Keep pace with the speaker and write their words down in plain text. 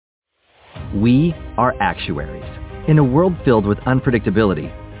We are actuaries. In a world filled with unpredictability,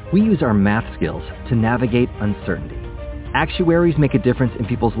 we use our math skills to navigate uncertainty. Actuaries make a difference in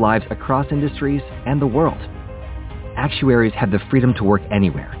people's lives across industries and the world. Actuaries have the freedom to work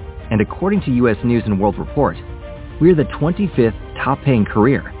anywhere, and according to U.S. News & World Report, we're the 25th top-paying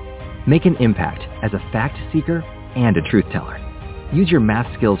career. Make an impact as a fact seeker and a truth teller. Use your math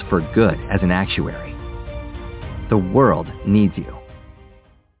skills for good as an actuary. The world needs you.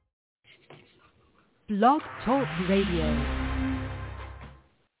 Blog Talk Radio.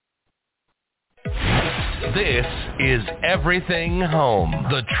 This is Everything Home,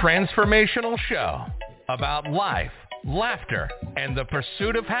 the transformational show about life, laughter, and the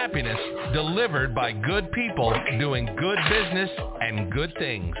pursuit of happiness delivered by good people doing good business and good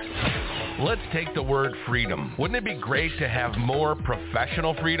things. Let's take the word freedom. Wouldn't it be great to have more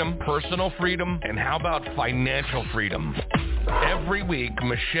professional freedom, personal freedom, and how about financial freedom? Every week,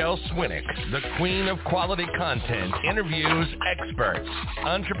 Michelle Swinnick, the queen of quality content, interviews experts,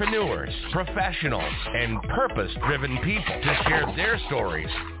 entrepreneurs, professionals, and purpose-driven people to share their stories,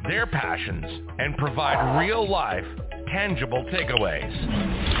 their passions, and provide real-life, tangible takeaways.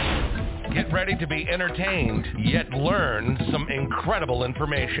 Get ready to be entertained, yet learn some incredible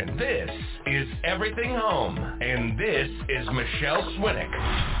information. This is Everything Home, and this is Michelle Swinnick.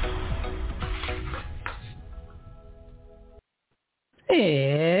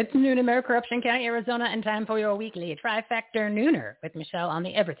 It's noon in Maricopa County, Arizona, and time for your weekly Trifecta Nooner with Michelle on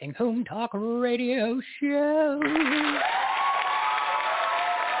the Everything Home Talk Radio Show.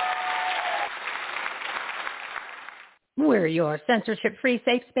 We're your censorship-free,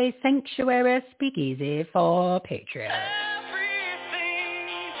 safe space sanctuary speakeasy for patriots.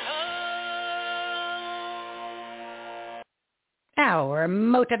 Our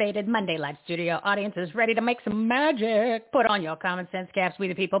motivated Monday Live Studio audience is ready to make some magic. Put on your common sense caps, we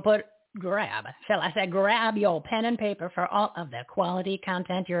the people. Grab your pen and paper for all of the quality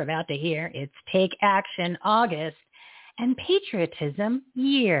content you're about to hear. It's Take Action August and Patriotism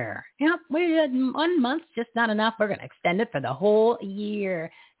Year. Yep, we had 1 month, just not enough. We're going to extend it for the whole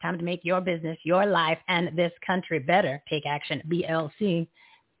year. Time to make your business, your life, and this country better. Take Action, BLC.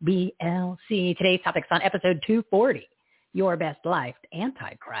 Today's topic's on episode 240. Your Best Life,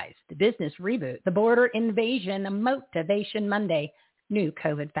 Antichrist, Business Reboot, The Border Invasion, Motivation Monday, New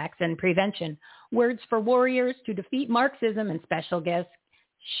COVID Facts and Prevention, Words for Warriors to Defeat Marxism, and special guests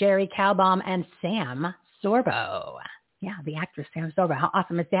Sherry Calbaum and Sam Sorbo. Yeah, the actress Sam Sorbo. How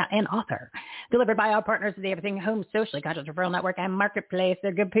awesome is that? And author. Delivered by our partners of the Everything Home Socially Conscious Referral Network and Marketplace.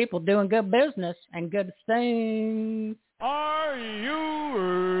 They're good people doing good business and good things. Are you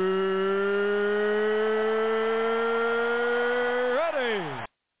ready?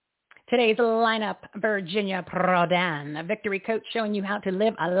 Today's lineup: Virginia Prodan, a victory coach showing you how to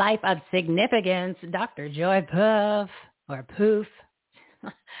live a life of significance. Dr. Joy Puff, or Poof.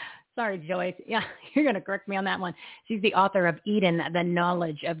 Sorry, Joyce. Yeah, you're going to correct me on that one. She's the author of Eden, The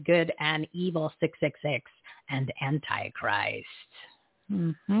Knowledge of Good and Evil 666 and Antichrist.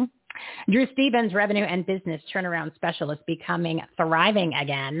 Drew Stevens, Revenue and Business Turnaround Specialist, Becoming Thriving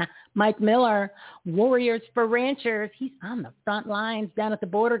Again. Mike Miller, Warriors for Ranchers. He's on the front lines down at the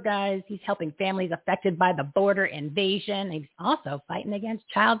border, guys. He's helping families affected by the border invasion. He's also fighting against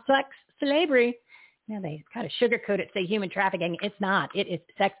child sex slavery. You know, they kind of sugarcoat it, say human trafficking. It's not. It is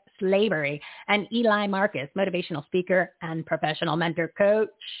sex slavery. And Eli Marcus, motivational speaker and professional mentor coach,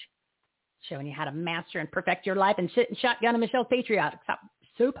 showing you how to master and perfect your life and sit and shotgun a Michelle's Patriotic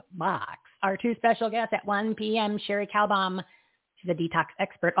Soapbox. Our two special guests at 1 p.m., Sherry Calbaum. She's a detox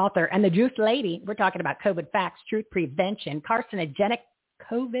expert, author, and the Juice Lady. We're talking about COVID facts, truth prevention, carcinogenic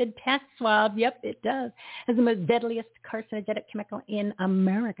COVID test swab. Yep, it does. It's the most deadliest carcinogenic chemical in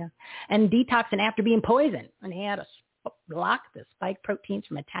America. And detoxing after being poisoned. And he had to block the spike proteins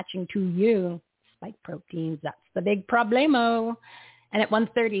from attaching to you. Spike proteins, that's the big problemo. And at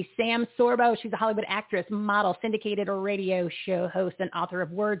 1:30, Sam Sorbo. She's a Hollywood actress, model, syndicated radio show host, and author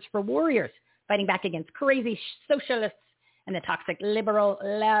of Words for Warriors, fighting back against crazy socialists and the toxic liberal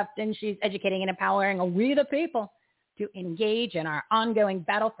left. And she's educating and empowering we the people to engage in our ongoing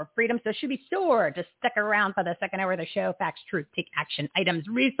battle for freedom. So she'll be sure to stick around for the second hour of the show. Facts, truth, take action, items,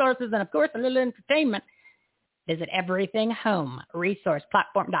 resources, and of course, a little entertainment. Visit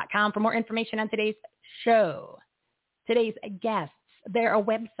everythinghomeresourceplatform.com for more information on today's show. Today's guests, their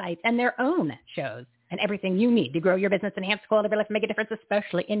websites, and their own shows, and everything you need to grow your business, enhance the quality of your life, and make a difference,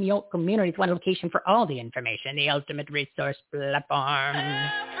 especially in your community. It's one location for all the information, the ultimate resource platform.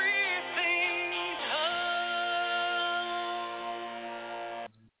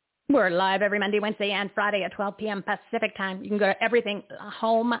 We're live every Monday, Wednesday, and Friday at 12 p.m. Pacific time. You can go to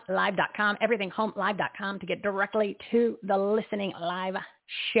everythinghomelive.com, everythinghomelive.com to get directly to the listening live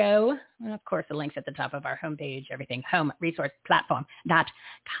show. And, of course, the link's at the top of our homepage,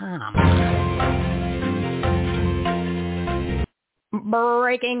 everythinghomeresourceplatform.com.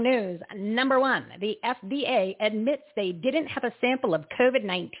 Breaking news. Number one, the FDA admits they didn't have a sample of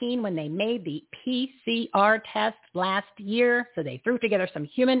COVID-19 when they made the PCR test last year. So they threw together some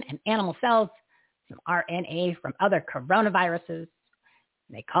human and animal cells, some RNA from other coronaviruses.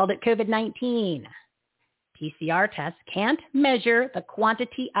 They called it COVID-19. PCR tests can't measure the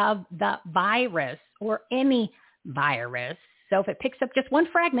quantity of the virus or any virus. So if it picks up just one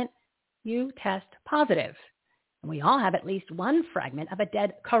fragment, you test positive. And we all have at least one fragment of a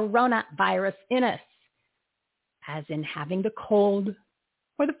dead coronavirus in us, as in having the cold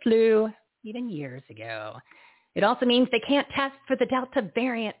or the flu even years ago. It also means they can't test for the Delta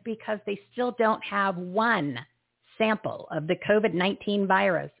variant because they still don't have one sample of the COVID-19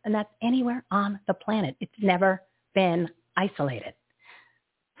 virus, and that's anywhere on the planet. It's never been isolated.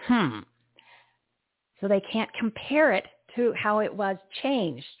 So they can't compare it to how it was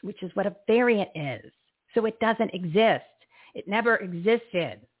changed, which is what a variant is. So it doesn't exist. It never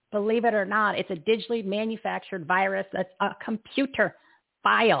existed. Believe it or not, it's a digitally manufactured virus that's a computer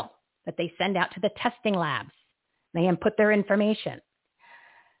file that they send out to the testing labs. They input their information.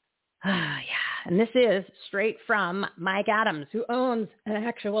 And this is straight from Mike Adams, who owns an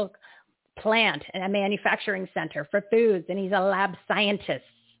actual plant and a manufacturing center for foods, and he's a lab scientist.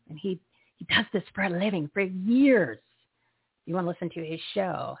 And he does this for a living for years. You want to listen to his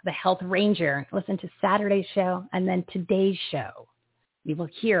show, The Health Ranger, listen to Saturday's show, and then today's show. You will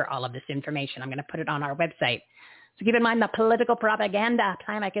hear all of this information. I'm going to put it on our website. So keep in mind the political propaganda.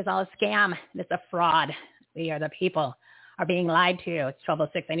 Climate is all a scam. It's a fraud. We are the people are being lied to. It's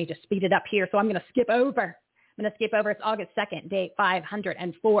 12:06. I need to speed it up here, so I'm going to skip over. It's August 2nd, day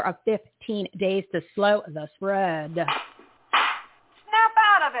 504 of 15 days to slow the spread. Snap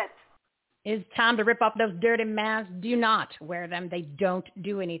out of it. It's time to rip off those dirty masks. Do not wear them. They don't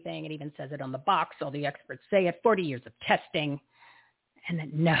do anything. It even says it on the box. All the experts say it. 40 years of testing. And then,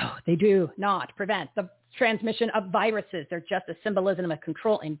 no, they do not prevent the transmission of viruses. They're just a symbolism of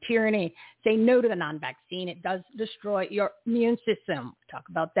control and tyranny. Say no to the non-vaccine. It does destroy your immune system. Talk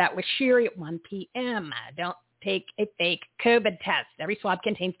about that with Sherry at 1 p.m. Don't take a fake COVID test. Every swab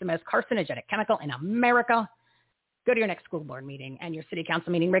contains the most carcinogenic chemical in America. Go to your next school board meeting and your city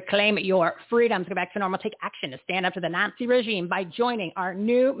council meeting. Reclaim your freedoms. Go back to normal. Take action to stand up to the Nazi regime by joining our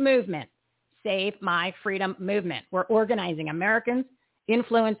new movement, Save My Freedom Movement. We're organizing Americans,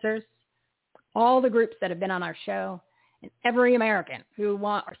 influencers, all the groups that have been on our show, and every American who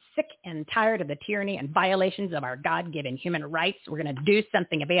are sick and tired of the tyranny and violations of our God-given human rights. We're going to do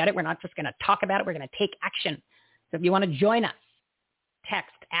something about it. We're not just going to talk about it. We're going to take action. So if you want to join us,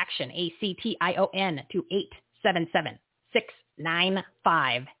 text ACTION, ACTION, to 877-695-1886.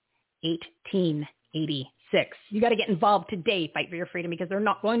 You got to get involved today. Fight for your freedom, because they're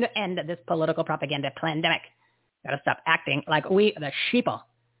not going to end this political propaganda pandemic. Got to stop acting like we the sheeple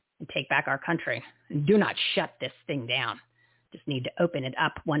and take back our country. And do not shut this thing down. Just need to open it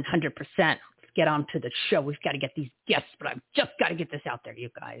up 100%. Let's get on to the show. We've got to get these guests, but I've just got to get this out there,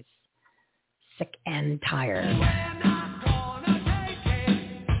 you guys. Sick and tired.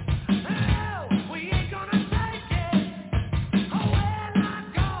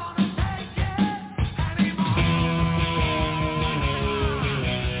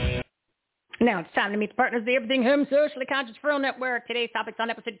 Now it's time to meet the partners of the Everything Home Socially Conscious Referral Network. Today's topic's on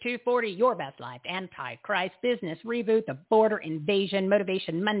episode 240, Your Best Life, Antichrist, Business, Reboot, the Border Invasion,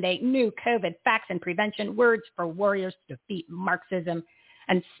 Motivation Monday, New COVID, Facts and Prevention, Words for Warriors to Defeat Marxism,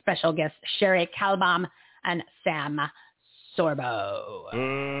 and special guests Sherry Kalbaum and Sam Sorbo.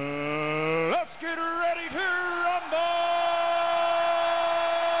 Let's get ready to rumble!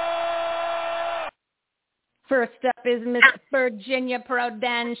 First up is Miss Virginia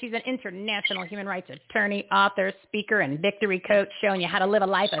Prodan. She's an international human rights attorney, author, speaker, and victory coach, showing you how to live a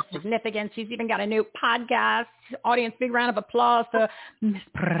life of significance. She's even got a new podcast. Audience, big round of applause for Miss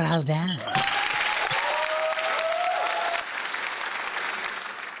Prodan.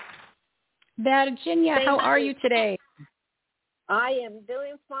 Virginia, how are you today? I am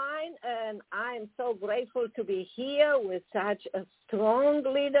doing fine, and I am so grateful to be here with such a strong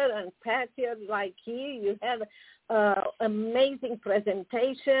leader and patriot like you. You have an amazing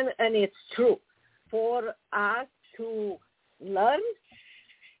presentation, and it's true for us to learn,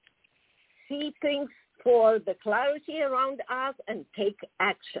 see things for the clarity around us, and take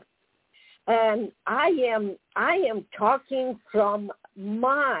action. And I am talking from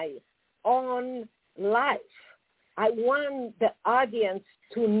my on life. I want the audience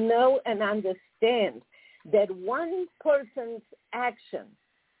to know and understand that one person's action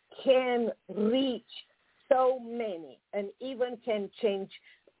can reach so many and even can change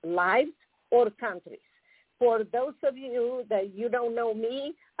lives or countries. For those of you that you don't know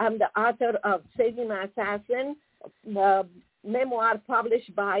me, I'm the author of Saving My Assassin, a memoir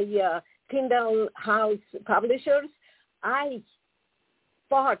published by Kindle House Publishers. I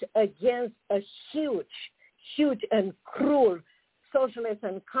fought against a huge and cruel socialist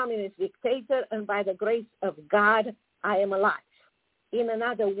and communist dictator, and by the grace of God, I am alive. In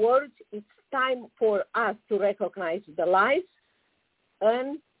other words, it's time for us to recognize the lies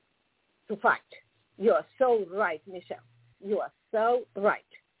and to fight. You are so right, Michelle. You are so right.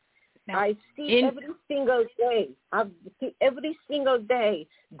 Now, I see every single day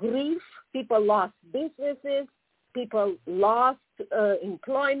grief. People lost businesses. People lost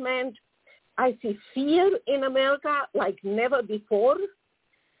employment. I see fear in America like never before.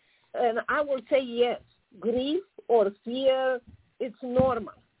 And I will say yes, grief or fear, it's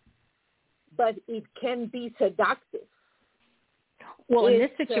normal. But it can be seductive. Well, in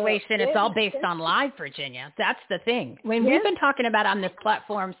this situation, it's all based on lies, Virginia. That's the thing. When we've been talking about on this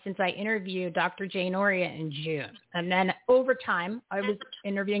platform since I interviewed Dr. Jane Oria in June. And then over time, I was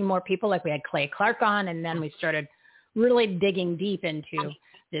interviewing more people, like we had Clay Clark on, and then we started really digging deep into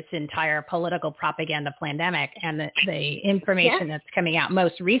this entire political propaganda pandemic, and the information that's coming out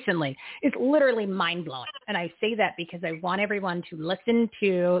most recently is literally mind-blowing. And I say that because I want everyone to listen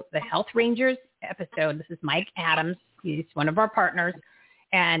to the Health Rangers episode. This is Mike Adams. He's one of our partners,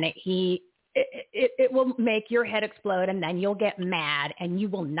 and it will make your head explode, and then you'll get mad, and you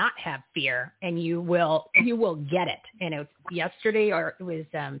will not have fear, and you will get it. And it was yesterday, or it was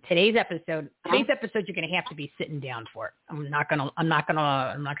today's episode. Today's episode, you're going to have to be sitting down for it. I'm not gonna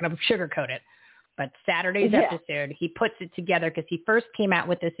sugarcoat it. But Saturday's episode, he puts it together because he first came out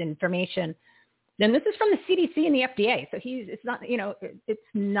with this information. Then this is from the CDC and the FDA, so it's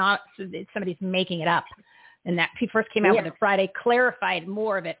not somebody's making it up. And that he first came out with it Friday, clarified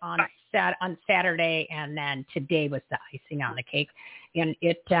more of it on Saturday, and then today was the icing on the cake. And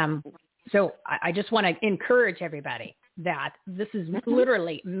so I just want to encourage everybody that this is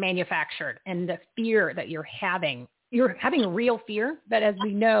literally manufactured, and the fear that you're having real fear, but as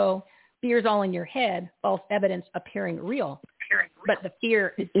we know, fear is all in your head, false evidence appearing real, but the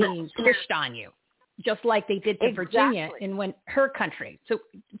fear is being pushed on you. Just like they did to Virginia in her country. So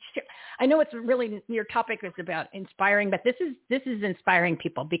I know it's really, your topic is about inspiring, but this is inspiring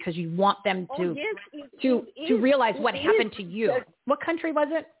people because you want them to realize what happened to you. What country was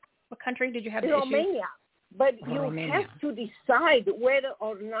it? What country did you have the issue? Romania. But you have to decide whether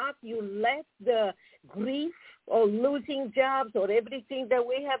or not you let the grief or losing jobs or everything that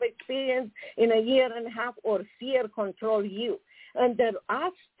we have experienced in a year and a half or fear control you. And there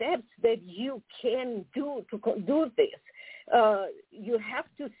are steps that you can do to do this. You have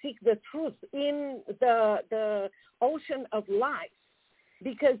to seek the truth in the ocean of life,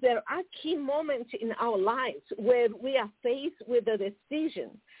 because there are key moments in our lives where we are faced with a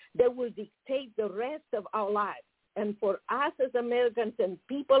decision that will dictate the rest of our lives. And for us as Americans and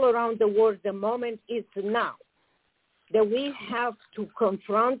people around the world, the moment is now, that we have to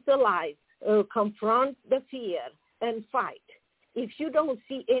confront the lies, confront the fear, and fight. If you don't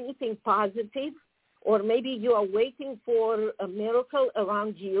see anything positive, or maybe you are waiting for a miracle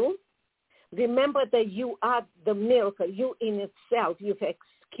around you, remember that you are the miracle. You in itself, you have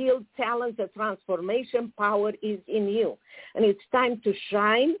skilled, talent, and transformation power is in you. And it's time to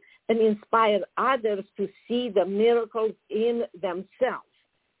shine and inspire others to see the miracles in themselves.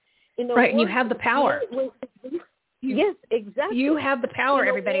 Right, you have the power. Yes, exactly. You have the power,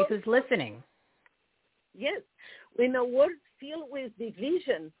 everybody who's listening. Yes. In a world filled with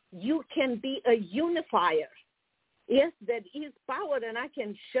division, you can be a unifier. Yes, that is power, and I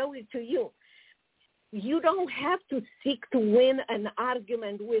can show it to you. You don't have to seek to win an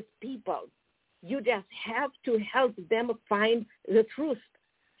argument with people. You just have to help them find the truth.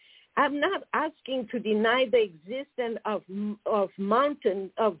 I'm not asking to deny the existence of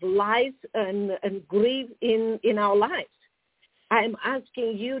mountains of lies and grief in our lives. I'm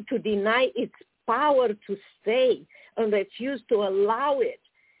asking you to deny its power to stay and refuse to allow it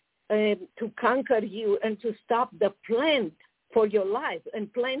to conquer you and to stop the plan for your life.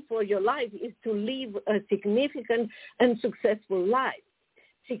 And plan for your life is to live a significant and successful life.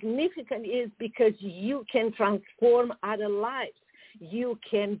 Significant is because you can transform other lives. You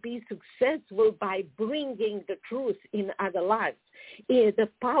can be successful by bringing the truth in other lives. The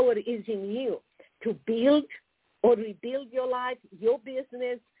power is in you to build or rebuild your life, your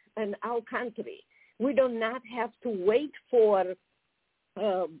business, and our country. We do not have to wait for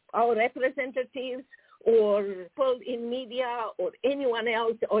our representatives or people in media or anyone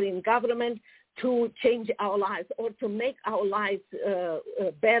else or in government to change our lives or to make our lives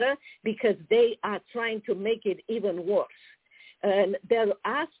better, because they are trying to make it even worse. And there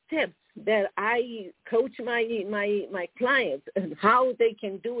are steps that I coach my clients and how they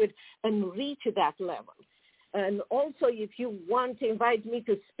can do it and reach that level. And also, if you want to invite me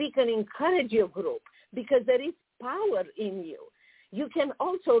to speak and encourage your group, because there is power in you. You can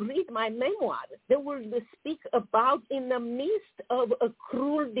also read my memoir. They will speak about in the midst of a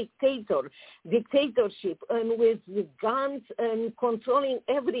cruel dictatorship, and with guns and controlling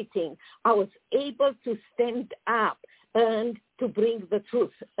everything, I was able to stand up and to bring the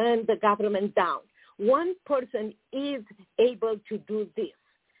truth and the government down. One person is able to do this.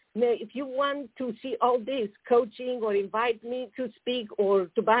 Now, if you want to see all this coaching or invite me to speak or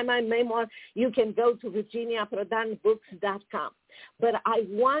to buy my memoir, you can go to virginiaprodanbooks.com. But I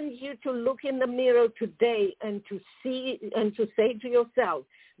want you to look in the mirror today and to see and to say to yourself,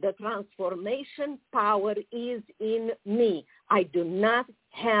 the transformation power is in me. I do not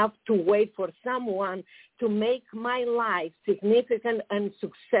have to wait for someone to make my life significant and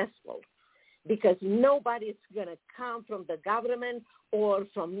successful, because nobody's going to come from the government or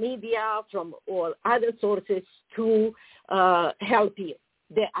from media or other sources to help you.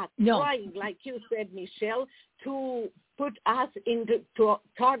 They are trying, like you said, Michelle, to put us into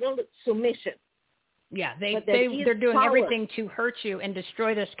total submission. Yeah, they're doing everything to hurt you and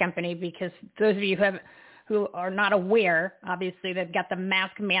destroy this company, because those of you who are not aware, obviously they've got the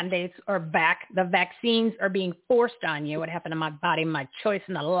mask mandates are back. The vaccines are being forced on you. What happened to my body, my choice,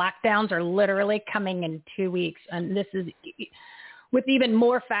 and the lockdowns are literally coming in 2 weeks. And this is with even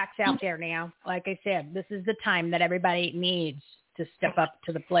more facts out there now. Like I said, this is the time that everybody needs to step up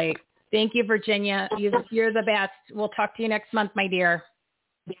to the plate. Thank you, Virginia. You're the best. We'll talk to you next month, my dear.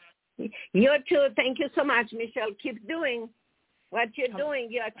 You too. Thank you so much, Michelle. Keep doing what you're doing.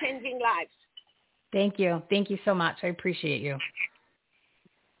 You are changing lives. Thank you. Thank you so much. I appreciate you.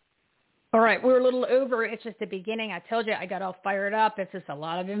 All right. We're a little over. It's just the beginning. I told you I got all fired up. It's just a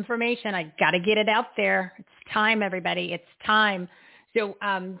lot of information. I got to get it out there. It's time, everybody. It's time. So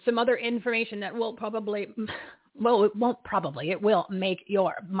some other information that will probably, well, it won't probably, it will make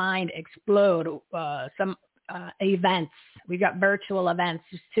your mind explode. Some events. We've got virtual events.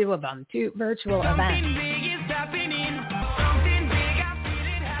 There's two of them. 2 virtual events.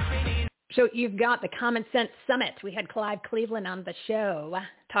 So you've got the Common Sense Summit. We had Clive Cleveland on the show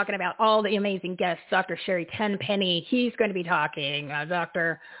talking about all the amazing guests. Dr. Sherry Tenpenny, he's going to be talking.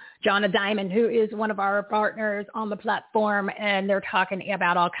 Dr. John Diamond, who is one of our partners on the platform, and they're talking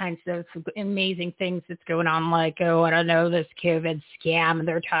about all kinds of amazing things that's going on, like, I don't know, this COVID scam.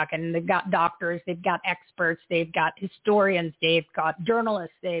 They're talking, they've got doctors, they've got experts, they've got historians, they've got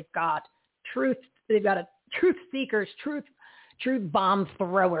journalists, they've got truth seekers, truth bomb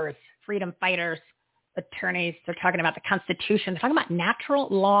throwers, freedom fighters, attorneys. They're talking about the Constitution. They're talking about natural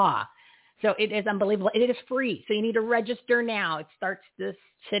law. So it is unbelievable. It is free. So you need to register now. It starts this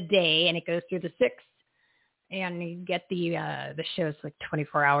today and it goes through the 6th. And you get the show's like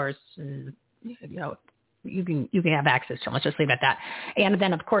 24 hours. And, you can have access to them. Let's just leave it at that. And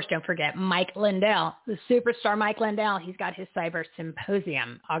then, of course, don't forget Mike Lindell, the superstar Mike Lindell. He's got his cyber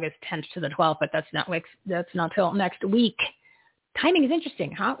symposium August 10th to the 12th, but that's not till next week. Timing is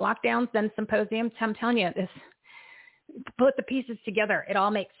interesting, huh? Lockdowns, then symposiums. I'm telling you, this. Put the pieces together. It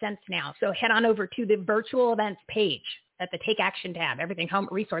all makes sense now. So head on over to the virtual events page at the Take Action tab,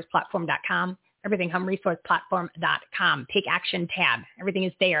 everythinghomeresourceplatform.com, everythinghomeresourceplatform.com. Take Action tab. Everything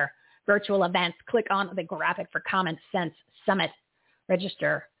is there. Virtual events. Click on the graphic for Common Sense Summit.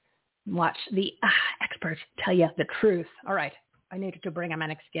 Register. Watch the experts tell you the truth. All right. I needed to bring on my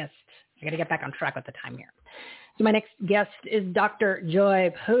next guest. I got to get back on track with the time here. So my next guest is Dr.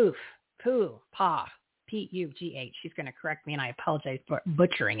 Joy Pugh. P-U-G-H. She's going to correct me, and I apologize for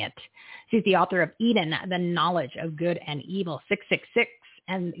butchering it. She's the author of Eden, The Knowledge of Good and Evil, 666,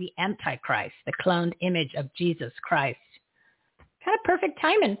 and the Antichrist, the cloned image of Jesus Christ. Kind of perfect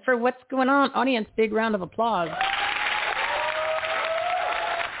timing for what's going on. Audience, big round of applause.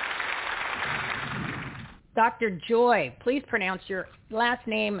 Dr. Joy, please pronounce your last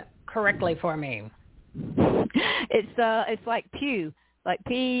name correctly for me. It's like Pew. Like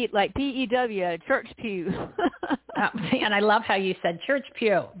P-E-W, church pew. And I love how you said church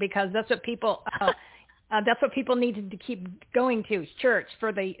pew, because that's what people needed to keep going to, church,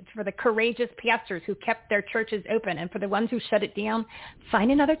 for the courageous pastors who kept their churches open, and for the ones who shut it down, find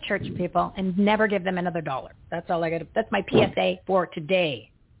another church, people, and never give them another dollar. That's all I got. That's my PSA for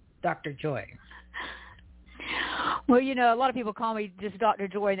today. Dr. Joy? Well, a lot of people call me just Dr.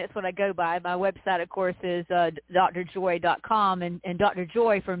 Joy, and that's what I go by. My website, of course, is drjoy.com, and Dr.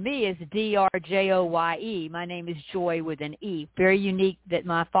 Joy for me is D-R-J-O-Y-E. My name is Joy with an E. Very unique that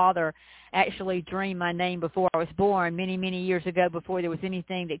my father actually dreamed my name before I was born, many, many years ago, before there was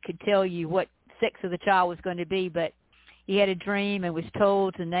anything that could tell you what sex of the child was going to be, but he had a dream and was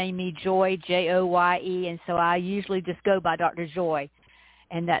told to name me Joy, J-O-Y-E, and so I usually just go by Dr. Joy.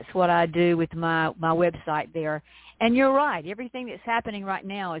 And that's what I do with my website there. And you're right. Everything that's happening right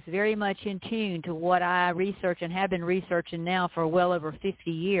now is very much in tune to what I research and have been researching now for well over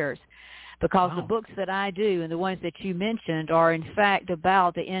 50 years. Because the books that I do and the ones that you mentioned are, in fact,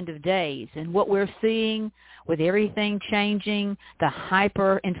 about the end of days. And what we're seeing with everything changing, the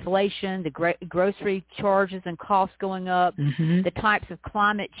hyperinflation, the grocery charges and costs going up, the types of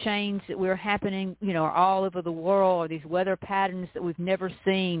climate change that we're happening, are all over the world, or these weather patterns that we've never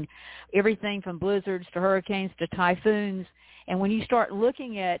seen, everything from blizzards to hurricanes to typhoons. And when you start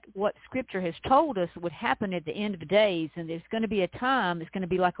looking at what Scripture has told us would happen at the end of days, and there's going to be a time, it's going to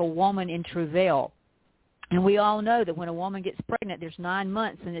be like a woman in travail. And we all know that when a woman gets pregnant, there's 9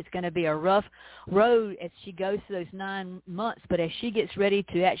 months, and it's going to be a rough road as she goes through those 9 months. But as she gets ready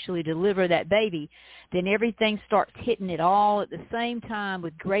to actually deliver that baby, then everything starts hitting it all at the same time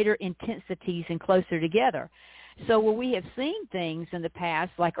with greater intensities and closer together. So where we have seen things in the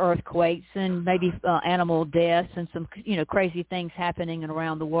past like earthquakes and maybe animal deaths and some, crazy things happening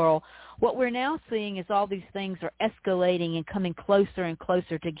around the world, what we're now seeing is all these things are escalating and coming closer and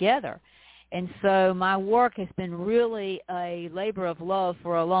closer together. And so my work has been really a labor of love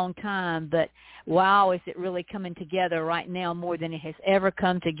for a long time, but wow, is it really coming together right now more than it has ever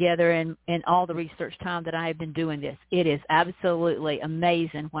come together in all the research time that I have been doing this. It is absolutely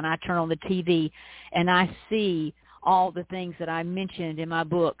amazing when I turn on the TV and I see all the things that I mentioned in my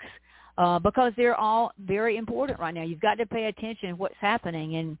books, because they're all very important right now. You've got to pay attention to what's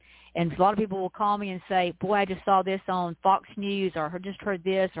happening, and a lot of people will call me and say, boy, I just saw this on Fox News, or just heard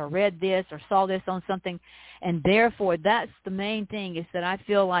this, or read this, or saw this on something. And therefore, that's the main thing, is that I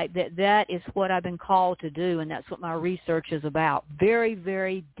feel like that is what I've been called to do, and that's what my research is about. Very,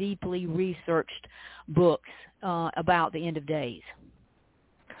 very deeply researched books about the end of days.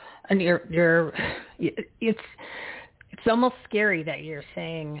 And it's almost scary that you're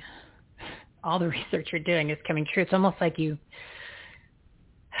saying all the research you're doing is coming true. It's almost like you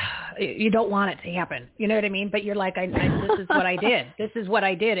don't want it to happen. You know what I mean? But you're like, this is what I did. This is what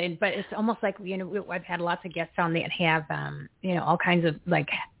I did. But it's almost like, I've had lots of guests on that have, all kinds of like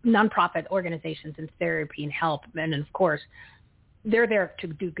nonprofit organizations and therapy and help. And of course, they're there to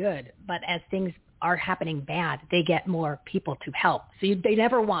do good. But as things are happening bad, they get more people to help. So they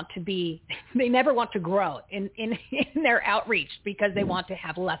never want to grow in their outreach because they want to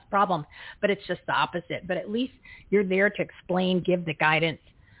have less problems, but it's just the opposite. But at least you're there to explain, give the guidance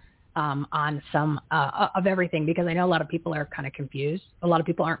on some of everything, because I know a lot of people are kind of confused. A lot of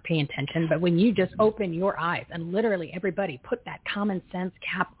people aren't paying attention, but when you just open your eyes and literally everybody put that common sense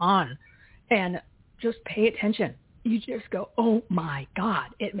cap on and just pay attention, you just go, oh my God,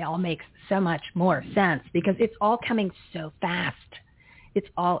 it all makes so much more sense because it's all coming so fast. It's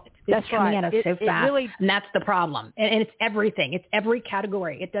coming at us so fast. Really, and that's the problem. And it's everything. It's every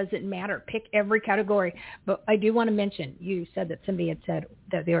category. It doesn't matter. Pick every category. But I do want to mention, you said that somebody had said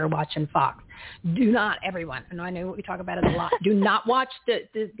that they were watching Fox. Do not, everyone, and I know we talk about it a lot, do not watch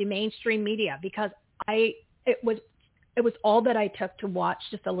the mainstream media, because it was all that I took to watch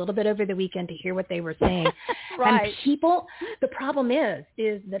just a little bit over the weekend to hear what they were saying. Right. And people, the problem is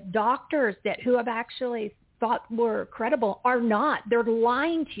that doctors who have actually thought were credible are not. They're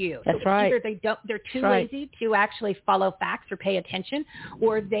lying to you. That's right. Either they're too lazy to actually follow facts or pay attention,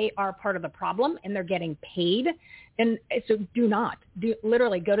 or they are part of the problem and they're getting paid. And so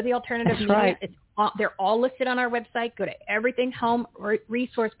literally go to the alternative media. Right. They're all listed on our website. Go to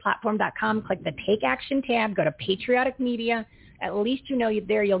everythinghomeresourceplatform.com. Click the Take Action tab. Go to Patriotic Media. At least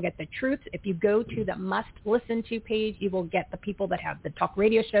there you'll get the truth. If you go to the Must Listen To page, you will get the people that have the talk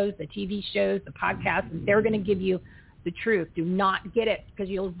radio shows, the TV shows, the podcasts, and they're going to give you the truth. Do not get it, because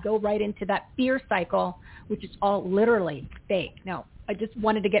you'll go right into that fear cycle, which is all literally fake. Now, I just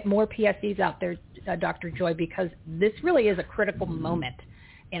wanted to get more PSEs out there, Dr. Joy, because this really is a critical moment.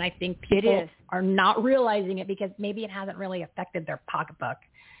 And I think people are not realizing it because maybe it hasn't really affected their pocketbook,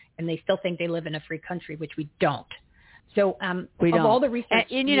 and they still think they live in a free country, which we don't. So all the research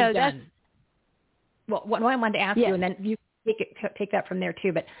you've done, what I wanted to ask you, and then you take that from there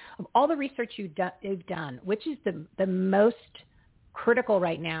too, but of all the research you've done, which is the most critical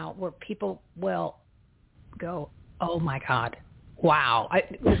right now, where people will go, oh my God, Wow.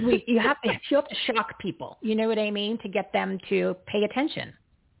 You have to shock people. You know what I mean? To get them to pay attention.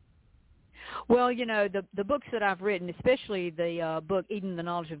 Well, the books that I've written, especially the book Eden, the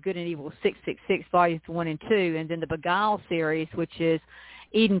Knowledge of Good and Evil, 666, volumes 1 and 2, and then the Beguile series, which is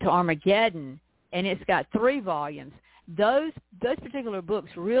Eden to Armageddon, and it's got 3 volumes. Those particular books,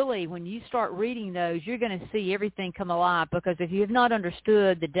 really, when you start reading those, you're going to see everything come alive, because if you have not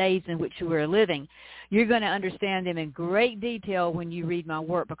understood the days in which we're living, you're going to understand them in great detail when you read my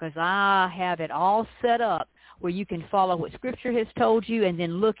work, because I have it all set up where you can follow what Scripture has told you and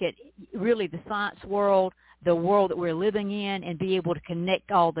then look at really the science world, the world that we're living in, and be able to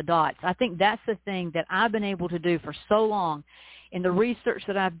connect all the dots. I think that's the thing that I've been able to do for so long. In the research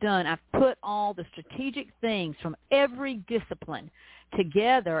that I've done, I've put all the strategic things from every discipline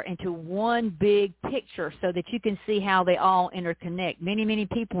together into one big picture so that you can see how they all interconnect. Many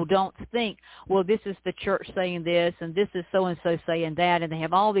people don't think, well, this is the church saying this and this is so-and-so saying that, and they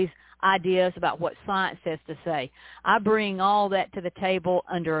have all these ideas about what science has to say. I bring all that to the table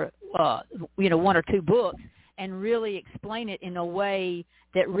under, 1 or 2 books and really explain it in a way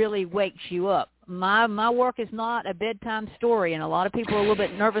that really wakes you up. My work is not a bedtime story, and a lot of people are a little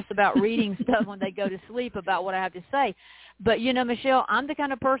bit nervous about reading stuff when they go to sleep about what I have to say. But, Michelle, I'm the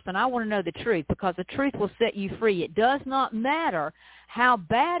kind of person, I want to know the truth, because the truth will set you free. It does not matter how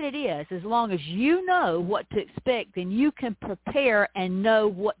bad it is. As long as you know what to expect, then you can prepare and know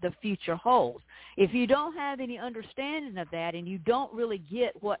what the future holds. If you don't have any understanding of that and you don't really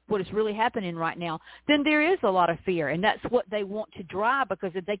get what is really happening right now, then there is a lot of fear, and that's what they want to drive,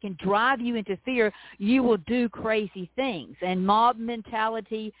 because if they can drive you into fear, you will do crazy things. And mob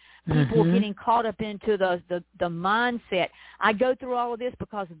mentality, people getting caught up into the mindset. I go through all of this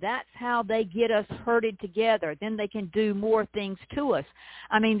because that's how they get us herded together. Then they can do more things to us.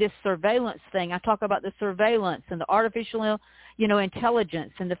 I mean, this surveillance thing, I talk about the surveillance and the artificial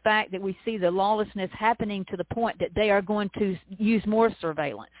intelligence, and the fact that we see the lawlessness happening to the point that they are going to use more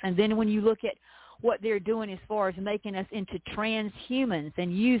surveillance. And then when you look at what they're doing as far as making us into transhumans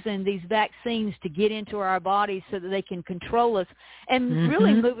and using these vaccines to get into our bodies so that they can control us and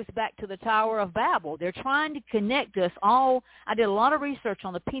really move us back to the Tower of Babel. They're trying to connect us all. I did a lot of research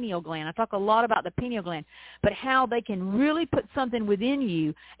on the pineal gland. I talk a lot about the pineal gland, but how they can really put something within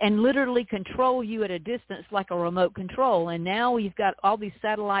you and literally control you at a distance like a remote control. And now we've got all these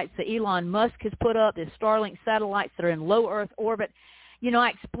satellites that Elon Musk has put up, these Starlink satellites that are in low Earth orbit. I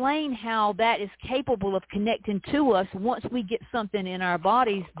explain how that is capable of connecting to us once we get something in our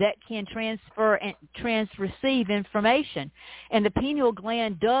bodies that can transfer and receive information. And the pineal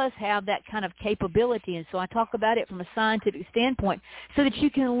gland does have that kind of capability. And so I talk about it from a scientific standpoint so that you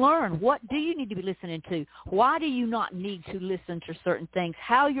can learn, what do you need to be listening to? Why do you not need to listen to certain things?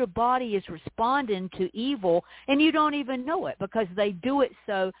 How your body is responding to evil, and you don't even know it because they do it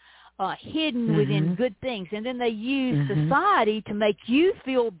so hidden within good things, and then they use society to make you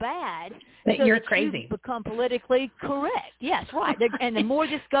feel bad that so you're that crazy. You become politically correct. Yes, right. And the more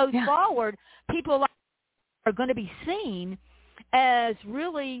this goes forward, people are going to be seen as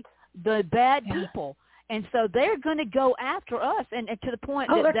really the bad people. And so they're going to go after us, and to the point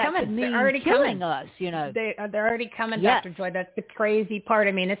that could mean killing us, They're already coming, Dr. Joy. That's the crazy part.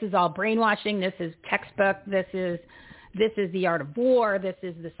 I mean, this is all brainwashing. This is textbook. This is the art of war. This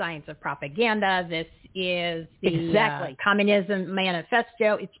is the science of propaganda. This is the Communism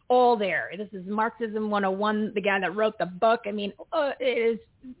Manifesto. It's all there. This is Marxism 101, the guy that wrote the book. I mean, it is,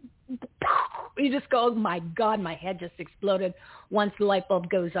 you just go, oh my God, my head just exploded once the light bulb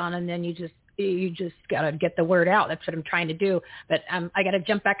goes on, and then you just got to get the word out. That's what I'm trying to do. But I got to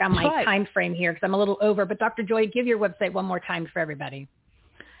jump back on my time frame here because I'm a little over. But Dr. Joy, give your website one more time for everybody.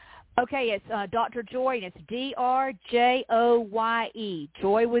 Okay, it's Dr. Joy, and it's DRJOYE,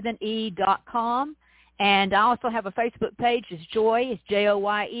 joy.com. And I also have a Facebook page. It's Joy, it's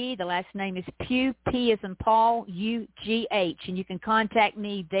Joye. The last name is Pugh, P as in Paul, UGH. And you can contact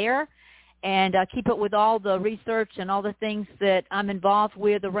me there and keep up with all the research and all the things that I'm involved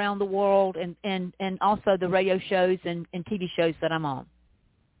with around the world, and also the radio shows and TV shows that I'm on.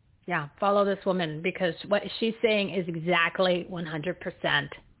 Yeah, follow this woman, because what she's saying is exactly 100%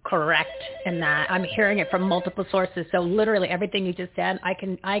 correct in that. I'm hearing it from multiple sources. So literally everything you just said, I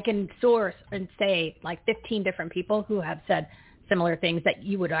can source and say like 15 different people who have said similar things that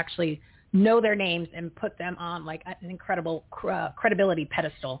you would actually know their names and put them on like an incredible credibility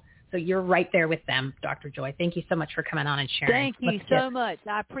pedestal. So you're right there with them, Dr. Joy. Thank you so much for coming on and sharing. Thank you so much.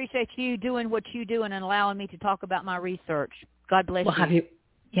 I appreciate you doing what you do and allowing me to talk about my research. God bless you.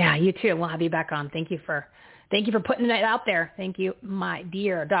 Yeah, you too. We'll have you back on. Thank you for Thank you for putting it out there. Thank you, my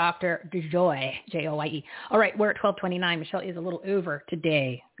dear Dr. Joy, Joye. All right, we're at 12:29. Michelle is a little over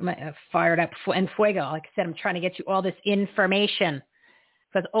today. I'm fired up and fuego. Like I said, I'm trying to get you all this information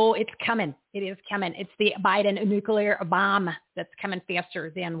because, it's coming. It is coming. It's the Biden nuclear bomb that's coming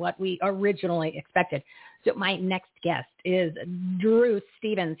faster than what we originally expected. So my next guest is Drew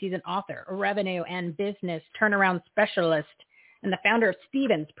Stevens. He's an author, a revenue and business turnaround specialist, and the founder of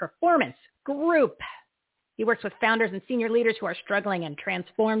Stevens Performance Group. He works with founders and senior leaders who are struggling and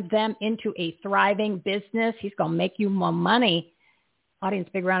transforms them into a thriving business. He's going to make you more money. Audience,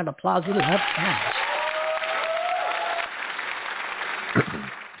 big round of applause. We love that.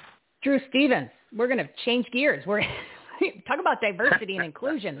 Drew Stevens, we're going to change gears. We're talk about diversity and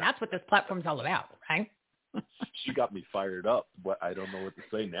inclusion. That's what this platform's all about, right? She got me fired up. I don't know what to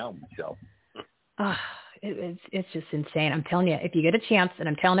say now, Michelle. It's just insane. I'm telling you, if you get a chance, and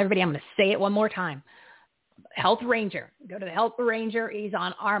I'm telling everybody, I'm going to say it one more time. Health Ranger. Go to the Health Ranger. He's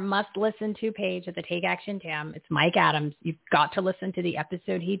on our must-listen to page at the Take Action tab. It's Mike Adams. You've got to listen to the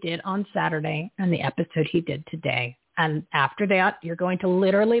episode he did on Saturday and the episode he did today. And after that, you're going to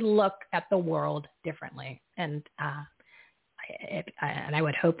literally look at the world differently. And I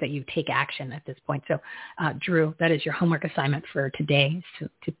would hope that you take action at this point. So, Drew, that is your homework assignment for today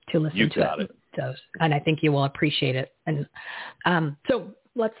to listen you to got it. Those. And I think you will appreciate it. And so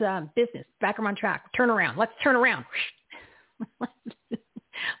let's business. Back on track. Turn around. Let's turn around.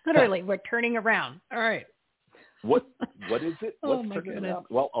 Literally, we're turning around. All right. What is it? Oh, my goodness. Around?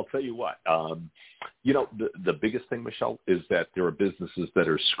 Well, I'll tell you what. The biggest thing, Michelle, is that there are businesses that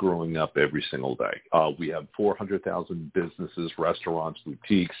are screwing up every single day. We have 400,000 businesses, restaurants,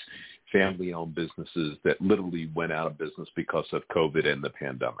 boutiques, family-owned businesses that literally went out of business because of COVID and the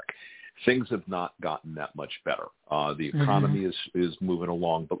pandemic. Things have not gotten that much better. The economy is moving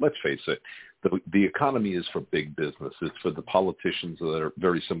along, but let's face it, the economy is for big business. It's for the politicians that are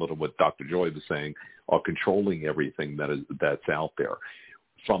very similar to what Dr. Joy was saying, are controlling everything that's out there.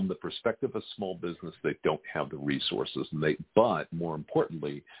 From the perspective of small business, they don't have the resources, but more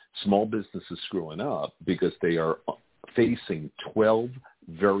importantly, small business is screwing up because they are facing 12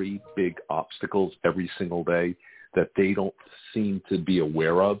 very big obstacles every single day that they don't seem to be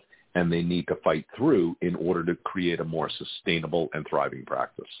aware of, and they need to fight through in order to create a more sustainable and thriving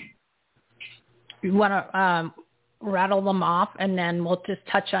practice. You want to rattle them off, and then we'll just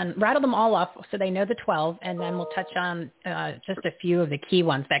rattle them all off so they know the 12, and then we'll touch on just a few of the key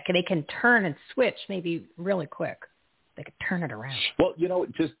ones that they can turn and switch maybe really quick. They could turn it around. Well,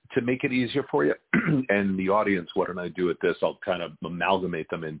 just to make it easier for you and the audience, what don't I do with this? I'll kind of amalgamate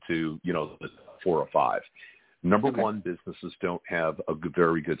them into, the 4 or 5. Number one, businesses don't have a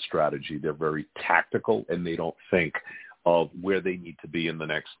very good strategy. They're very tactical, and they don't think of where they need to be in the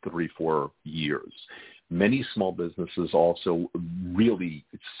next 3-4 years. Many small businesses also really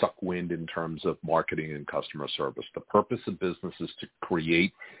suck wind in terms of marketing and customer service. The purpose of business is to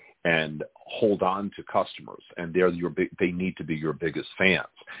create and hold on to customers, and they need to be your biggest fans.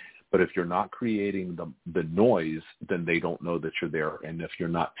 But if you're not creating the noise, then they don't know that you're there. And if you're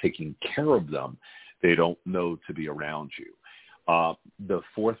not taking care of them, they don't know to be around you. The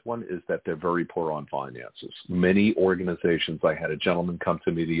fourth one is that they're very poor on finances. Many organizations, I had a gentleman come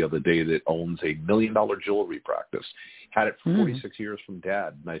to me the other day that owns a $1 million jewelry practice, had it for 46 years from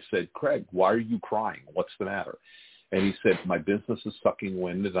Dad. And I said, Craig, why are you crying? What's the matter? And he said, my business is sucking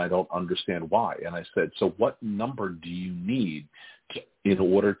wind and I don't understand why. And I said, so what number do you need in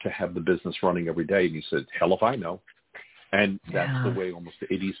order to have the business running every day? And he said, hell if I know. And that's the way almost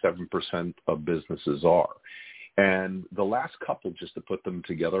 87% of businesses are. And the last couple, just to put them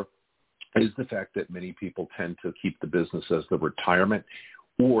together, is the fact that many people tend to keep the business as the retirement,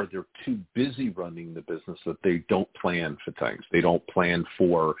 or they're too busy running the business that they don't plan for things. They don't plan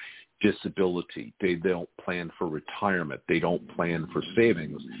for disability. They don't plan for retirement. They don't plan for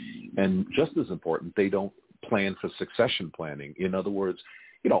savings. And just as important, they don't plan for succession planning. In other words,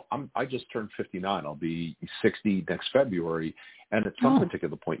 I just turned 59. I'll be 60 next February. And at some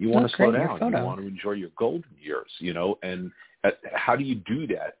particular point, you want to slow down. You want to enjoy your golden years, and how do you do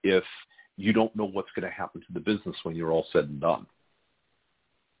that if you don't know what's going to happen to the business when you're all said and done?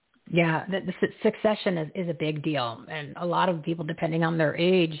 Yeah, the succession is a big deal. And a lot of people, depending on their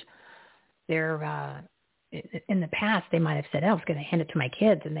age, they're in the past, they might have said, I was going to hand it to my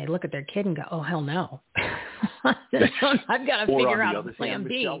kids. And they look at their kid and go, oh, hell no. I've got to figure out a plan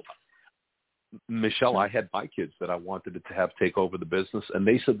B. Michelle, I had my kids that I wanted to have take over the business, and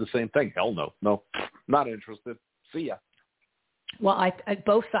they said the same thing. Hell no, not interested. See ya. Well, I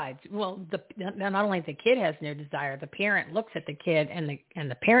both sides. Well, not only the kid has no desire, the parent looks at the kid, and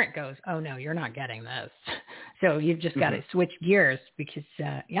the parent goes, "Oh no, you're not getting this." So you've just got to switch gears because,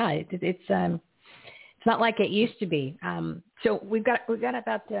 it's not like it used to be. So we've got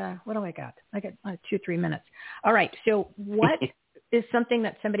about, what do I got? I got 2-3 minutes. All right. So what is something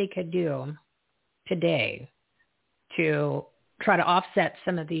that somebody could do today to try to offset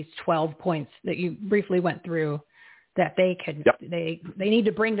some of these 12 points that you briefly went through that they could, they need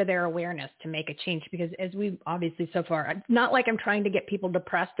to bring to their awareness to make a change? Because as we obviously so far, not like I'm trying to get people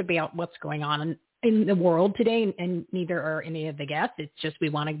depressed about what's going on in the world today, and neither are any of the guests. It's just we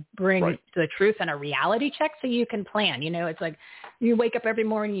want to bring the truth and a reality check so you can plan. You know, it's like you wake up every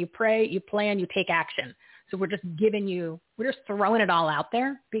morning, you pray, you plan, you take action. So we're just we're just throwing it all out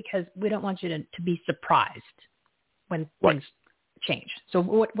there because we don't want you to be surprised when things change. So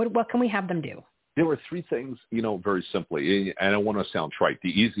what can we have them do? There were 3 things, very simply, and I don't want to sound trite. The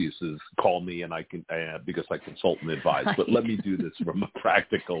easiest is call me and I can, because I consult and advise, but let me do this from a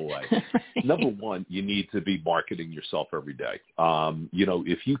practical way. Number 1, you need to be marketing yourself every day.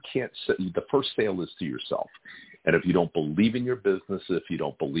 If you can't, the first sale is to yourself. And if you don't believe in your business, if you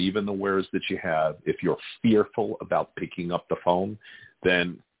don't believe in the wares that you have, if you're fearful about picking up the phone,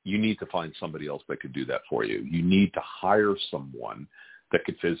 then you need to find somebody else that could do that for you. You need to hire someone that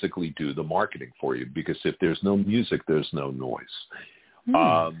could physically do the marketing for you, because if there's no music, there's no noise.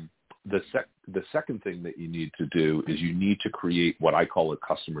 The second thing that you need to do is you need to create what I call a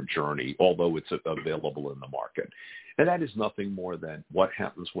customer journey, although it's available in the market. And that is nothing more than what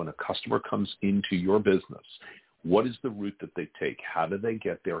happens when a customer comes into your business. What is the route that they take? How do they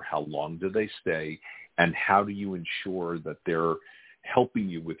get there? How long do they stay? And how do you ensure that they're helping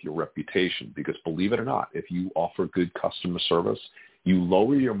you with your reputation? Because believe it or not, if you offer good customer service, you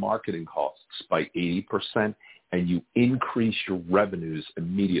lower your marketing costs by 80% and you increase your revenues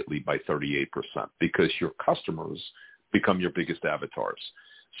immediately by 38% because your customers become your biggest avatars.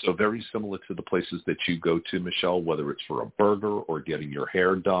 So very similar to the places that you go to, Michelle, whether it's for a burger or getting your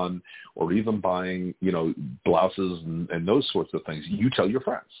hair done or even buying, blouses and those sorts of things, you tell your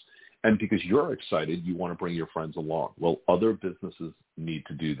friends. And because you're excited, you want to bring your friends along. Well, other businesses need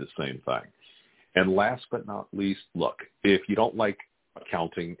to do the same thing. And last but not least, look, if you don't like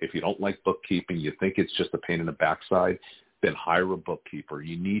accounting, if you don't like bookkeeping, you think it's just a pain in the backside, then hire a bookkeeper.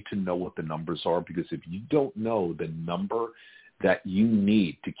 You need to know what the numbers are, because if you don't know the number that you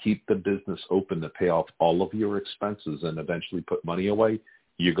need to keep the business open to pay off all of your expenses and eventually put money away,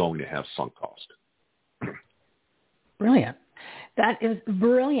 you're going to have sunk cost. Brilliant. That is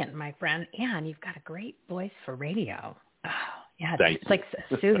brilliant, my friend. And you've got a great voice for radio. Oh, yeah, it's like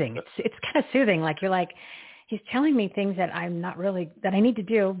soothing. It's kind of soothing. Like you're like, he's telling me things that I'm not really, that I need to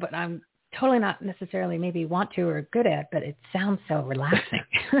do, but I'm totally not necessarily maybe want to or good at, but it sounds so relaxing.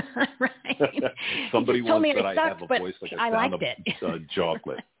 Right? Somebody told me that I sucks, have a voice like a I sound liked of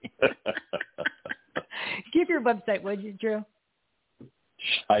chocolate. Give your website, would you, Drew?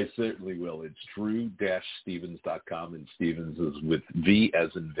 I certainly will. It's drew-stevens.com, and Stevens is with V as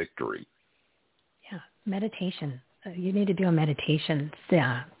in victory. Yeah, meditation. You need to do a meditation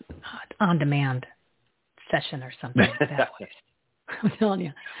on-demand session or something that way. I'm telling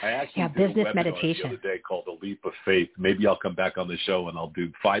you. I actually did business a webinar meditation the other day called A Leap of Faith. Maybe I'll come back on the show and I'll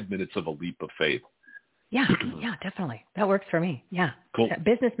do 5 minutes of a leap of faith. Yeah, definitely. That works for me. Yeah. Cool.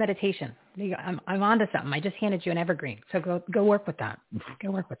 Business meditation. I'm onto something. I just handed you an evergreen. So go work with that.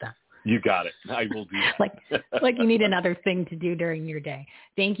 Go work with that. You got it. I will do that. like you need another thing to do during your day.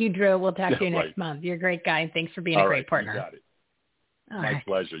 Thank you, Drew. We'll talk to you next month. You're a great guy, and thanks for being a great partner. You got it. My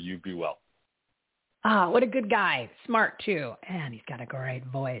pleasure. You be well. Ah, what a good guy. Smart, too. And he's got a great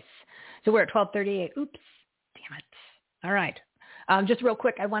voice. So we're at 12:38. Oops. Damn it. All right. Just real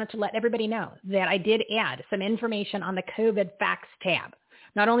quick, I wanted to let everybody know that I did add some information on the COVID facts tab.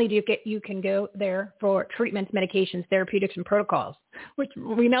 Not only do you can go there for treatments, medications, therapeutics, and protocols, which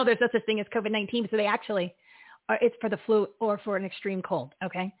we know there's such a thing as COVID-19, so they actually, it's for the flu or for an extreme cold,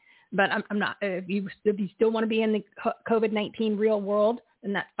 okay? But I'm not, if you still want to be in the COVID-19 real world,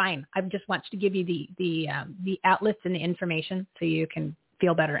 then that's fine. I just want to give you the outlets and the information so you can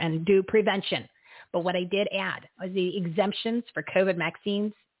feel better and do prevention. But what I did add was the exemptions for COVID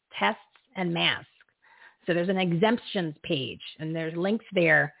vaccines, tests, and masks. So there's an exemptions page, and there's links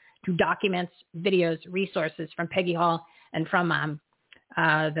there to documents, videos, resources from Peggy Hall and from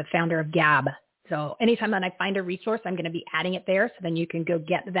the founder of Gab. So anytime that I find a resource, I'm going to be adding it there, so then you can go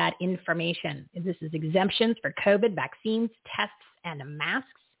get that information. This is exemptions for COVID, vaccines, tests, and masks,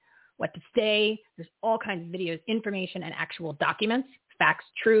 what to say. There's all kinds of videos, information, and actual documents, facts,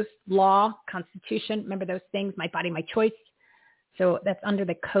 truth, law, constitution. Remember those things, my body, my choice. So that's under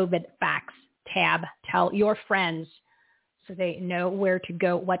the COVID facts tab. Tell your friends so they know where to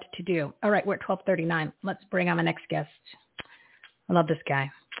go, what to do. All right, we're at 12:39. Let's bring on the next guest. I love this guy.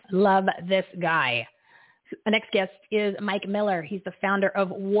 Love this guy. Our next guest is Mike Miller. He's the founder of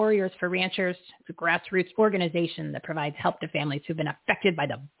Warriors for Ranchers. It's a grassroots organization that provides help to families who've been affected by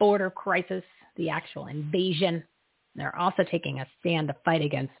the border crisis, the actual invasion. They're also taking a stand to fight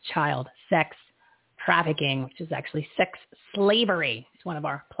against child sex trafficking, which is actually sex slavery. He's one of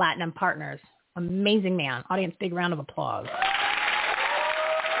our platinum partners. Amazing man. Audience, big round of applause.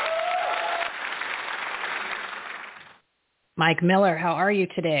 Mike Miller, how are you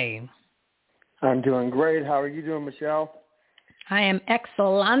today? I'm doing great. How are you doing, Michelle? I am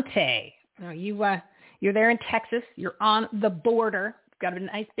excelente. You're there in Texas. You're on the border. You've got a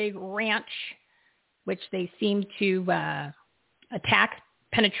nice big ranch, which they seem to attack,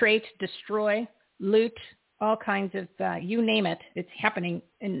 penetrate, destroy, loot, all kinds of, you name it. It's happening.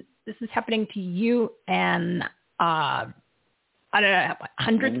 And this is happening to you and I don't know,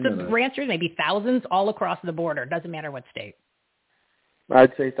 hundreds of ranchers, maybe thousands all across the border. Doesn't matter what state.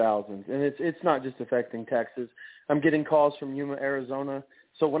 I'd say thousands. And it's not just affecting Texas. I'm getting calls from Yuma, Arizona.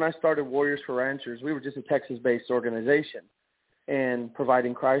 So when I started Warriors for Ranchers, we were just a Texas-based organization and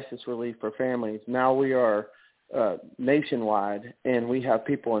providing crisis relief for families. Now we are nationwide, and we have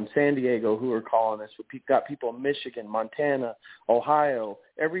people in San Diego who are calling us. We've got people in Michigan, Montana, Ohio.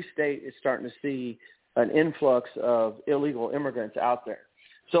 Every state is starting to see an influx of illegal immigrants out there.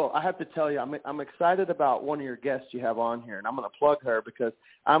 So I have to tell you, I'm excited about one of your guests you have on here, and I'm going to plug her because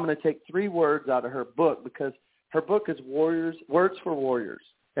I'm going to take 3 words out of her book, because her book is Words for Warriors,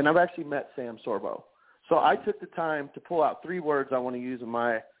 and I've actually met Sam SORBO. So I took the time to pull out 3 words I want to use in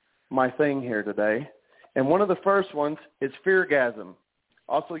my thing here today, and one of the first ones is feargasm,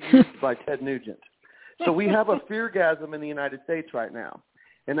 also used by Ted Nugent. So we have a feargasm in the United States right now,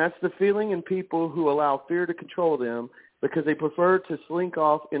 and that's the feeling in people who allow fear to control them because they prefer to slink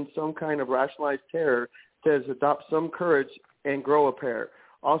off in some kind of rationalized terror to adopt some courage and grow a pair.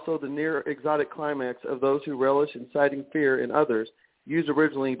 Also, the near exotic climax of those who relish inciting fear in others, used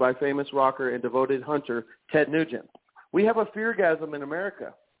originally by famous rocker and devoted hunter Ted Nugent. We have a feargasm in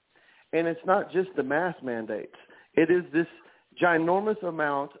America, and it's not just the mass mandates. It is this ginormous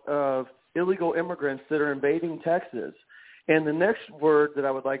amount of illegal immigrants that are invading Texas. And the next word that I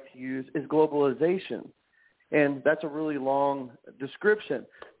would like to use is globalization. And that's a really long description.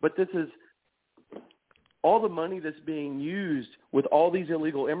 But this is all the money that's being used with all these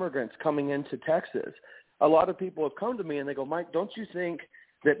illegal immigrants coming into Texas. A lot of people have come to me and they go, Mike, don't you think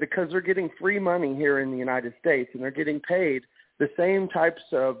that because they're getting free money here in the United States and they're getting paid the same types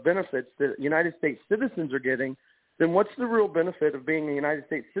of benefits that United States citizens are getting, then what's the real benefit of being a United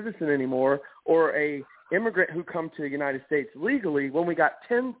States citizen anymore, or a immigrant who come to the United States legally, when we got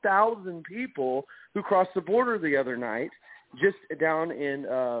 10,000 people who crossed the border the other night just down in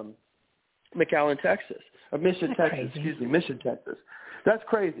Mission, Texas. That's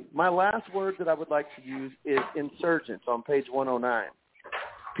crazy. My last word that I would like to use is insurgents on page 109.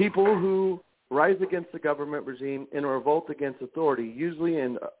 People who rise against the government regime in a revolt against authority, usually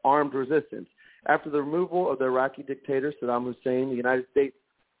in armed resistance. After the removal of the Iraqi dictator Saddam Hussein, the United States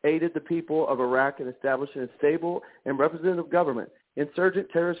aided the people of Iraq in establishing a stable and representative government. Insurgent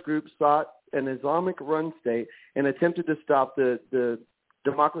terrorist groups sought an Islamic-run state and attempted to stop the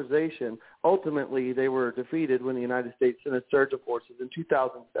democratization. Ultimately, they were defeated when the United States sent a surge of forces in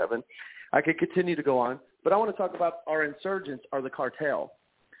 2007. I could continue to go on, but I want to talk about our insurgents, are the cartel.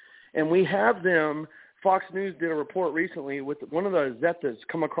 And we have them. Fox News did a report recently with one of the Zetas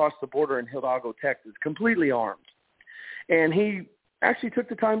come across the border in Hidalgo, Texas, completely armed. And he actually took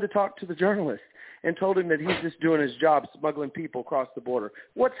the time to talk to the journalist and told him that he's just doing his job, smuggling people across the border.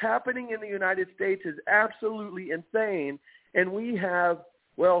 What's happening in the United States is absolutely insane. And we have,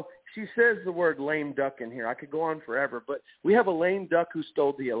 well, she says the word lame duck in here. I could go on forever, but we have a lame duck who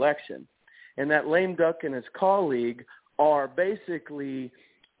stole the election. And that lame duck and his colleague are basically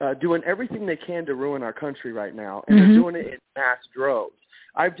doing everything they can to ruin our country right now, and they're doing it in mass droves.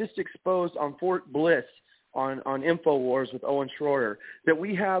 I've just exposed on Fort Bliss on InfoWars with Owen Schroeder that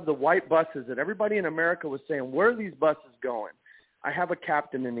we have the white buses that everybody in America was saying, where are these buses going? I have a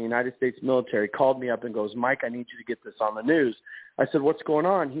captain in the United States military called me up and goes, Mike, I need you to get this on the news. I said, what's going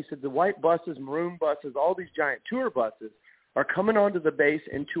on? He said, the white buses, maroon buses, all these giant tour buses are coming onto the base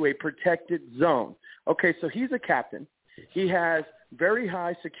into a protected zone. Okay, so he's a captain. He has very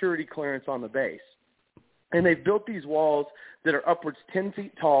high security clearance on the base. And they've built these walls that are upwards 10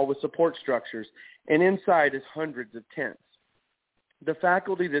 feet tall with support structures, and inside is hundreds of tents. The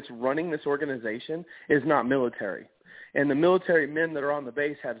faculty that's running this organization is not military. And the military men that are on the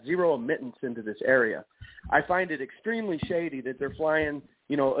base have zero admittance into this area. I find it extremely shady that they're flying,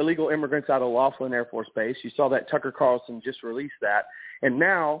 illegal immigrants out of Laughlin Air Force Base. You saw that Tucker Carlson just released that. And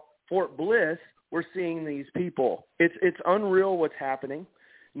now Fort Bliss, we're seeing these people. It's unreal what's happening.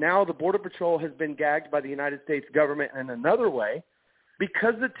 Now the Border Patrol has been gagged by the United States government in another way.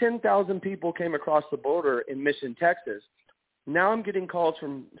 Because the 10,000 people came across the border in Mission, Texas, now I'm getting calls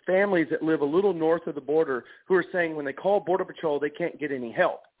from families that live a little north of the border who are saying when they call Border Patrol, they can't get any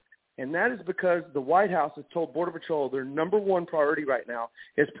help. And that is because the White House has told Border Patrol their number one priority right now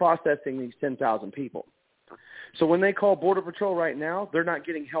is processing these 10,000 people. So when they call Border Patrol right now, they're not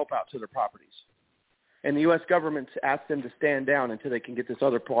getting help out to their properties. And the U.S. government's asked them to stand down until they can get this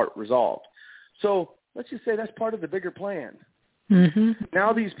other part resolved. So let's just say that's part of the bigger plan. Mm-hmm.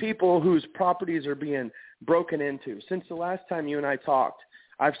 Now these people whose properties are being broken into, since the last time you and I talked,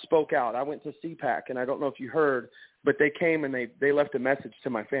 I've spoke out. I went to CPAC, and I don't know if you heard, but they came and they left a message to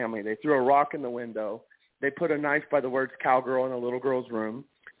my family. They threw a rock in the window. They put a knife by the words cowgirl in a little girl's room.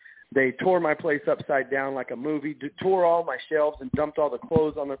 They tore my place upside down like a movie, tore all my shelves and dumped all the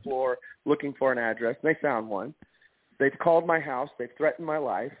clothes on the floor looking for an address. And they found one. They've called my house. They've threatened my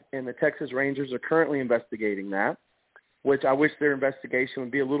life, and the Texas Rangers are currently investigating that, which I wish their investigation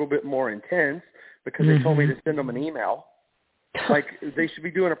would be a little bit more intense because they told me to send them an email. Like, they should be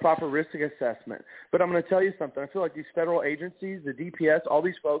doing a proper risk assessment. But I'm going to tell you something. I feel like these federal agencies, the DPS, all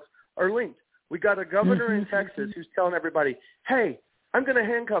these folks are linked. We got a governor in Texas who's telling everybody, hey, I'm going to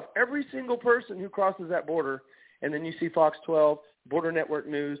handcuff every single person who crosses that border. And then you see Fox 12, Border Network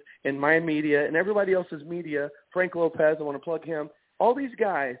News, and my media, and everybody else's media, Frank Lopez, I want to plug him, all these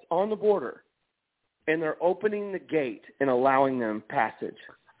guys on the border, and they're opening the gate and allowing them passage.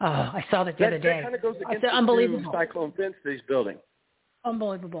 Oh, I saw that the other day. That kind of goes against the unbelievable cyclone fence that he's building.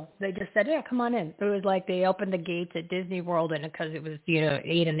 Unbelievable. They just said, yeah, come on in. It was like they opened the gates at Disney World, and because it was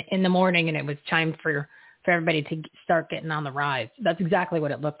 8 in the morning, and it was time for everybody to start getting on the rides. That's exactly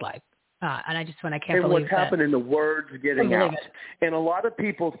what it looked like. And I can't believe that. And what's happening, the word's getting out. And a lot of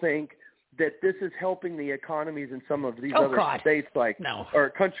people think that this is helping the economies in some of these other states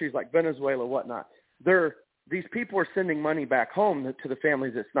or countries like Venezuela, whatnot. These people are sending money back home to the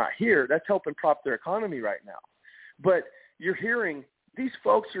families that's not here. That's helping prop their economy right now. But you're hearing these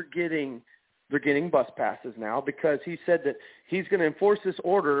folks are getting bus passes now because he said that he's going to enforce this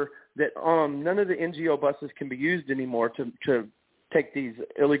order that none of the NGO buses can be used anymore to take these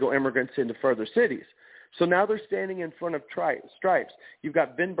illegal immigrants into further cities. So now they're standing in front of Stripes. You've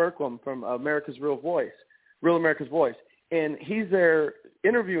got Ben Berklam from Real America's Voice, and he's there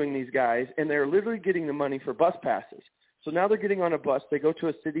interviewing these guys, and they're literally getting the money for bus passes. So now they're getting on a bus. They go to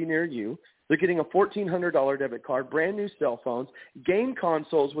a city near you. They're getting a $1,400 debit card, brand new cell phones, game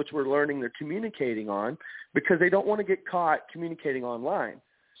consoles, which we're learning they're communicating on because they don't want to get caught communicating online.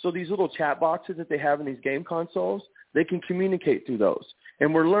 So these little chat boxes that they have in these game consoles, they can communicate through those.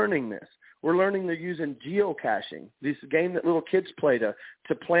 And we're learning this. We're learning they're using geocaching, this game that little kids play to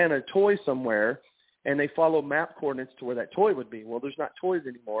plant a toy somewhere, and they follow map coordinates to where that toy would be. Well, there's not toys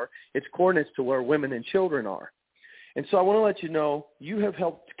anymore. It's coordinates to where women and children are. And so I want to let you know, you have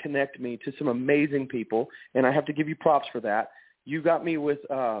helped connect me to some amazing people, and I have to give you props for that. You got me with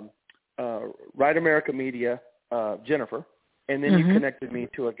Right America Media, Jennifer, and then you connected me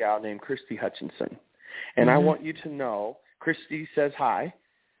to a gal named Christy Hutchinson. And I want you to know, Christy says hi,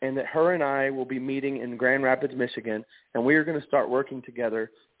 and that her and I will be meeting in Grand Rapids, Michigan, and we are going to start working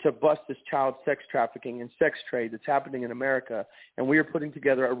together to bust this child sex trafficking and sex trade that's happening in America, and we are putting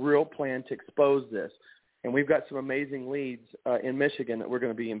together a real plan to expose this. And we've got some amazing leads in Michigan that we're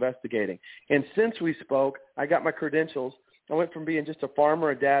going to be investigating. And since we spoke, I got my credentials. I went from being just a farmer,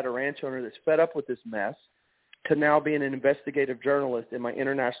 a dad, a ranch owner that's fed up with this mess to now being an investigative journalist, and my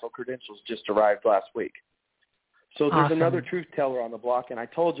international credentials just arrived last week. So there's another truth teller on the block, and I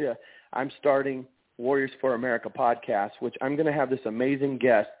told you I'm starting Warriors for America podcast, which I'm going to have this amazing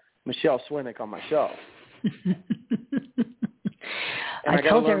guest, Michelle Swinick, on my show. And I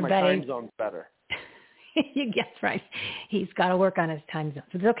told everybody my time zones better. Yes, right. He's got to work on his time zones.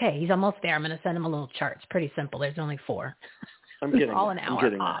 It's okay. He's almost there. I'm going to send him a little chart. It's pretty simple. There's only 4. I'm getting all an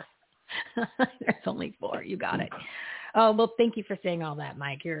hour off. There's only 4. You got it. Oh, well, thank you for saying all that,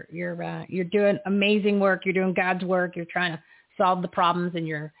 Mike. You're doing amazing work. You're doing God's work. You're trying to solve the problems, and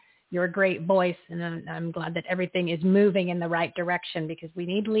you're a great voice. And I'm glad that everything is moving in the right direction because we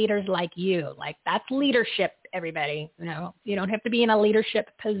need leaders like you. Like, that's leadership, everybody. You don't have to be in a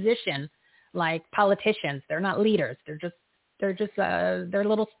leadership position like politicians. They're not leaders. They're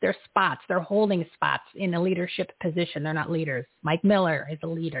spots. They're holding spots in a leadership position. They're not leaders. Mike Miller is a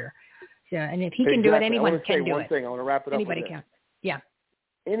leader. So, and if he can do it, anyone can do it. I want to say one thing. I want to wrap it up with this. Anybody can. Yeah.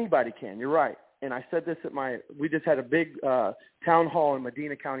 Anybody can. You're right. And I said this we just had a big town hall in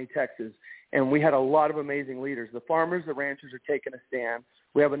Medina County, Texas, and we had a lot of amazing leaders. The farmers, the ranchers are taking a stand.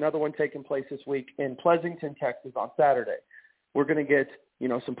 We have another one taking place this week in Pleasanton, Texas on Saturday. We're going to get,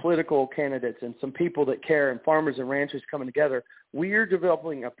 some political candidates and some people that care and farmers and ranchers coming together. We are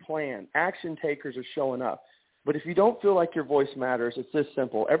developing a plan. Action takers are showing up. But if you don't feel like your voice matters, it's this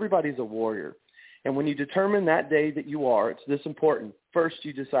simple. Everybody's a warrior. And when you determine that day that you are, it's this important. First,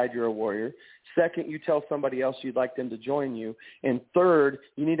 you decide you're a warrior. Second, you tell somebody else you'd like them to join you. And third,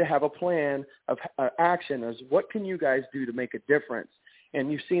 you need to have a plan of action as what can you guys do to make a difference. And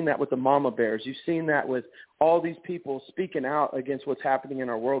you've seen that with the mama bears. You've seen that with all these people speaking out against what's happening in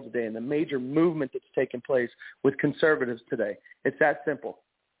our world today and the major movement that's taking place with conservatives today. It's that simple.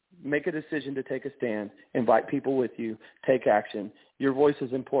 Make a decision to take a stand. Invite people with you. Take action. Your voice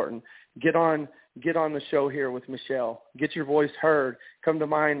is important. Get on the show here with Michelle. Get your voice heard. Come to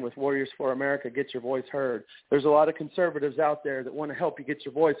mine with Warriors for America. Get your voice heard. There's a lot of conservatives out there that want to help you get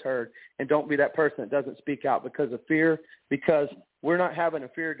your voice heard, and don't be that person that doesn't speak out because of fear, because we're not having a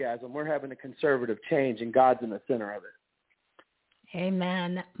feargasm. We're having a conservative change, and God's in the center of it.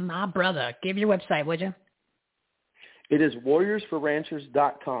 Amen. My brother. Give your website, would you? It is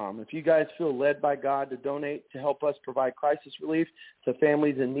warriorsforranchers.com. If you guys feel led by God to donate to help us provide crisis relief to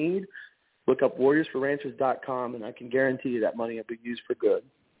families in need, look up warriorsforranchers.com, and I can guarantee you that money will be used for good.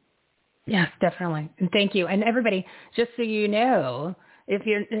 Yes, definitely. And thank you. And everybody, just so you know, if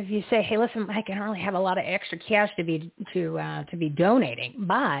you say, hey, listen, Mike, I don't really have a lot of extra cash to be donating,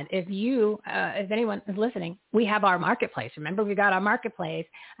 but if anyone is listening, we have our marketplace. Remember, we got our marketplace,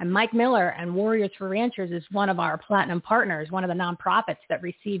 and Mike Miller and Warriors for Ranchers is one of our platinum partners, one of the nonprofits that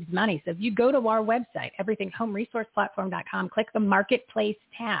receives money. So if you go to our website, everythinghomeresourceplatform.com, click the marketplace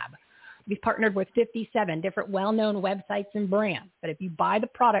tab. We've partnered with 57 different well-known websites and brands. But if you buy the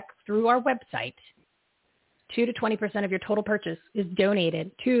product through our website, 2 to 20% of your total purchase is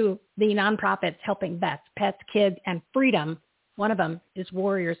donated to the nonprofits helping vets, pets, kids, and freedom. One of them is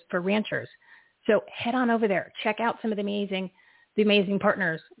Warriors for Ranchers. So head on over there. Check out some of the amazing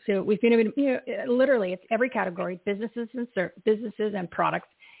partners. So we've been, literally, it's every category, businesses and products.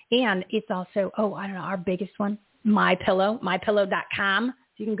 And it's also, our biggest one, MyPillow, mypillow.com.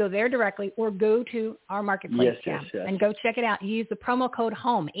 You can go there directly or go to our marketplace tab and go check it out. Use the promo code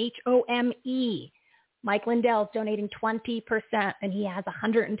HOME, HOME. Mike Lindell's donating 20%, and he has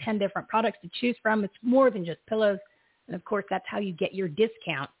 110 different products to choose from. It's more than just pillows. And, of course, that's how you get your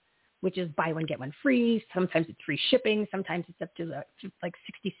discount, which is buy one, get one free. Sometimes it's free shipping. Sometimes it's up to like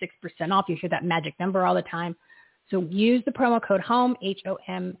 66% off. You hear that magic number all the time. So use the promo code HOME,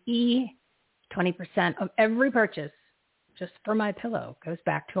 HOME, 20% of every purchase just for MyPillow goes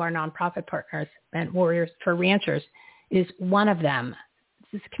back to our nonprofit partners, and Warriors for Ranchers is one of them.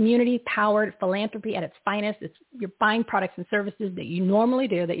 This is community-powered philanthropy at its finest. You're buying products and services that you normally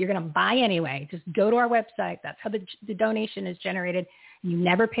do that you're going to buy anyway. Just go to our website. That's how the donation is generated. You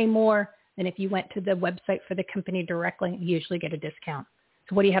never pay more than if you went to the website for the company directly. You usually get a discount.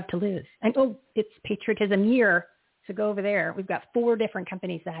 So what do you have to lose? And, it's Patriotism Year, so go over there. We've got 4 different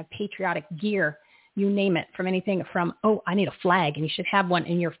companies that have patriotic gear. You name it, from anything from, I need a flag, and you should have one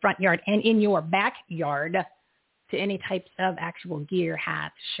in your front yard and in your backyard, to any types of actual gear,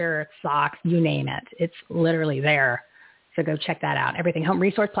 hats, shirts, socks, you name it. It's literally there. So go check that out.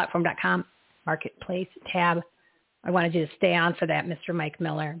 Everythinghomeresourceplatform.com, marketplace tab. I wanted you to stay on for that, Mr. Mike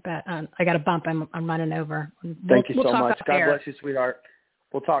Miller, but I got a bump. I'm running over. Thank you so much. God bless you, sweetheart.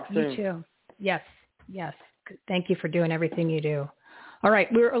 We'll talk soon. You too. Yes. Thank you for doing everything you do. All right,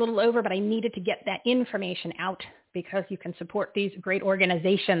 we're a little over, but I needed to get that information out because you can support these great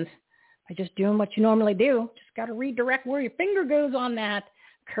organizations by just doing what you normally do. Just got to redirect where your finger goes on that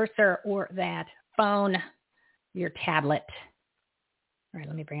cursor or that phone, your tablet. All right,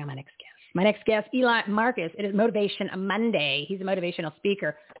 let me bring on my next guest. My next guest, Eli Marcus. It is Motivation Monday. He's a motivational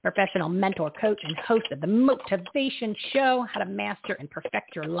speaker, professional mentor, coach, and host of the Motivation Show, How to Master and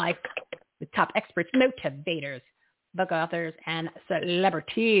Perfect Your Life with top experts, motivators, book authors, and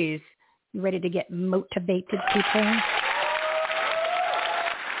celebrities. You ready to get motivated, people?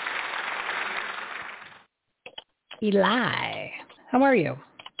 Eli, how are you?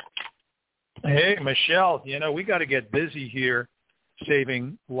 Hey, Michelle, we got to get busy here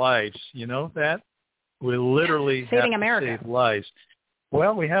saving lives. You know that? We literally saving have America. To save lives.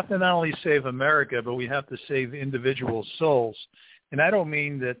 Well, we have to not only save America, but we have to save individual souls. And I don't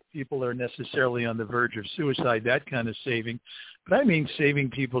mean that people are necessarily on the verge of suicide, that kind of saving, but I mean saving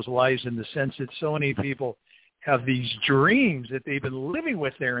people's lives in the sense that so many people have these dreams that they've been living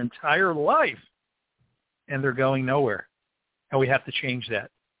with their entire life, and they're going nowhere. And we have to change that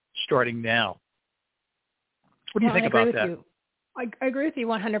starting now. What do you think about that? I agree with you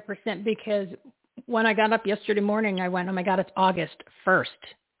 100% because when I got up yesterday morning, I went, oh my God, it's August 1st.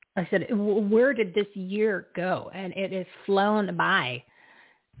 I said, where did this year go? And it has flown by.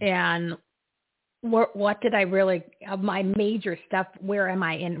 And what did I really, of my major stuff, where am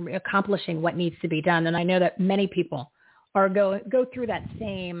I in accomplishing what needs to be done? And I know that many people are go through that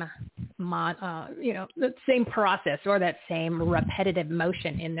same, that same process or that same repetitive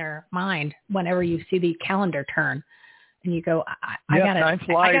motion in their mind whenever you see the calendar turn. And you go, I got to. Time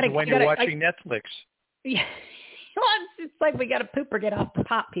flies when you're watching Netflix. Yeah. Well, it's like we got to poop or get off the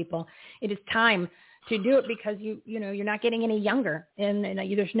pot, people. It is time to do it because you're not getting any younger, and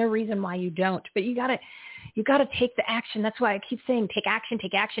there's no reason why you don't. But you got to take the action. That's why I keep saying take action,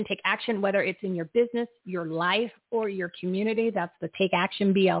 take action, take action. Whether it's in your business, your life, or your community, that's the Take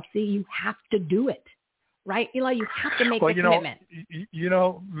Action BLC. You have to do it. Right, Eli, you have to make the commitment.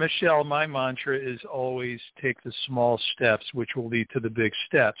 Michelle, my mantra is always take the small steps, which will lead to the big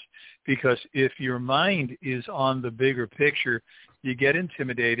steps. Because if your mind is on the bigger picture, you get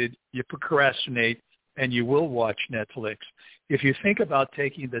intimidated, you procrastinate, and you will watch Netflix. If you think about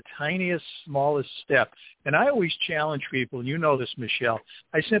taking the tiniest, smallest step, and I always challenge people, and you know this, Michelle,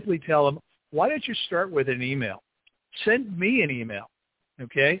 I simply tell them, why don't you start with an email? Send me an email,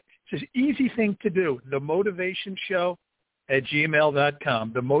 okay? It's an easy thing to do.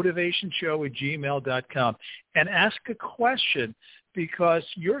 themotivationshow@gmail.com, themotivationshow@gmail.com, and ask a question because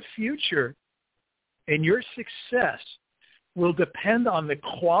your future and your success will depend on the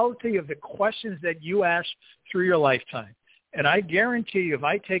quality of the questions that you ask through your lifetime. And I guarantee you, if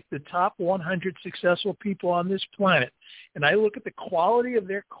I take the top 100 successful people on this planet and I look at the quality of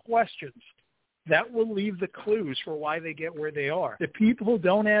their questions, that will leave the clues for why they get where they are. The people who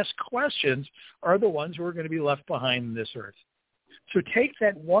don't ask questions are the ones who are going to be left behind in this earth. So take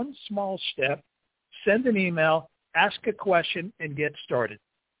that one small step, send an email, ask a question, and get started.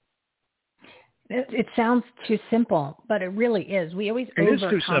 It sounds too simple, but it really is. We always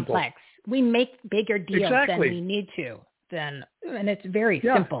over-complex. We make bigger deals than we need to. And it's very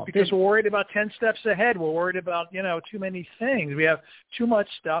simple. Because we're worried about 10 steps ahead. We're worried about, too many things. We have too much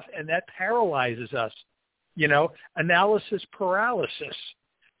stuff, and that paralyzes us, analysis paralysis.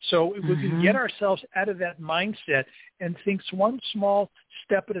 So we can get ourselves out of that mindset and think one small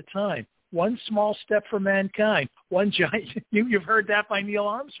step at a time, one small step for mankind, one giant. You've heard that by Neil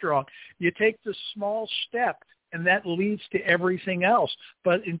Armstrong. You take the small step, and that leads to everything else.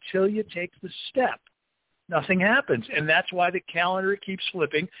 But until you take the step, nothing happens. And that's why the calendar keeps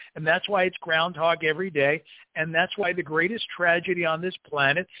flipping, and that's why it's Groundhog every day, and that's why the greatest tragedy on this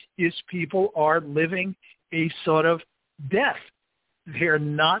planet is people are living a sort of death. They're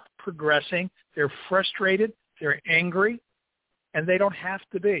not progressing. They're frustrated. They're angry, and they don't have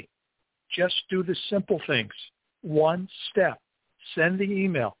to be. Just do the simple things. One step. Send the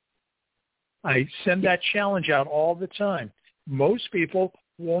email. I send that challenge out all the time. Most people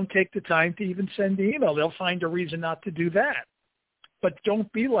won't take the time to even send the email. They'll find a reason not to do that. But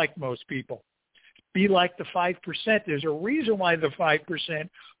don't be like most people. Be like the 5%. There's a reason why the 5%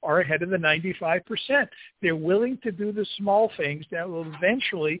 are ahead of the 95%. They're willing to do the small things that will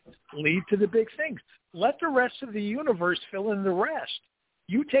eventually lead to the big things. Let the rest of the universe fill in the rest.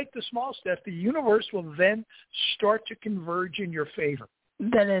 You take the small step, the universe will then start to converge in your favor.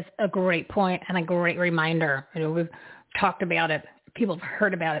 That is a great point and a great reminder. We've talked about it. People have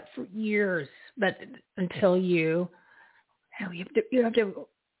heard about it for years, but until you have to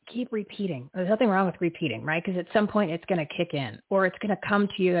keep repeating. There's nothing wrong with repeating, right? Because at some point it's going to kick in, or it's going to come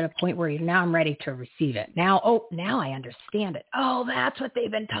to you at a point where now I'm ready to receive it. Now I understand it. Oh, that's what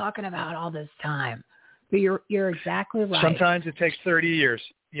they've been talking about all this time. But you're exactly right. Sometimes it takes 30 years.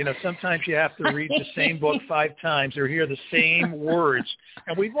 Sometimes you have to read the same book 5 times or hear the same words.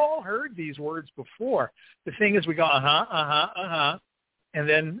 And we've all heard these words before. The thing is we go, and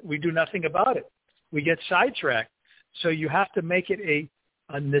then we do nothing about it. We get sidetracked. So you have to make it a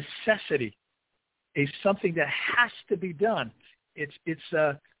necessity, something that has to be done. It's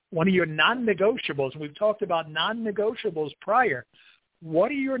one of your non-negotiables. We've talked about non-negotiables prior.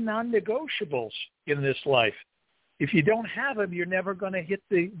 What are your non-negotiables in this life? If you don't have them, you're never going to hit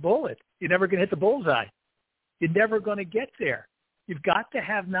the bullet. You're never going to hit the bullseye. You're never going to get there. You've got to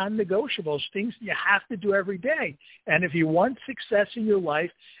have non-negotiables, things you have to do every day. And if you want success in your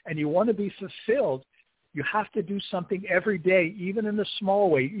life and you want to be fulfilled, you have to do something every day, even in a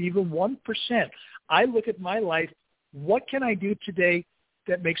small way, even 1%. I look at my life, what can I do today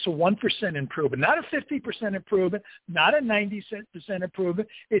that makes a 1% improvement, not a 50% improvement, not a 90% improvement.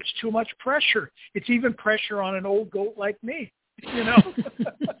 It's too much pressure. It's even pressure on an old goat like me,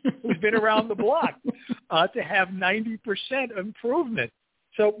 who's been around the block, to have 90% improvement.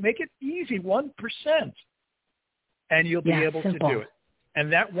 So make it easy, 1%, and you'll be able to do it.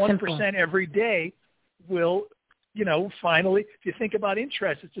 And that 1% every day will, finally, if you think about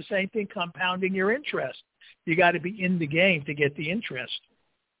interest, it's the same thing, compounding your interest. You got to be in the game to get the interest.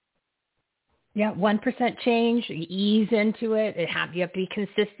 Yeah, 1% change, you ease into it. You have to be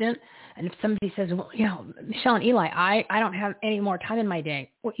consistent. And if somebody says, well, Michelle and Eli, I don't have any more time in my day.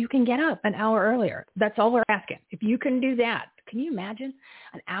 Well, you can get up an hour earlier. That's all we're asking. If you can do that, can you imagine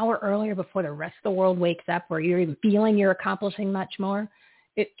an hour earlier before the rest of the world wakes up where you're even feeling you're accomplishing much more?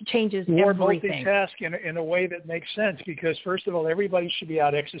 It changes everything. Multitask in a way that makes sense because, first of all, everybody should be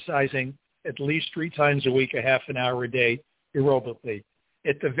out exercising at least 3 times a week, a half an hour a day, aerobically.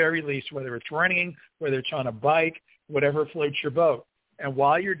 At the very least, whether it's running, whether it's on a bike, whatever floats your boat. And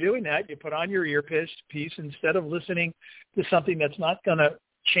while you're doing that, you put on your earpiece. Instead of listening to something that's not going to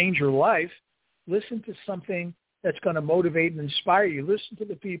change your life, listen to something that's going to motivate and inspire you. Listen to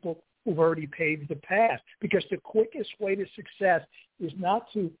the people who've already paved the path. Because the quickest way to success is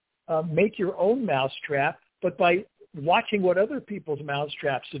not to make your own mousetrap, but by watching what other people's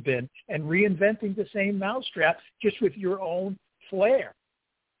mousetraps have been and reinventing the same mousetrap just with your own flair.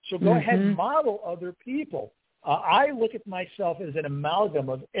 So go ahead and model other people. I look at myself as an amalgam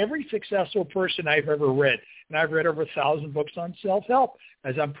of every successful person I've ever read. And I've read over 1,000 books on self-help,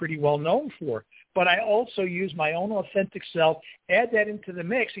 as I'm pretty well known for. But I also use my own authentic self, add that into the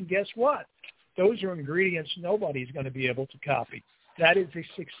mix, and guess what? Those are ingredients nobody's going to be able to copy. That is a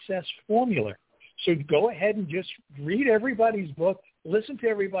success formula. So go ahead and just read everybody's book, listen to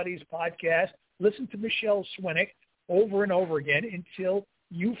everybody's podcast, listen to Michelle Swinick over and over again until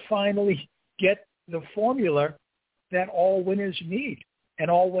you finally get the formula that all winners need and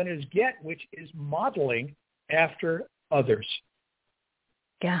all winners get, which is modeling after others.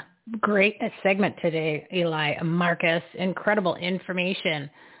 Yeah, great segment today, Eli. Marcus, incredible information.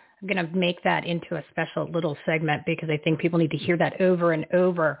 I'm going to make that into a special little segment because I think people need to hear that over and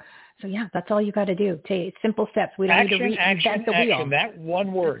over. So, yeah, that's all you got to do. Take simple steps. We don't need to reinvent the wheel. That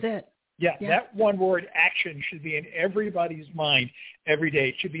one word. That's it. Yeah, that one word, action, should be in everybody's mind every day.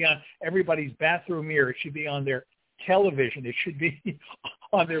 It should be on everybody's bathroom mirror. It should be on their television. It should be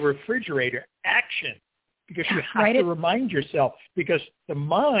on their refrigerator. Action. Because you have to remind yourself. Because the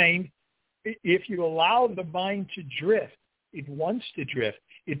mind, if you allow the mind to drift, it wants to drift.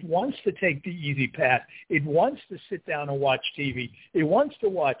 It wants to take the easy path. It wants to sit down and watch TV. It wants to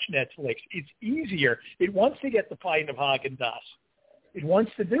watch Netflix. It's easier. It wants to get the pint of Haagen-Dazs. It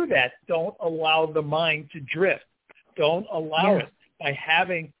wants to do that. Don't allow the mind to drift. Don't allow it by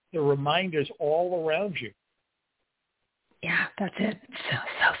having the reminders all around you. Yeah, that's it. So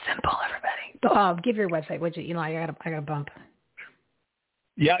simple, everybody. Give your website, would you, Eli? I got a bump.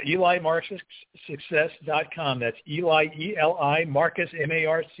 Yeah, EliMarcusSuccess.com. That's Eli, E-L-I, Marcus,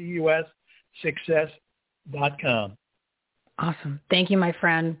 M-A-R-C-U-S, success.com. Awesome. Thank you, my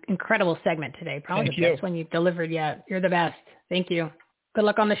friend. Incredible segment today. Probably the best one you've delivered yet. You're the best. Thank you. Good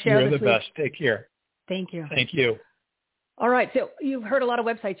luck on the show. You're the best. Take care. Thank you. Thank you. All right. So you've heard a lot of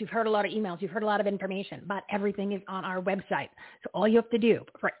websites. You've heard a lot of emails. You've heard a lot of information, but everything is on our website. So all you have to do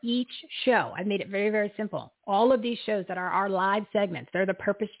for each show, I've made it very, very simple. All of these shows that are our live segments, they're the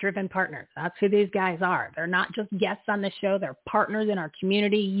purpose-driven partners. That's who these guys are. They're not just guests on the show. They're partners in our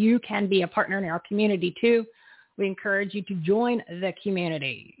community. You can be a partner in our community too. We encourage you to join the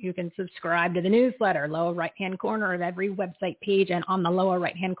community. You can subscribe to the newsletter, lower right-hand corner of every website page and on the lower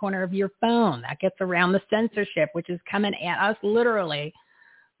right-hand corner of your phone. That gets around the censorship, which is coming at us literally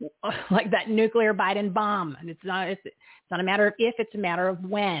like that nuclear Biden bomb. And it's not a matter of if, it's a matter of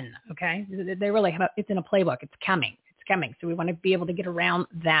when, okay? They really have it's in a playbook. It's coming. So we want to be able to get around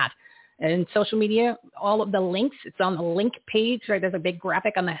that. And social media, all of the links, it's on the link page, right? There's a big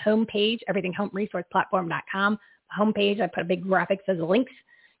graphic on the home page, everythinghomeresourceplatform.com. Home page, I put a big graphic that says links.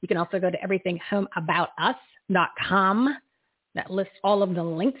 You can also go to everythinghomeaboutus.com. That lists all of the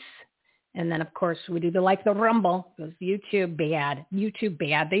links. And then, of course, we do the Rumble. Because YouTube bad.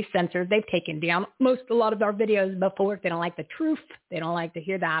 They censored. They've taken down a lot of our videos before. They don't like the truth. They don't like to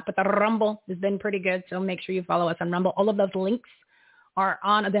hear that. But the Rumble has been pretty good. So make sure you follow us on Rumble. All of those links are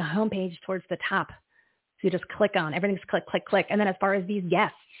on the homepage towards the top. So you just click on. Everything's click, click, click. And then as far as these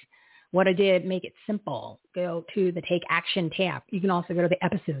guests, what I did, make it simple. Go to the Take Action tab. You can also go to the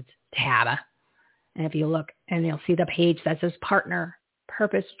Episodes tab. And if you look, and you'll see the page that says Partner,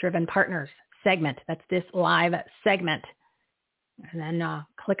 Purpose-Driven Partners segment. That's this live segment. and then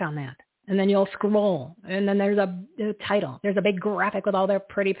click on that. And then you'll scroll, and then there's a title. There's a big graphic with all their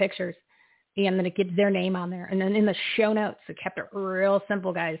pretty pictures, and then it gives their name on there. And then in the show notes, it kept it real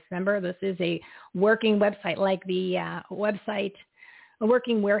simple, guys. Remember, this is a working website, like the website, a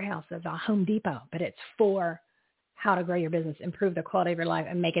working warehouse of Home Depot, but it's for how to grow your business, improve the quality of your life,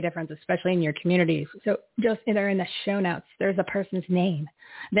 and make a difference, especially in your communities. So just either in the show notes, there's a person's name.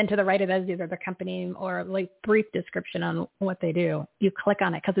 Then to the right of that is either the company name or like brief description on what they do. You click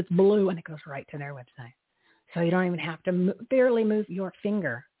on it because it's blue and it goes right to their website. So you don't even have to barely move your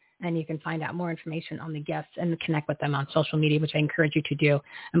finger, and you can find out more information on the guests and connect with them on social media, which I encourage you to do.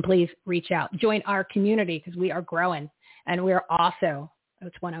 And please reach out. Join our community because we are growing, and we're also... Oh,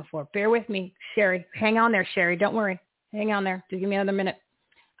 it's 104. Bear with me, Sherry. Hang on there, Sherry. Don't worry. Hang on there. Just give me another minute.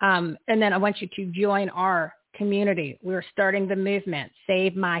 And then I want you to join our community. We're starting the movement,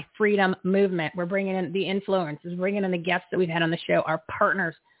 Save My Freedom movement. We're bringing in the influencers, bringing in the guests that we've had on the show, our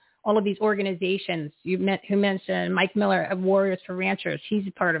partners, all of these organizations. Who mentioned Mike Miller of Warriors for Ranchers. He's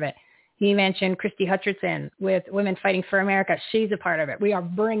a part of it. He mentioned Christy Hutcherson with Women Fighting for America. She's a part of it. We are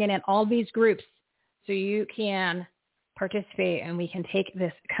bringing in all these groups so you can participate, and we can take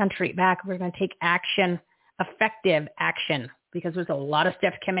this country back. We're going to take action, effective action, because there's a lot of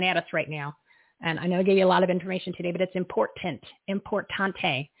stuff coming at us right now. And I know I gave you a lot of information today, but it's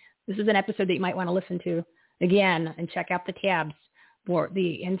importante. This is an episode that you might want to listen to again and check out the tabs for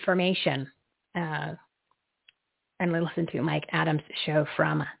the information and listen to Mike Adams' show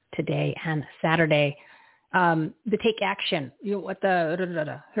from today and Saturday. The take action. Here,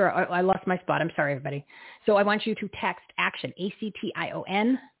 I lost my spot. I'm sorry, everybody. So I want you to text action,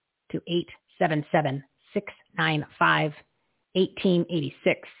 ACTION, to 877-695-1886.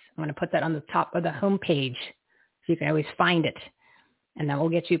 I'm going to put that on the top of the homepage so you can always find it. And that will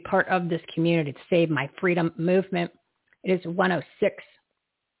get you part of this community to Save My Freedom movement. It is 106.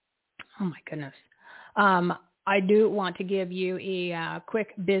 Oh, my goodness. I do want to give you a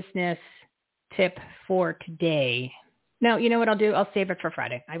quick business tip for today. No, you know what I'll do? I'll save it for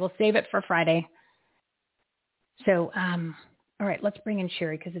Friday. I will save it for Friday. So, all right, let's bring in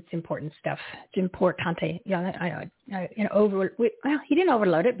Sherry because it's important stuff. It's importante. Yeah, he didn't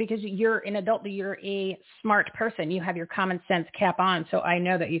overload it because you're an adult. You're a smart person. You have your common sense cap on, so I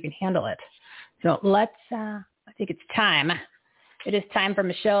know that you can handle it. So let's. I think it's time. It is time for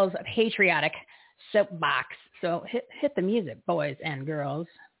Michelle's patriotic soapbox. So hit the music, boys and girls.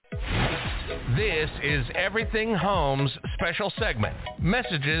 This is Everything Home's special segment.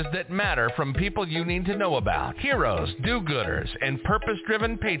 Messages that matter from people you need to know about. Heroes, do-gooders, and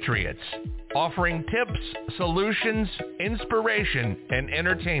purpose-driven patriots. Offering tips, solutions, inspiration, and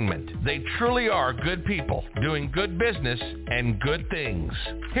entertainment. They truly are good people doing good business and good things.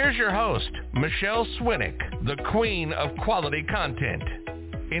 Here's your host, Michelle Swinick, the queen of quality content.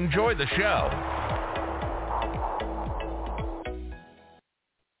 Enjoy the show.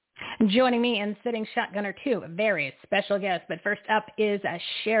 Joining me in sitting shotgun are two very special guests. But first up is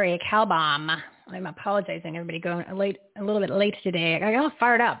Sherry Kalbaum. I'm apologizing, everybody, going a little bit late today. I got all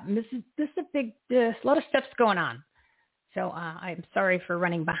fired up. This is a big, a lot of stuff's going on. So I'm sorry for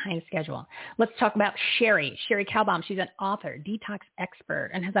running behind schedule. Let's talk about Sherry Kalbaum. She's an author, detox expert,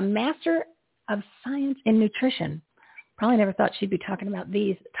 and has a Master of Science in Nutrition. Probably never thought she'd be talking about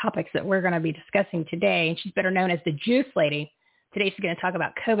these topics that we're going to be discussing today. And she's better known as the Juice Lady. Today she's going to talk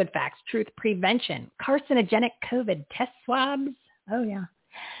about COVID facts, truth prevention, carcinogenic COVID test swabs. Oh, yeah.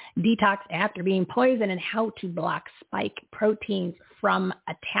 Detox after being poisoned and how to block spike proteins from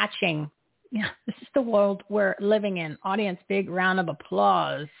attaching. Yeah, this is the world we're living in. Audience, big round of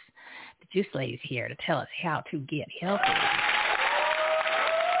applause. The Juice Lady's here to tell us how to get healthy.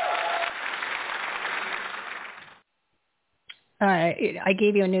 I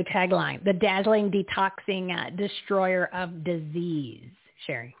gave you a new tagline, the dazzling detoxing destroyer of disease.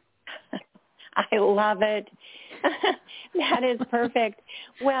 Sherry. I love it. That is perfect.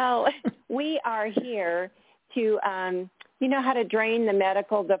 Well, we are here to, you know how to drain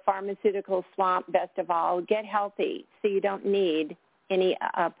the pharmaceutical swamp, best of all, get healthy so you don't need any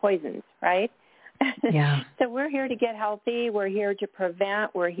poisons, right? Yeah. So we're here to get healthy. We're here to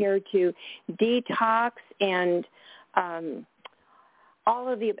prevent. We're here to detox and all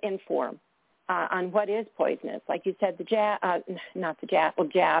of the inform on what is poisonous. Like you said, the jab, and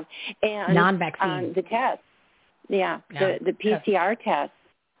non-vaccine. The test. Yeah, the PCR test.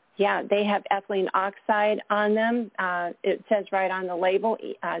 Yeah, they have ethylene oxide on them. It says right on the label,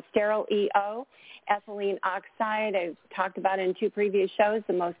 sterile EO, ethylene oxide. I've talked about it in 2 previous shows,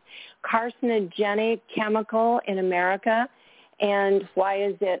 the most carcinogenic chemical in America. And why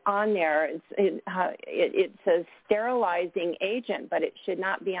is it on there? It's a sterilizing agent, but it should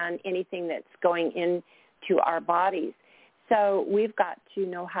not be on anything that's going into our bodies. So we've got to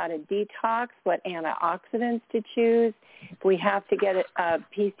know how to detox, what antioxidants to choose. If we have to get a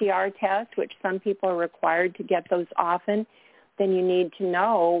PCR test, which some people are required to get those often, then you need to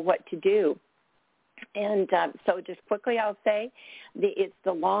know what to do. And so just quickly I'll say it's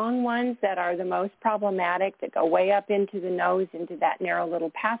the long ones that are the most problematic, that go way up into the nose, into that narrow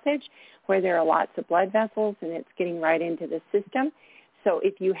little passage where there are lots of blood vessels, and it's getting right into the system. So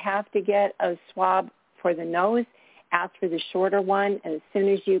if you have to get a swab for the nose, ask for the shorter one. And as soon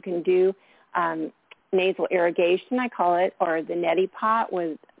as you can do nasal irrigation, I call it, or the neti pot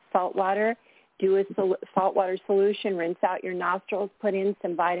with salt water, do a saltwater solution, rinse out your nostrils, put in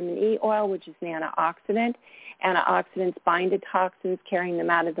some vitamin E oil, which is an antioxidant. Antioxidants bind to toxins, carrying them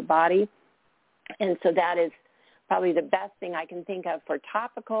out of the body. And so that is probably the best thing I can think of for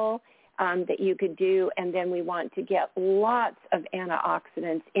topical that you could do. And then we want to get lots of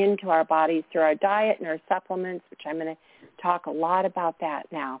antioxidants into our bodies through our diet and our supplements, which I'm going to talk a lot about that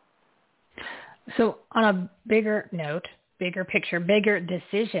now. So on a bigger note, bigger picture, bigger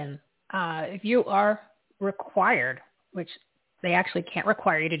decision, if you are required, which they actually can't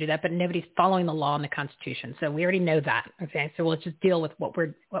require you to do that, but nobody's following the law and the Constitution. So we already know that. Okay. So let's just deal with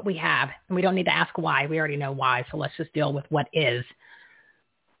what we have, and we don't need to ask why. We already know why. So let's just deal with what is.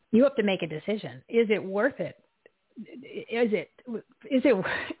 You have to make a decision. Is it worth it? Is it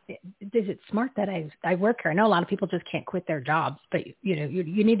smart that I work here? I know a lot of people just can't quit their jobs, but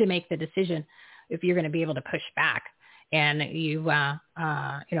you need to make the decision if you're going to be able to push back. And if you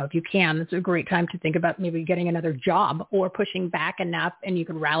can, it's a great time to think about maybe getting another job or pushing back enough, and you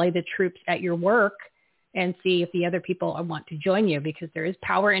can rally the troops at your work and see if the other people want to join you, because there is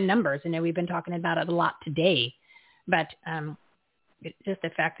power in numbers. I know we've been talking about it a lot today, but it's just the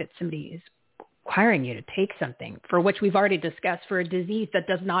fact that somebody is requiring you to take something for which we've already discussed, for a disease that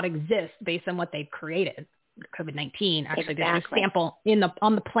does not exist based on what they've created. COVID-19, actually, There's a sample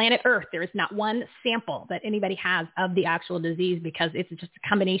on the planet Earth. There is not one sample that anybody has of the actual disease, because it's just a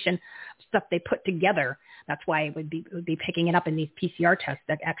combination of stuff they put together. That's why it would be picking it up in these PCR tests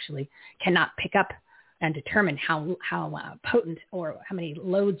that actually cannot pick up and determine how potent or how many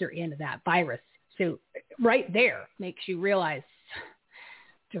loads are in that virus. So right there makes you realize,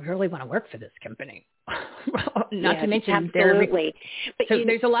 do I really want to work for this company? Not to mention, absolutely. So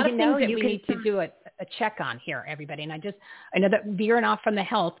there's a lot of things that we need to do a check on here, everybody. And I know that veering off from the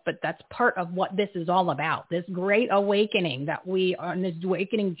health, but that's part of what this is all about. This great awakening that we are on, this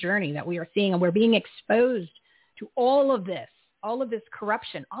awakening journey that we are seeing, and we're being exposed to all of this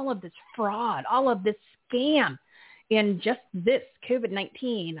corruption, all of this fraud, all of this scam. And just this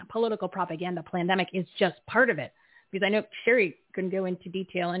COVID-19 political propaganda pandemic is just part of it. Because I know Sherry can go into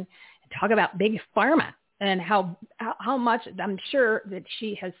detail and talk about big pharma and how much I'm sure that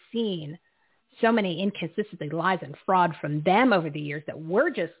she has seen so many inconsistency, lies, and fraud from them over the years that we're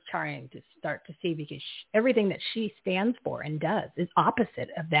just trying to start to see, because everything that she stands for and does is opposite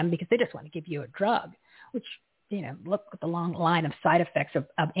of them, because they just want to give you a drug, which, look at the long line of side effects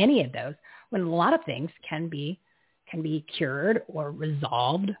of any of those, when a lot of things can be cured or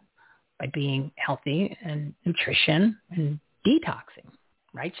resolved by being healthy and nutrition and detoxing.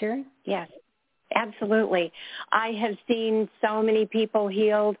 Right, Sherry? Yes, absolutely. I have seen so many people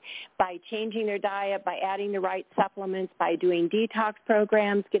healed by changing their diet, by adding the right supplements, by doing detox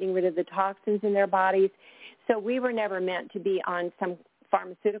programs, getting rid of the toxins in their bodies. So we were never meant to be on some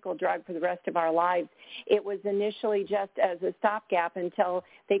pharmaceutical drug for the rest of our lives. It was initially just as a stopgap until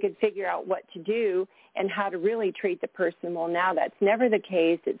they could figure out what to do and how to really treat the person. Well, now that's never the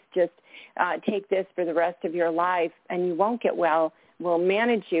case. It's just take this for the rest of your life and you won't get well. We'll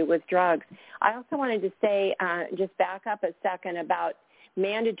manage you with drugs. I also wanted to say, just back up a second about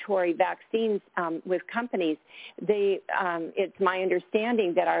mandatory vaccines with companies. It's my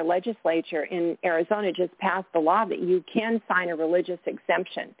understanding that our legislature in Arizona just passed the law that you can sign a religious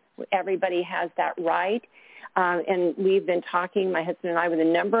exemption. Everybody has that right. And we've been talking, my husband and I, with a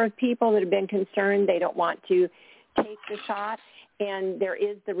number of people that have been concerned. They don't want to take the shot. And there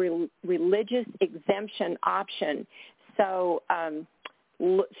is the religious exemption option. So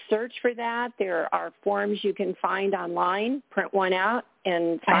search for that. There are forms you can find online, print one out,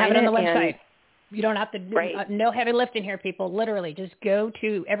 and sign it. I have it on the website. You don't have to do no heavy lifting here, people. Literally, just go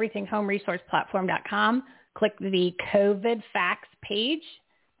to everythinghomeresourceplatform.com, click the COVID facts page,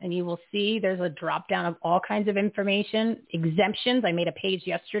 and you will see there's a drop down of all kinds of information. Exemptions. I made a page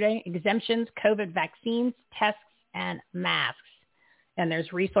yesterday. Exemptions, COVID vaccines, tests, and masks. and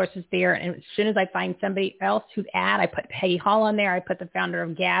there's resources there. And as soon as I find somebody else who's I put Peggy Hall on there. I put the founder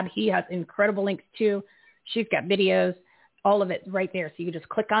of Gab. He has incredible links too. She's got videos, all of it right there. So you just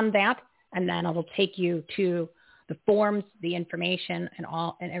click on that, and then it'll take you to the forms, the information,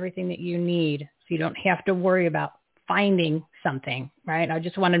 and everything that you need. So you don't have to worry about finding something, right? I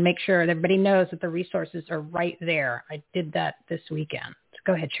just want to make sure that everybody knows that the resources are right there. I did that this weekend. So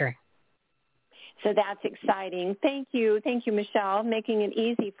go ahead, Sherry. So that's exciting. Thank you, Michelle, making it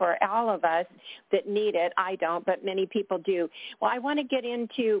easy for all of us that need it. I don't, but many people do. Well, I want to get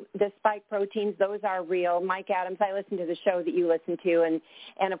into the spike proteins. Those are real. Mike Adams, I listen to the show that you listen to,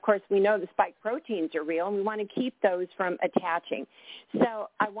 and of course we know the spike proteins are real, and we want to keep those from attaching. So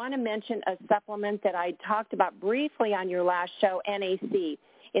I want to mention a supplement that I talked about briefly on your last show, NAC.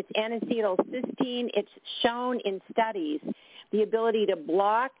 It's N-acetylcysteine. It's shown in studies the ability to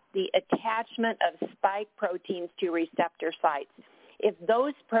block the attachment of spike proteins to receptor sites. If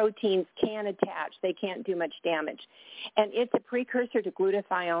those proteins can attach, they can't do much damage. And it's a precursor to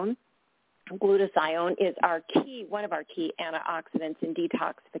glutathione. Glutathione is one of our key antioxidants in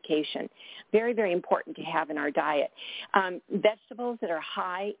detoxification. Very, very important to have in our diet. Vegetables that are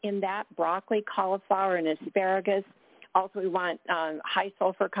high in that, broccoli, cauliflower, and asparagus. Also, we want high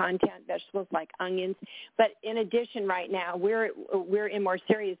sulfur content vegetables like onions. But in addition, right now, we're in more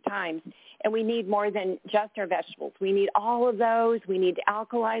serious times, and we need more than just our vegetables. We need all of those. We need to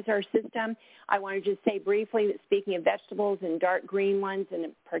alkalize our system. I want to just say briefly that speaking of vegetables and dark green ones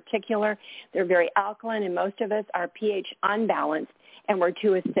in particular, they're very alkaline, and most of us are pH unbalanced, and we're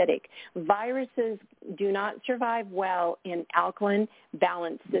too acidic. Viruses do not survive well in alkaline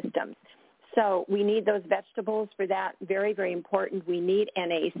balanced systems. So we need those vegetables for that. Very, very important. We need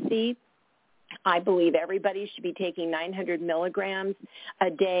NAC. I believe everybody should be taking 900 milligrams a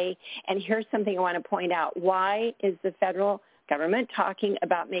day. And here's something I want to point out. Why is the federal government talking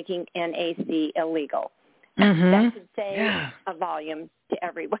about making NAC illegal? That should say a volume to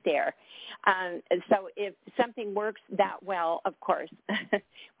everyone there. So if something works that well, of course,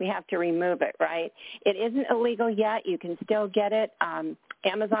 we have to remove it, right? It isn't illegal yet. You can still get it.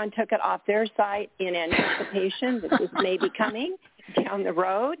 Amazon took it off their site in anticipation that this may be coming down the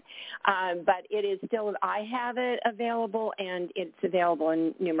road. But it is still, I have it available, and it's available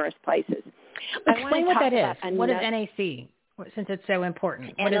in numerous places. Explain what that is. What is NAC, since it's so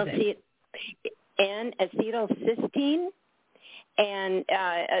important? What is it? N-acetylcysteine. And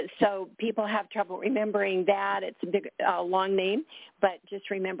so people have trouble remembering that. It's a big, long name, but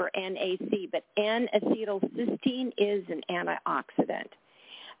just remember NAC. But N-acetylcysteine is an antioxidant.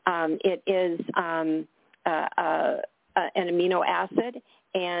 It is an amino acid,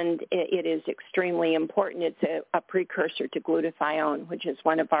 and it is extremely important. It's a precursor to glutathione, which is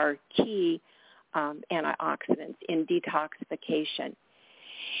one of our key antioxidants in detoxification.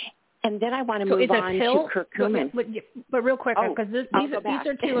 And then I want to move on to curcumin. But real quick, because these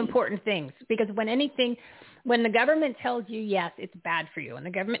are two important things. Because when the government tells you yes, it's bad for you, and the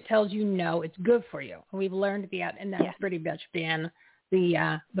government tells you no, it's good for you. We've learned that, and that's pretty much been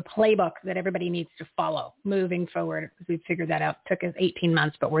the playbook that everybody needs to follow moving forward. Because we've figured that out. It took us 18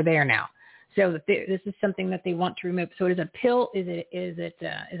 months, but we're there now. So this is something that they want to remove. So it is a pill. Is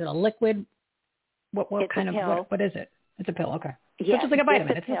it a liquid? What kind of what is it? It's a pill. Okay. So it's just like a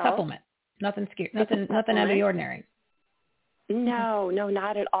vitamin. It's a supplement. Nothing scary. Nothing out of the ordinary. No,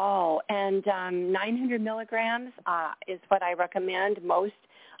 not at all. And 900 milligrams is what I recommend. Most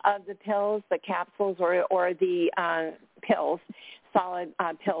of the pills, the capsules or the pills, solid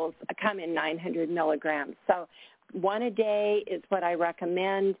pills, come in 900 milligrams. So one a day is what I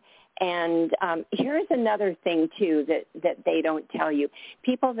recommend. And here's another thing, too, that they don't tell you.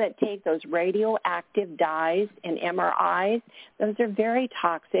 People that take those radioactive dyes and MRIs, those are very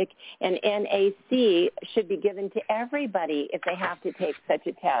toxic, and NAC should be given to everybody if they have to take such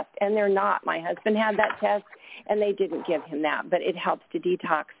a test. And they're not. My husband had that test, and they didn't give him that. But it helps to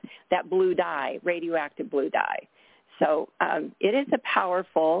detox that blue dye, radioactive blue dye. So it is a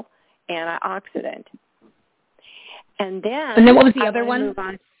powerful antioxidant. And then what was the other one? Move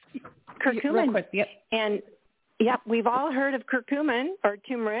on. Curcumin. Real quick, yep. And we've all heard of curcumin or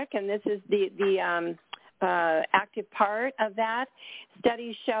turmeric, and this is the active part of that.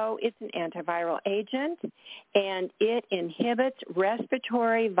 Studies show it's an antiviral agent, and it inhibits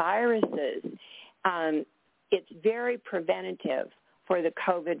respiratory viruses. It's very preventative for the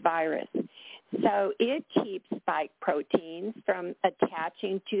COVID virus. So it keeps spike proteins from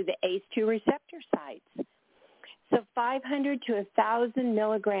attaching to the ACE2 receptor sites. So 500 to 1,000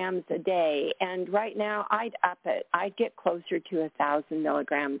 milligrams a day, and right now I'd up it. I'd get closer to 1,000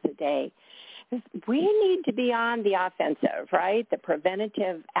 milligrams a day. we need to be on the offensive, right? The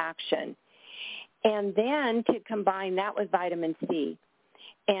preventative action. And then to combine that with vitamin C.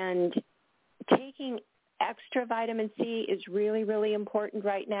 And taking extra vitamin C is really, really important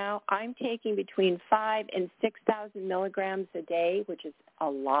right now. I'm taking between 5,000 and 6,000 milligrams a day, which is a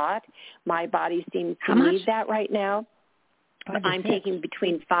lot. My body seems to need that right now. I'm taking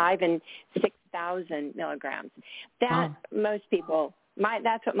between 5,000 and 6,000 milligrams. That most people,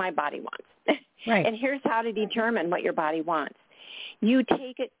 that's what my body wants. Right. And here's how to determine what your body wants. You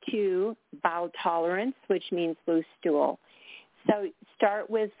take it to bowel tolerance, which means loose stool. So start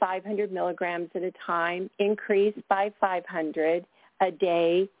with 500 milligrams at a time, increase by 500 a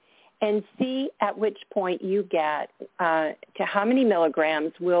day, and see at which point you get to how many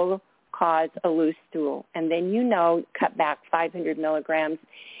milligrams will cause a loose stool. And then cut back 500 milligrams,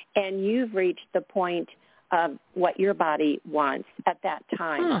 and you've reached the point of what your body wants at that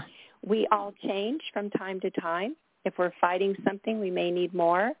time. We all change from time to time. If we're fighting something, we may need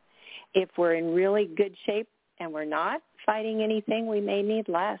more. If we're in really good shape and we're not fighting anything, we may need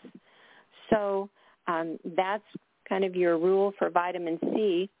less. So that's kind of your rule for vitamin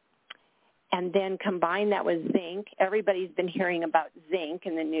C. And then combine that with zinc. Everybody's been hearing about zinc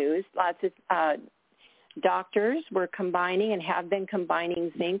in the news. Lots of doctors were combining and have been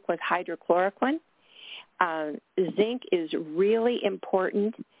combining zinc with hydrochloroquine. Zinc is really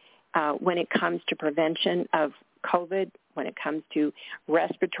important when it comes to prevention of COVID, when it comes to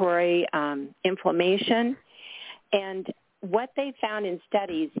respiratory inflammation. And what they found in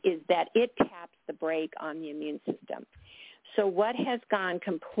studies is that it taps the brake on the immune system. So what has gone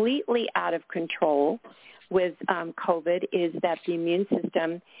completely out of control with COVID is that the immune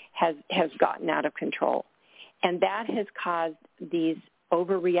system has gotten out of control. And that has caused these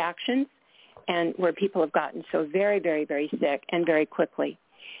overreactions and where people have gotten so very, very, very sick and very quickly.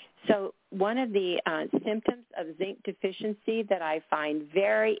 So one of the symptoms of zinc deficiency that I find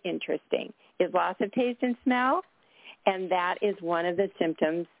very interesting is loss of taste and smell, and that is one of the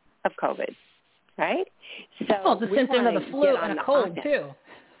symptoms of COVID, right? So it's a symptom of the flu and a cold, too,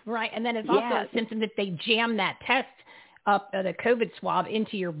 right? And then it's also a symptom that they jam that test up, the COVID swab,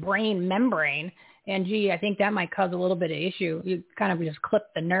 into your brain membrane. And, I think that might cause a little bit of issue. You kind of just clip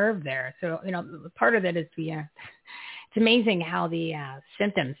the nerve there. So, part of it is it's amazing how the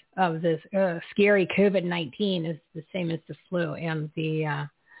symptoms of this scary COVID-19 is the same as the flu and the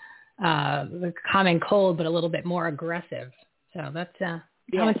common cold, but a little bit more aggressive. So that's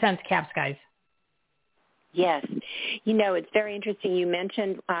common sense, caps, guys. Yes. It's very interesting. You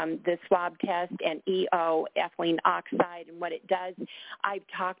mentioned the swab test and EO, ethylene oxide, and what it does. I've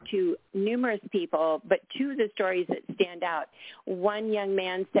talked to numerous people, but two of the stories that stand out. One young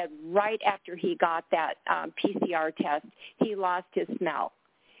man said right after he got that PCR test, he lost his smell.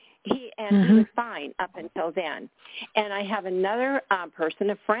 He was fine up until then. And I have another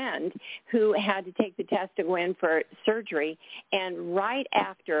person, a friend, who had to take the test to go in for surgery, and right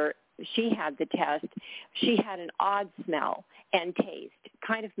after she had the test, she had an odd smell and taste,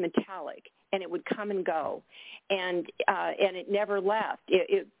 kind of metallic, and it would come and go, and it never left.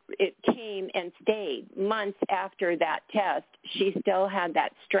 It came and stayed. Months after that test, she still had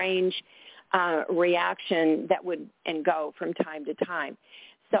that strange reaction that would and go from time to time.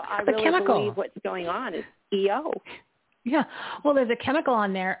 So I really believe what's going on is EO. Yeah. Well, there's a chemical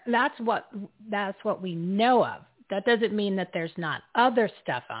on there. That's what we know of. That doesn't mean that there's not other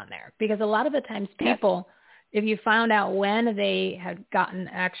stuff on there, because a lot of the times people, if you found out when they had gotten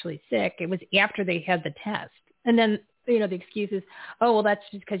actually sick, it was after they had the test. And then, the excuse is, oh, well, that's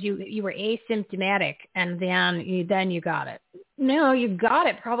just because you were asymptomatic and then you got it. No, you got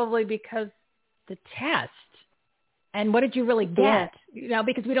it probably because the test. And what did you really get?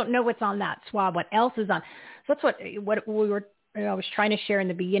 Because we don't know what's on that swab, what else is on. So that's what we were, I was trying to share in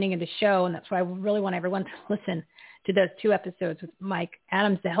the beginning of the show. And that's why I really want everyone to listen to those 2 episodes with Mike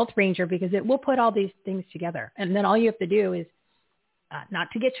Adams, the Health Ranger, because it will put all these things together. And then all you have to do is not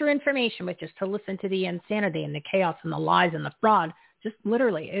to get your information, but just to listen to the insanity and the chaos and the lies and the fraud, just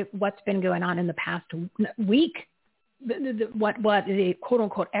literally what's been going on in the past week, what the quote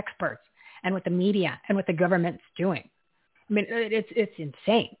unquote experts and what the media and what the government's doing. I mean, it's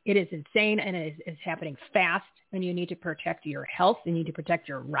insane. It is insane, and it's happening fast, and you need to protect your health. You need to protect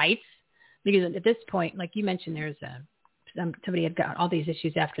your rights, because at this point, like you mentioned, there's somebody had got all these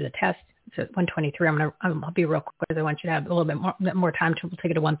issues after the test. So at 123, I'll be real quick because I want you to have a little bit more time. We'll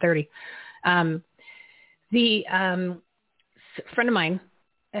take it to 130. The friend of mine,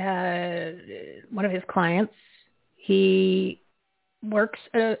 one of his clients, he works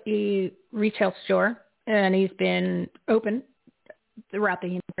at a retail store, and he's been open throughout the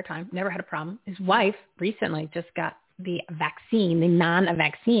entire time, never had a problem. His wife recently just got the vaccine, the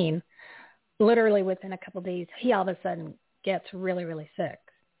non-vaccine. Literally within a couple of days, he all of a sudden gets really, really sick.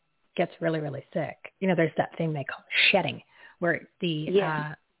 You know, there's that thing they call shedding, where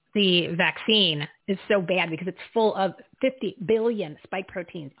the vaccine is so bad because it's full of 50 billion spike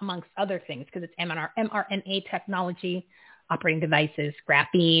proteins, amongst other things, because it's mRNA technology, operating devices,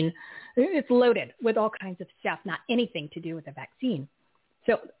 graphene. It's loaded with all kinds of stuff, not anything to do with the vaccine.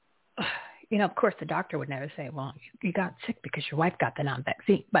 So, you know, of course, the doctor would never say, well, you got sick because your wife got the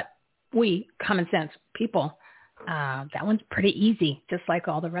non-vaccine. But we, common sense people, that one's pretty easy, just like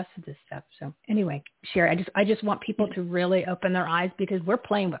all the rest of this stuff. So anyway, Sherry, I just want people to really open their eyes, because we're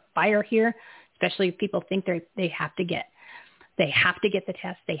playing with fire here, especially if people think they have to get the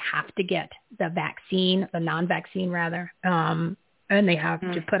test, they have to get the vaccine, the non-vaccine rather, and they have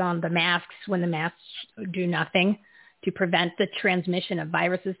to put on the masks when the masks do nothing to prevent the transmission of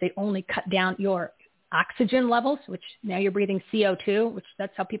viruses. They only cut down your oxygen levels, which now you're breathing CO2, which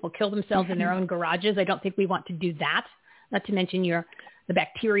that's how people kill themselves in their own garages. I don't think we want to do that. Not to mention the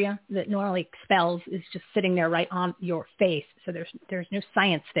bacteria that normally expels is just sitting there right on your face. So there's no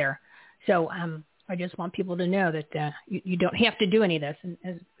science there. So I just want people to know that you don't have to do any of this. And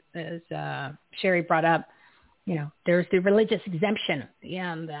as Sherry brought up, you know, there's the religious exemption,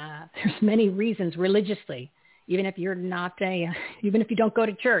 and there's many reasons religiously, even if you don't go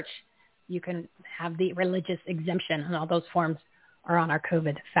to church, you can have the religious exemption, and all those forms are on our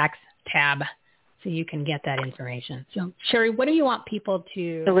COVID facts tab, so you can get that information. So, Sherry, what do you want people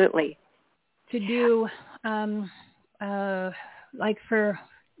to do?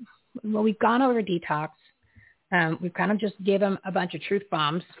 We've gone over detox. We've kind of just gave them a bunch of truth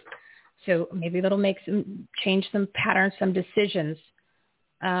bombs, so maybe that'll change some patterns, some decisions.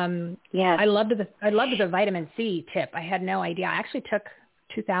 Yes. I loved the vitamin C tip. I had no idea. I actually took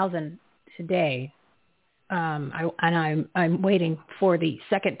 2,000 today. I'm waiting for the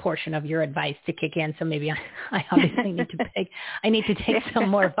second portion of your advice to kick in. So maybe I obviously need to take some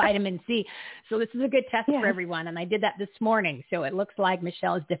more vitamin C. So this is a good test for everyone. And I did that this morning. So it looks like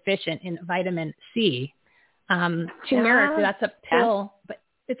Michelle is deficient in vitamin C. Turmeric, that's a pill, but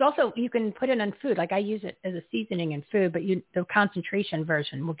it's also, you can put it in food. Like I use it as a seasoning in food, but the concentration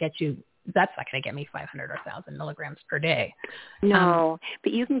version will get you, that's not going to get me 500 or 1,000 milligrams per day. No,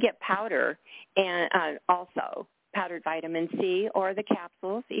 but you can get powder, and also powdered vitamin C or the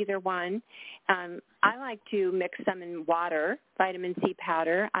capsules, either one. I like to mix some in water, vitamin C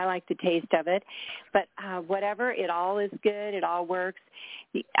powder. I like the taste of it. But whatever, it all is good. It all works.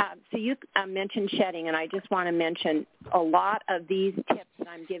 So you mentioned shedding, and I just want to mention a lot of these tips that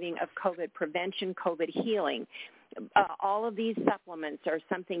I'm giving of COVID prevention, COVID healing. All of these supplements are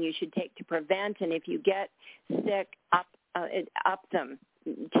something you should take to prevent, and if you get sick, up them.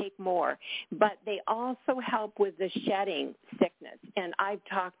 Take more. But they also help with the shedding sickness. And I've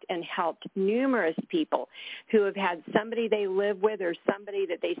talked and helped numerous people who have had somebody they live with or somebody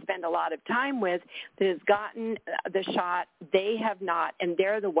that they spend a lot of time with that has gotten the shot. They have not, and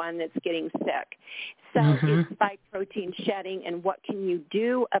they're the one that's getting sick. So it's spike protein shedding, and what can you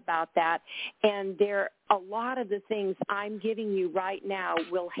do about that? And a lot of the things I'm giving you right now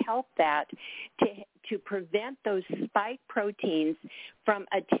will help that to prevent those spike proteins from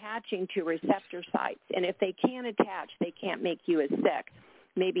attaching to receptor sites. And if they can't attach, they can't make you as sick,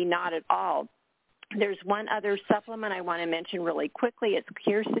 maybe not at all. There's one other supplement I want to mention really quickly. It's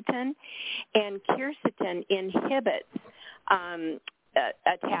quercetin, and quercetin inhibits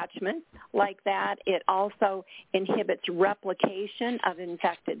attachments like that. It also inhibits replication of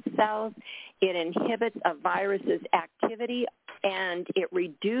infected cells. It inhibits a virus's activity, and it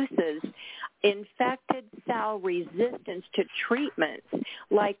reduces infected cell resistance to treatments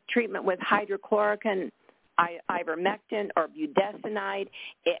like treatment with hydrochloroquine, ivermectin, or budesonide.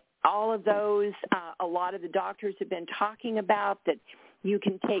 All of those, a lot of the doctors have been talking about that you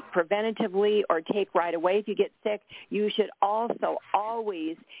can take preventatively or take right away if you get sick. You should also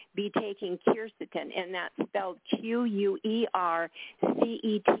always be taking quercetin, and that's spelled Quercetin.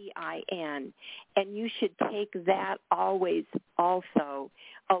 And you should take that always also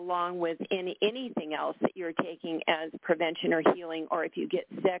along with anything else that you're taking as prevention or healing, or if you get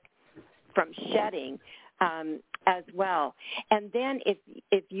sick from shedding as well. And then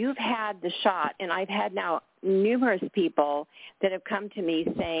if you've had the shot, and I've had now numerous people that have come to me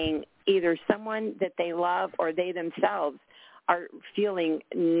saying either someone that they love or they themselves are feeling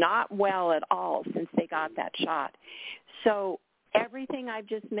not well at all since they got that shot. So everything I've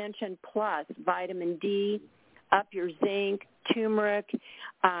just mentioned plus vitamin D, up your zinc, turmeric,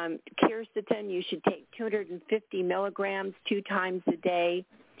 quercetin. You should take 250 milligrams 2 times a day.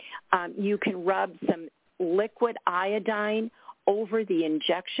 You can rub some liquid iodine over the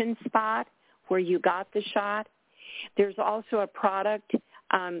injection spot where you got the shot. There's also a product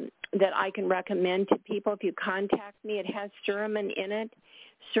that I can recommend to people if you contact me. It has suramin in it.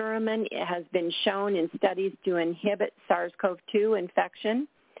 Suramin has been shown in studies to inhibit SARS-CoV-2 infection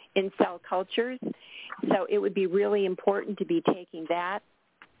in cell cultures. So it would be really important to be taking that.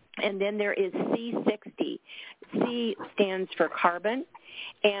 And then there is C60. C stands for carbon.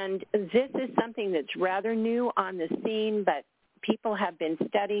 And this is something that's rather new on the scene, but people have been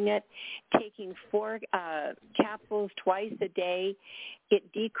studying it, taking 4 capsules twice a day. It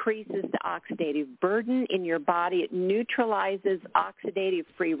decreases the oxidative burden in your body. It neutralizes oxidative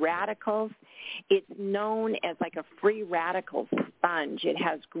free radicals. It's known as like a free radical sponge. It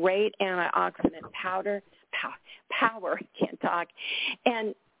has great antioxidant power. Can't talk.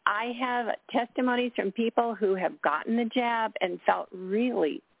 And I have testimonies from people who have gotten the jab and felt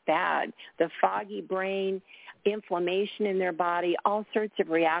really bad. The foggy brain, inflammation in their body, all sorts of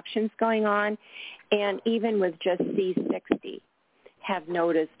reactions going on, and even with just C60 have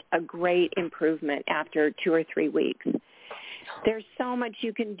noticed a great improvement after 2 or 3 weeks. There's so much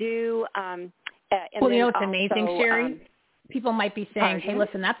you can do. Well, you know what's amazing, Sherry? People might be saying, hey,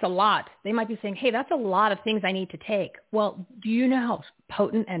 listen, that's a lot. They might be saying, hey, that's a lot of things I need to take. Well, do you know how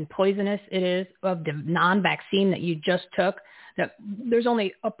potent and poisonous it is of the non-vaccine that you just took? That there's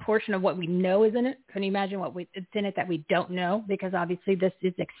only a portion of what we know is in it. Can you imagine it's in it that we don't know? Because obviously this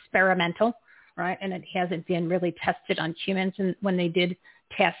is experimental, right? And it hasn't been really tested on humans. And when they did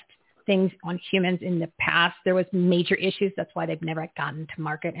test things on humans in the past, there was major issues. That's why they've never gotten to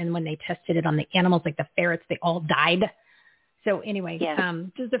market. And when they tested it on the animals, like the ferrets, they all died. So anyway,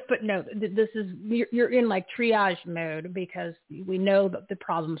 just a footnote. This is you're in like triage mode because we know the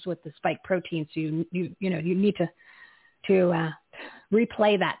problems with the spike protein. So you need to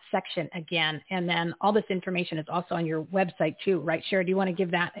replay that section again. And then all this information is also on your website too, right, Sherry? Do you want to give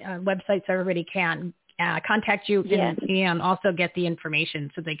that website so everybody can contact you and also get the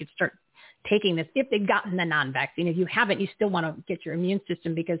information so they could start taking this if they've gotten the non-vaccine? If you haven't, you still want to get your immune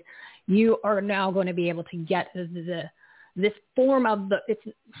system because you are now going to be able to get this form of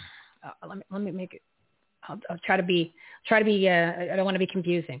let me make it. I'll try to be. I don't want to be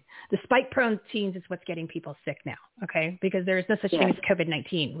confusing. The spike proteins is what's getting people sick now, okay? Because there is no such thing as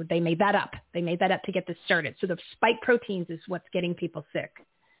COVID-19. They made that up. They made that up to get this started. So the spike proteins is what's getting people sick.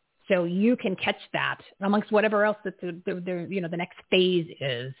 So you can catch that amongst whatever else that the next phase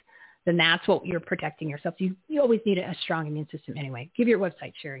is. Then that's what you're protecting yourself. So you always need a strong immune system anyway. Give your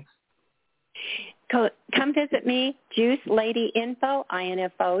website, Sherry. Come visit me, JuiceLadyInfo,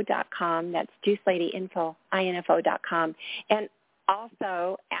 info.com. That's JuiceLadyInfo, info.com. And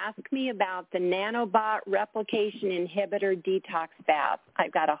also ask me about the nanobot replication inhibitor detox bath.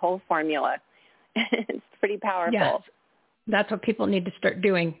 I've got a whole formula. It's pretty powerful. Yes, that's what people need to start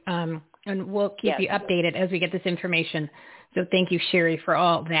doing. And we'll keep you updated as we get this information. So thank you, Sherry, for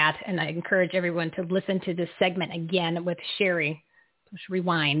all that. And I encourage everyone to listen to this segment again with Sherry. Let's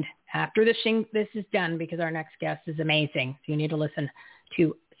rewind after this is done because our next guest is amazing. So you need to listen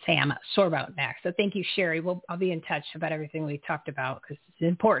to Sam Sorbo next. So thank you, Sherry. I'll be in touch about everything we talked about because it's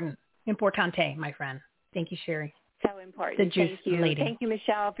important. Importante, my friend. Thank you, Sherry. So important. Thank you. Lady. Thank you,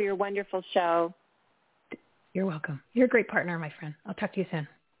 Michelle, for your wonderful show. You're welcome. You're a great partner, my friend. I'll talk to you soon.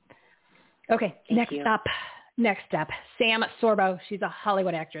 Okay, Thank you. Next up, Sam Sorbo. She's a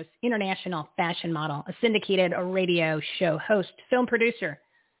Hollywood actress, international fashion model, a syndicated radio show host, film producer.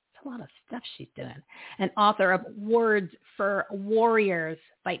 It's a lot of stuff she's doing. And author of Words for Warriors,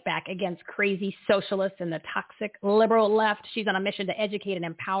 Fight Back Against Crazy Socialists and the Toxic Liberal Left. She's on a mission to educate and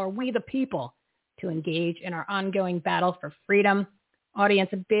empower we the people to engage in our ongoing battle for freedom. Audience,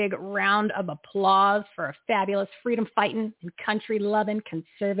 a big round of applause for a fabulous freedom-fighting and country-loving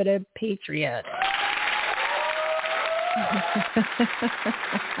conservative patriot.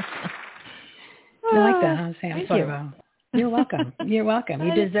 You like that, huh, Sam? Thank you. You're welcome. You're welcome.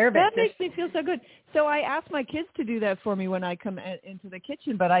 You deserve it. That makes me feel so good. So I ask my kids to do that for me when I come into the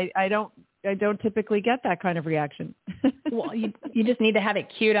kitchen, but I don't typically get that kind of reaction. Well, you just need to have it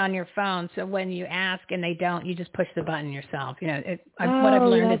cued on your phone, so when you ask and they don't, you just push the button yourself. You know, what I've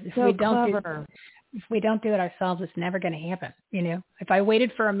learned is if we don't do it ourselves, it's never going to happen. You know, if I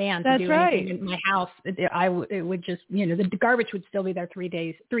waited for a man to do anything in my house, it would just, the garbage would still be there 3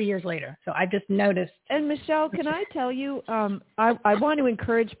 years later. So I just noticed. And Michelle, can I tell you, I want to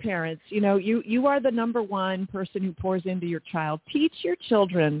encourage parents, you are the number one person who pours into your child. Teach your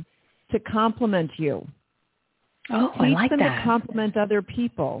children to compliment you. Oh, Teach I like them that. to compliment other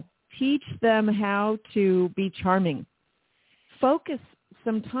people. Teach them how to be charming. Focus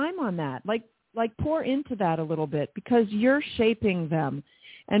some time on that. Like pour into that a little bit, because you're shaping them.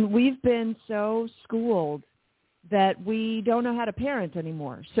 And we've been so schooled that we don't know how to parent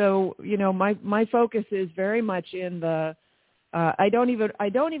anymore. So, my focus is very much in the I don't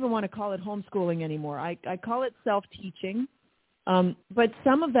even want to call it homeschooling anymore. I call it self-teaching. But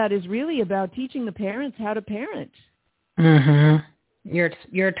some of that is really about teaching the parents how to parent. Mm-hmm.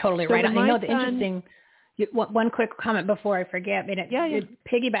 You're totally right. I know the son, interesting. One quick comment before I forget. It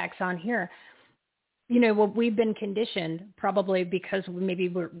piggybacks on here. We've been conditioned probably because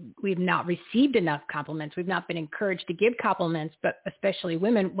maybe we've not received enough compliments. We've not been encouraged to give compliments, but especially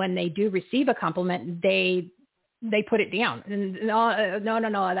women, when they do receive a compliment, they put it down. And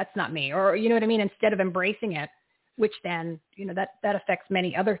no, that's not me. Or, you know what I mean? Instead of embracing it, which then, that affects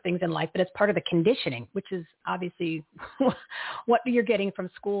many other things in life, but it's part of the conditioning, which is obviously what you're getting from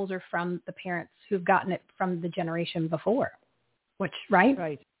schools or from the parents who've gotten it from the generation before, right?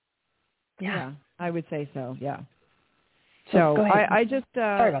 Right. Yeah. I would say so. Yeah. So go ahead. I just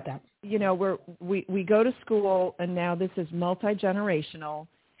sorry about that. We go to school, and now this is multi-generational,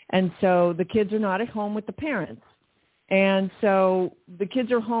 and so the kids are not at home with the parents, and so the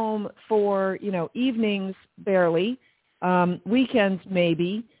kids are home for evenings barely, weekends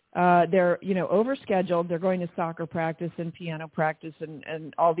maybe. They're overscheduled. They're going to soccer practice and piano practice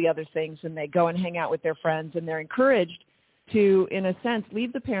and all the other things, and they go and hang out with their friends, and they're encouraged to, in a sense,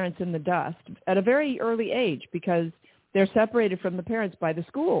 leave the parents in the dust at a very early age because they're separated from the parents by the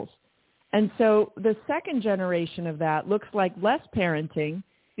schools. And so the second generation of that looks like less parenting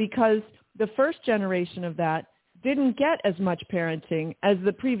because the first generation of that didn't get as much parenting as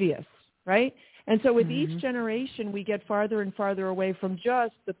the previous, right? And so with each generation, we get farther and farther away from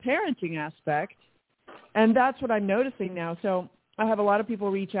just the parenting aspect. And that's what I'm noticing now. So I have a lot of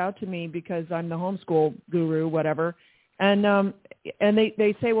people reach out to me because I'm the homeschool guru, whatever. And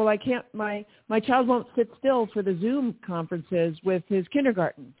they say, well, I can't, my child won't sit still for the Zoom conferences with his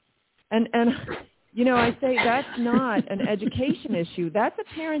kindergarten. And I say that's not an education issue. That's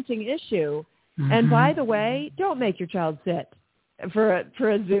a parenting issue. Mm-hmm. And by the way, don't make your child sit for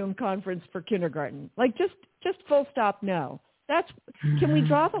a Zoom conference for kindergarten. Like just full stop. No, can we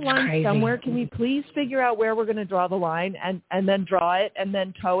draw the line somewhere? Can we please figure out where we're going to draw the line and then draw it and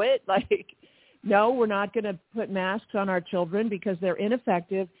then tow it? No, we're not going to put masks on our children because they're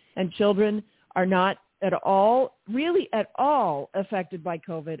ineffective, and children are not really at all affected by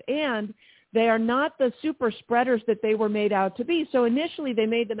COVID. And they are not the super spreaders that they were made out to be. So initially they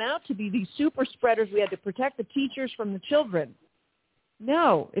made them out to be these super spreaders. We had to protect the teachers from the children.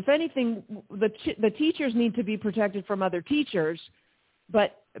 No, if anything, the teachers need to be protected from other teachers,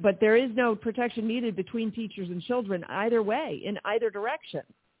 but there is no protection needed between teachers and children either way, in either direction.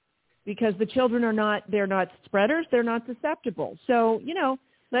 Because the children they're not spreaders, they're not susceptible. So,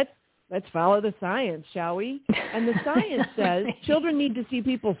 let's follow the science, shall we? And the science says children need to see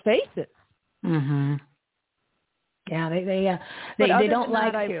people's faces. Mm-hmm. Yeah, they don't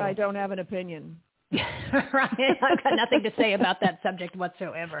like to. I don't have an opinion. Right. I've got nothing to say about that subject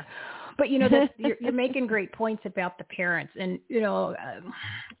whatsoever. But, you're making great points about the parents. And,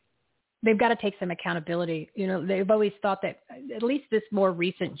 they've got to take some accountability. They've always thought that, at least this more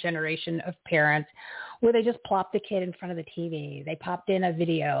recent generation of parents, where they just plopped the kid in front of the TV. They popped in a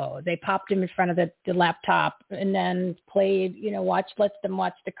video. They popped him in front of the laptop and then played, let them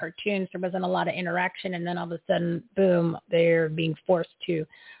watch the cartoons. There wasn't a lot of interaction. And then all of a sudden, boom, they're being forced to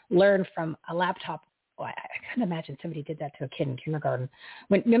learn from a laptop. Well, I couldn't imagine somebody did that to a kid in kindergarten.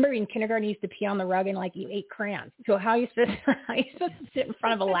 Remember in kindergarten, you used to pee on the rug and you ate crayons. So how are you supposed to sit in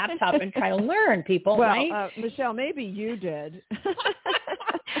front of a laptop and try to learn, people, well, right? Michelle, maybe you did.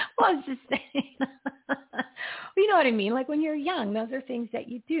 Well, I was just saying. You know what I mean? Like when you're young, those are things that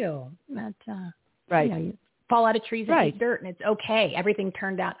you do. That, right. You fall out of trees and eat dirt, and it's okay. Everything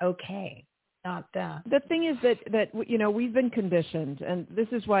turned out okay. The thing is that we've been conditioned, and this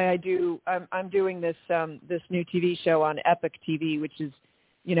is why I'm doing this new TV show on Epoch TV, which is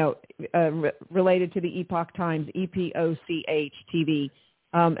related to the Epoch Times, EPOCH TV,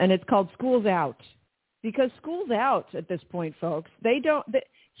 and it's called School's Out, because school's out at this point, folks.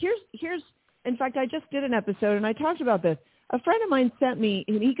 Here's in fact, I just did an episode and I talked about this. A friend of mine sent me,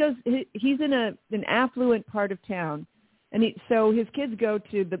 and he's in an affluent part of town. And so his kids go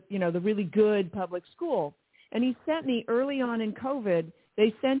to the really good public school. And he sent me early on in COVID,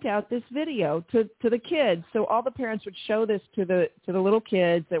 they sent out this video to the kids. So all the parents would show this to the little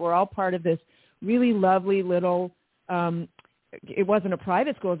kids that were all part of this really lovely little it wasn't a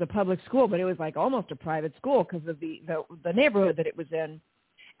private school, it was a public school, but it was like almost a private school because of the neighborhood that it was in.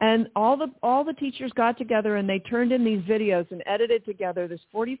 And all the teachers got together and they turned in these videos and edited together this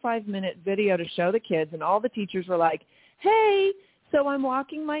 45-minute video to show the kids. And all the teachers were like, hey, so I'm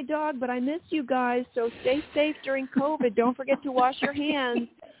walking my dog, but I miss you guys. So stay safe during COVID. Don't forget to wash your hands.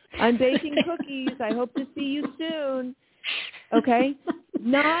 I'm baking cookies. I hope to see you soon. Okay?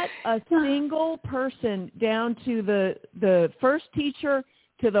 Not a single person down to the first teacher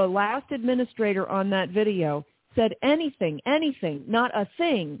to the last administrator on that video said anything, not a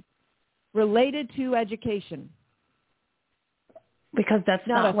thing related to education. Because that's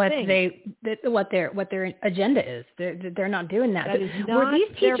not what their agenda is. They're not doing that. That is not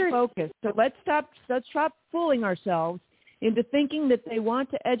their focus. So let's stop fooling ourselves into thinking that they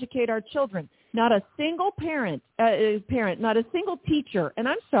want to educate our children. Not a single parent, not a single teacher. And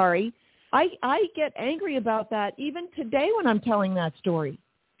I'm sorry, I get angry about that even today when I'm telling that story.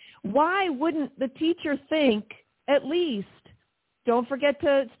 Why wouldn't the teacher think, at least, don't forget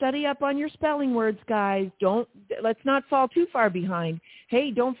to study up on your spelling words, guys. Let's not fall too far behind.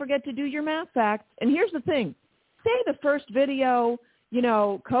 Hey, don't forget to do your math facts. And here's the thing. Say the first video,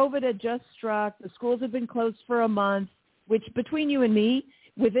 COVID had just struck, the schools have been closed for a month, which between you and me,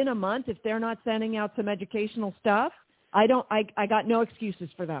 within a month, if they're not sending out some educational stuff, I got no excuses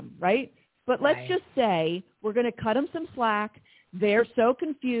for them, right? But let's just say we're going to cut them some slack. They're so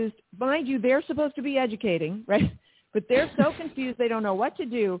confused. Mind you, they're supposed to be educating, right? But they're so confused they don't know what to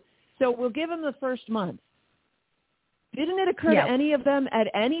do. So we'll give them the first month. Didn't it occur to any of them at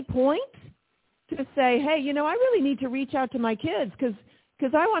any point to say, hey, I really need to reach out to my kids because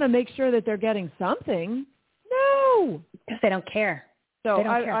I want to make sure that they're getting something? No. Because they don't care. So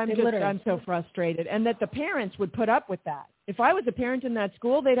I'm so frustrated. And that the parents would put up with that. If I was a parent in that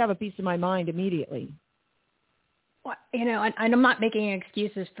school, they'd have a piece of my mind immediately. Well, and I'm not making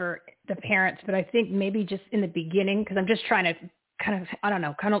excuses for the parents, but I think maybe just in the beginning, because I'm just trying to trying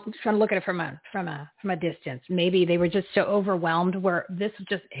to look at it from a distance. Maybe they were just so overwhelmed where this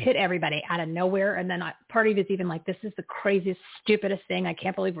just hit everybody out of nowhere. And then part of it is even like, this is the craziest, stupidest thing. I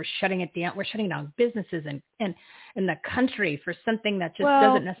can't believe we're shutting it down. We're shutting down businesses and in the country for something that just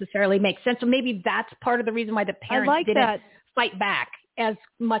doesn't necessarily make sense. So maybe that's part of the reason why the parents didn't fight back as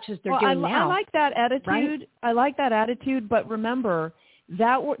much as they're doing now. I like that attitude. Right? I like that attitude. But remember,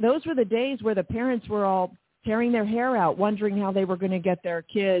 those were the days where the parents were all tearing their hair out, wondering how they were going to get their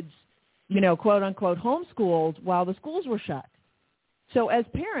kids, quote unquote, homeschooled while the schools were shut. So as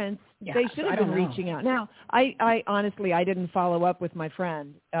parents, they should have been reaching out. Now, I honestly, I didn't follow up with my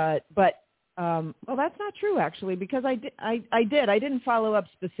friend, but that's not true actually, because I didn't follow up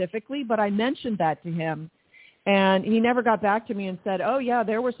specifically, but I mentioned that to him. And he never got back to me and said, oh, yeah,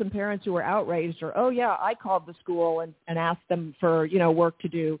 there were some parents who were outraged, or, oh, yeah, I called the school and asked them for, work to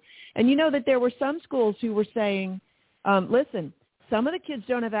do. And that there were some schools who were saying, listen, some of the kids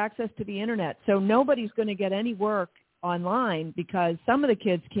don't have access to the Internet, so nobody's going to get any work online because some of the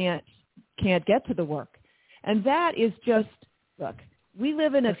kids can't get to the work. And that is just, look, we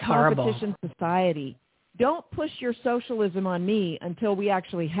live in a competition society. Don't push your socialism on me until we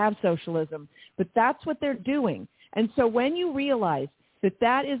actually have socialism. But that's what they're doing. And so when you realize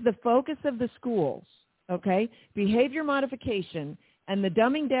that is the focus of the schools, okay, behavior modification and the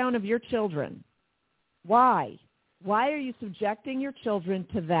dumbing down of your children, why? Why are you subjecting your children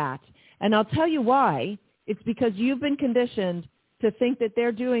to that? And I'll tell you why. It's because you've been conditioned to think that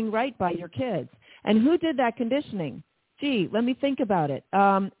they're doing right by your kids. And who did that conditioning? Gee, let me think about it.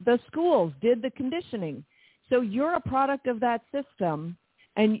 The schools did the conditioning. So you're a product of that system,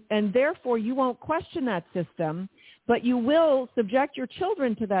 and therefore you won't question that system, but you will subject your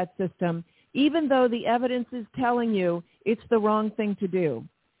children to that system, even though the evidence is telling you it's the wrong thing to do.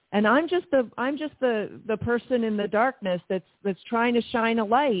 And I'm just the person in the darkness that's trying to shine a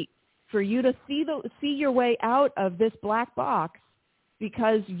light for you to see your way out of this black box,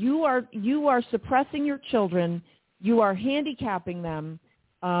 because you are suppressing your children. You are handicapping them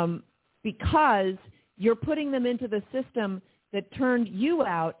because you're putting them into the system that turned you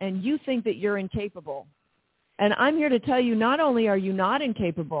out, and you think that you're incapable. And I'm here to tell you, not only are you not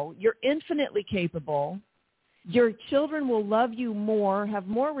incapable, you're infinitely capable. Your children will love you more, have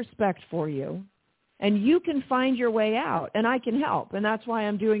more respect for you, and you can find your way out, and I can help. And that's why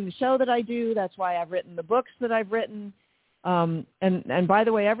I'm doing the show that I do. That's why I've written the books that I've written. And by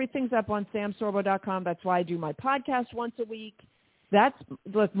the way, everything's up on samsorbo.com. That's why I do my podcast once a week.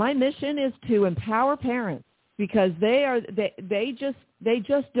 Look, my mission is to empower parents, because they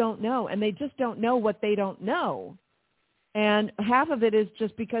just don't know, and they just don't know what they don't know. And half of it is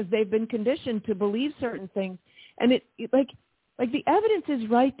just because they've been conditioned to believe certain things. And Like the evidence is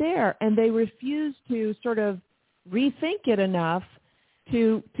right there, and they refuse to sort of rethink it enough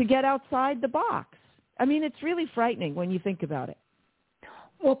to get outside the box. I mean, it's really frightening when you think about it.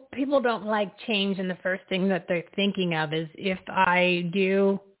 Well, people don't like change, and the first thing that they're thinking of is if I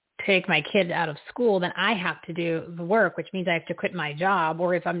do take my kid out of school, then I have to do the work, which means I have to quit my job.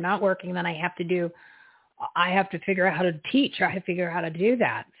 Or if I'm not working, then I have to figure out how to teach, or I have to figure out how to do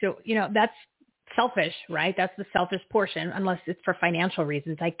that. So, that's selfish, right? That's the selfish portion, unless it's for financial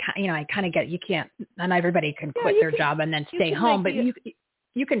reasons. I kind of get, you can't, not everybody can quit their job and then stay home, but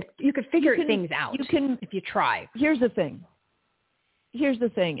you can figure things out if you try. Here's the thing,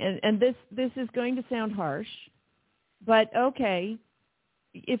 and this is going to sound harsh, but okay,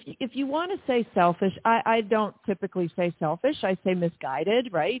 if you want to say selfish, I don't typically say selfish. I say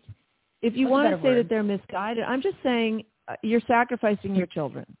misguided, right? If you want to say that they're misguided, I'm just saying you're sacrificing your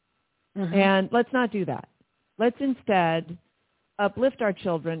children. Mm-hmm. And let's not do that. Let's instead uplift our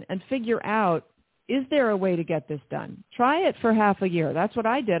children and figure out, is there a way to get this done? Try it for half a year. That's what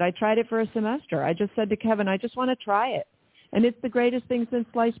I did. I tried it for a semester. I just said to Kevin, I just want to try it. And it's the greatest thing since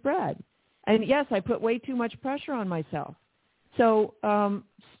sliced bread. And yes, I put way too much pressure on myself. So I'm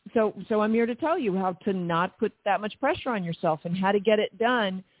here to tell you how to not put that much pressure on yourself and how to get it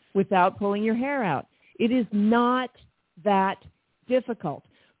done without pulling your hair out. It is not that difficult,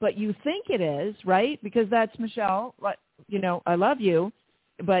 but you think it is, right? Because that's Michelle. I love you,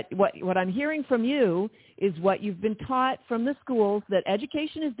 but what I'm hearing from you is what you've been taught from the schools, that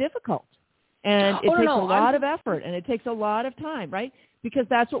education is difficult, and it takes a lot of effort and it takes a lot of time, right? Because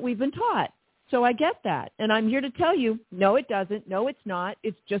that's what we've been taught. So I get that, and I'm here to tell you, no, it doesn't. No, it's not.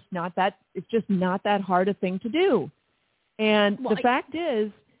 It's just not that. It's just not that hard a thing to do. And the fact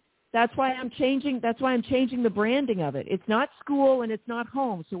is, that's why I'm changing the branding of it. It's not school and it's not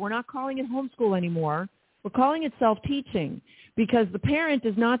home. So we're not calling it homeschool anymore. We're calling it self-teaching, because the parent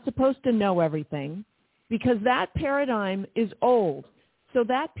is not supposed to know everything, because that paradigm is old. So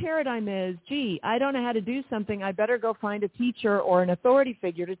that paradigm is, gee, I don't know how to do something. I better go find a teacher or an authority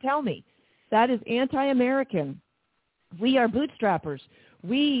figure to tell me. That is anti-American. We are bootstrappers.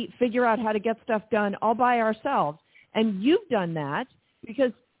 We figure out how to get stuff done all by ourselves. And you've done that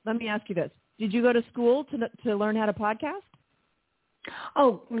because, let me ask you this. Did you go to school to learn how to podcast?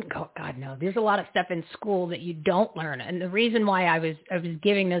 Oh, God, no. There's a lot of stuff in school that you don't learn. And the reason why I was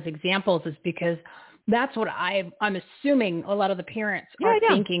giving those examples is because that's what I'm assuming a lot of the parents are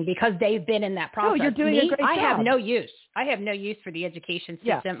thinking, because they've been in that process. Oh, you're doing a great job. I have no use. I have no use for the education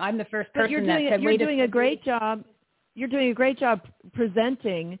system. Yeah. I'm the first person that said, you're doing a great job. You're doing a great job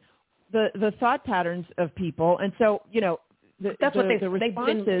presenting the thought patterns of people. And so, that's what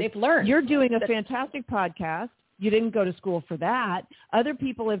they've learned. You're doing a fantastic podcast. You didn't go to school for that. Other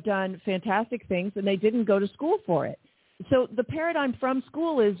people have done fantastic things, and they didn't go to school for it. So the paradigm from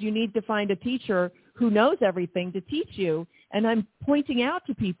school is you need to find a teacher who knows everything to teach you. And I'm pointing out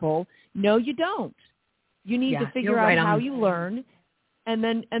to people, no, you don't. You need to figure out how you learn and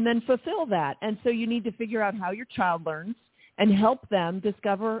then fulfill that. And so you need to figure out how your child learns and help them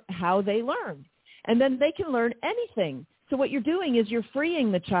discover how they learn. And then they can learn anything. So what you're doing is you're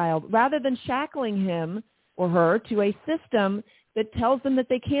freeing the child rather than shackling him or her to a system that tells them that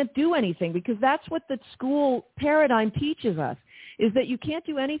they can't do anything, because that's what the school paradigm teaches us, is that you can't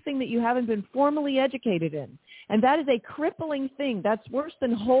do anything that you haven't been formally educated in. And that is a crippling thing. That's worse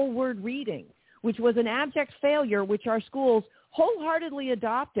than whole word reading, which was an abject failure, which our schools wholeheartedly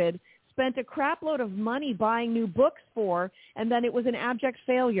adopted, spent a crap load of money buying new books for, and then it was an abject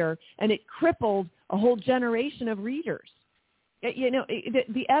failure, and it crippled a whole generation of readers.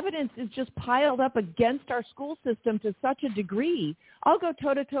 The evidence is just piled up against our school system to such a degree. I'll go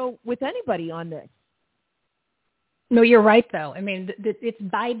toe-to-toe with anybody on this. No, you're right, though. I mean, it's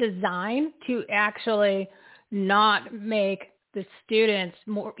by design to actually not make the students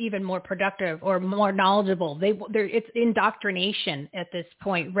even more productive or more knowledgeable. It's indoctrination at this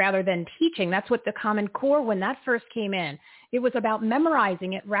point rather than teaching. That's what the Common Core, when that first came in, it was about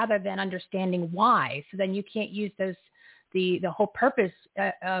memorizing it rather than understanding why. So then you can't use those. The whole purpose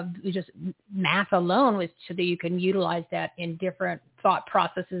of just math alone was so that you can utilize that in different thought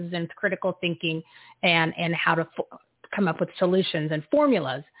processes and critical thinking and how to come up with solutions and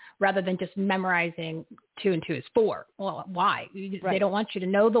formulas rather than just memorizing 2 and 2 is 4. Well, why? They don't want you to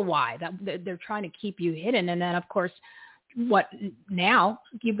know the why. They're trying to keep you hidden. And then, of course, what now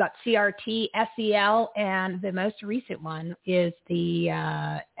you've got CRT, SEL, and the most recent one is the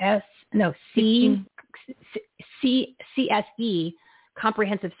CSE,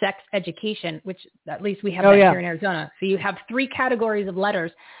 Comprehensive Sex Education, which at least we have here in Arizona. So you have 3 categories of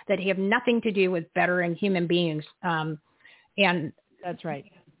letters that have nothing to do with bettering human beings. And that's right.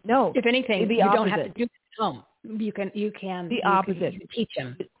 No, if anything, the you opposite. don't have to do it at home. You can the opposite. You can teach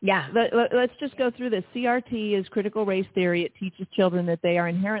them. Yeah. Let's just go through this. CRT is critical race theory. It teaches children that they are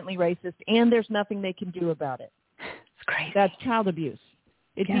inherently racist, and there's nothing they can do about it. It's crazy. That's child abuse.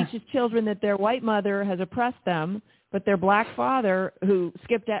 It teaches children that their white mother has oppressed them, but their black father, who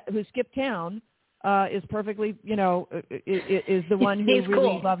skipped town, is perfectly, is the one who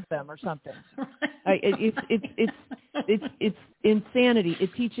really loves them or something. It's insanity.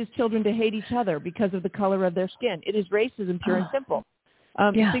 It teaches children to hate each other because of the color of their skin. It is racism, pure and simple.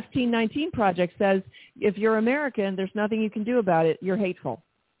 1619 Project says if you're American, there's nothing you can do about it. You're hateful.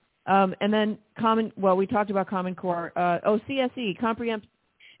 And then we talked about Common Core. CSE, comprehensive.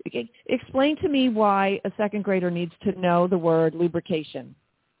 Explain to me why a second grader needs to know the word lubrication,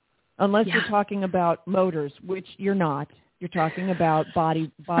 unless you're talking about motors, which you're not. You're talking about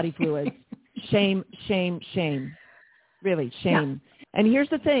body fluids. Shame. Really, shame. Yeah. And here's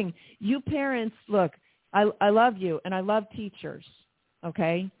the thing. You parents, look, I love you, and I love teachers,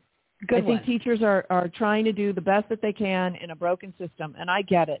 okay? I think teachers are trying to do the best that they can in a broken system, and I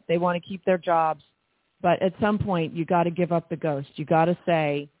get it. They want to keep their jobs. But at some point, you got to give up the ghost. You got to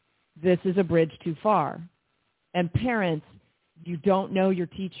say, this is a bridge too far. And parents, you don't know your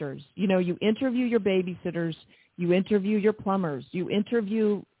teachers. You interview your babysitters. You interview your plumbers. You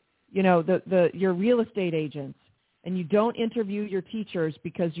interview, your real estate agents. And you don't interview your teachers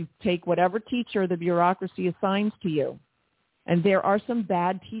because you take whatever teacher the bureaucracy assigns to you. And there are some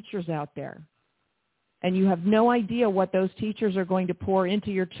bad teachers out there. And you have no idea what those teachers are going to pour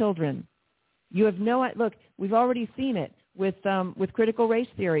into your children. You have look, we've already seen it with critical race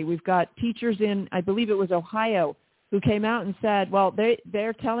theory. We've got teachers in, I believe it was Ohio, who came out and said, well,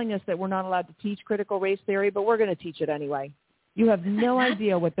 they're telling us that we're not allowed to teach critical race theory, but we're going to teach it anyway. You have no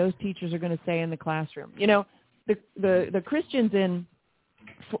idea what those teachers are going to say in the classroom. The Christians in,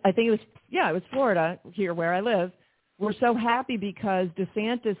 I think it was Florida, here where I live, were so happy because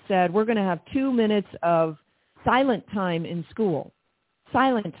DeSantis said, we're going to have 2 minutes of silent time in school.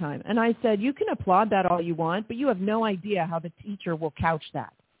 Silent time. And I said, you can applaud that all you want, but you have no idea how the teacher will couch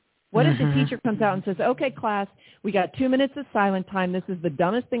that. What if the teacher comes out and says, okay, class, we got 2 minutes of silent time. This is the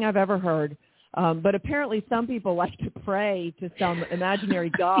dumbest thing I've ever heard. But apparently some people like to pray to some imaginary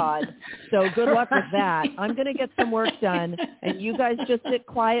God. So good luck with that. I'm going to get some work done, and you guys just sit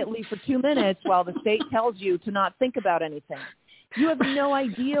quietly for 2 minutes while the state tells you to not think about anything. You have no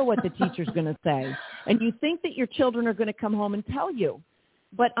idea what the teacher's going to say. And you think that your children are going to come home and tell you.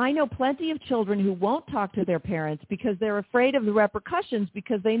 But I know plenty of children who won't talk to their parents because they're afraid of the repercussions,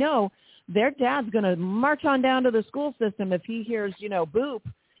 because they know their dad's going to march on down to the school system if he hears, boop.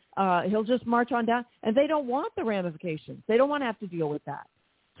 He'll just march on down, and they don't want the ramifications. They don't want to have to deal with that.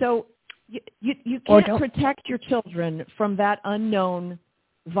 So you can't protect your children from that unknown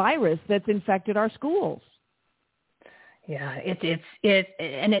virus that's infected our schools. Yeah,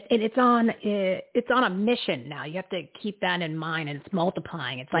 it's on a mission now. You have to keep that in mind, and it's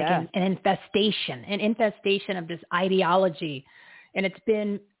multiplying. It's like an infestation of this ideology, and it's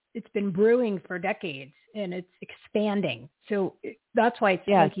been brewing for decades, and it's expanding. So that's why it's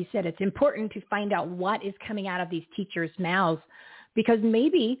like you said, it's important to find out what is coming out of these teachers' mouths, because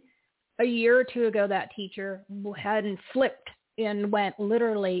maybe a year or two ago that teacher hadn't flipped and went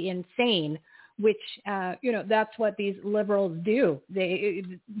literally insane. Which, that's what these liberals do.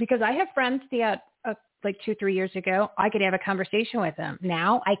 Because I have friends that like 2-3 years ago, I could have a conversation with them.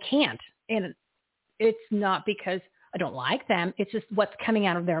 Now I can't. And it's not because I don't like them. It's just what's coming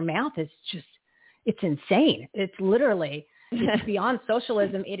out of their mouth is it's insane. It's literally, it's beyond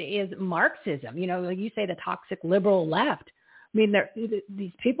socialism. It is Marxism. Like you say, the toxic liberal left. I mean,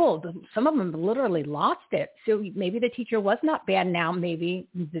 these people, some of them literally lost it. So maybe the teacher was not bad. Now maybe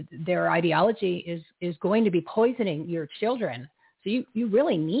their ideology is going to be poisoning your children. So you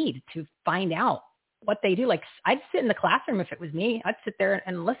really need to find out what they do. Like, I'd sit in the classroom if it was me. I'd sit there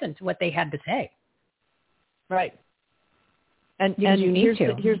and listen to what they had to say. Right. And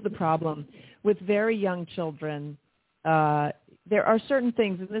here's the problem. With very young children, there are certain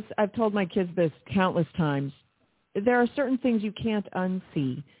things, and this I've told my kids this countless times, there are certain things you can't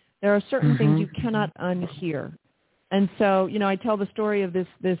unsee. There are certain things you cannot unhear. And so, I tell the story of this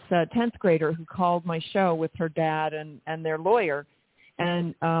 10th grader who called my show with her dad and their lawyer.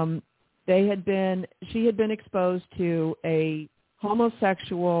 And she had been exposed to a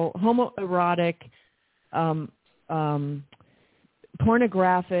homoerotic,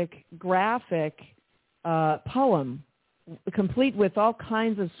 pornographic, graphic poem, complete with all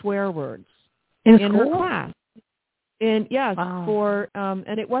kinds of swear words in her class. And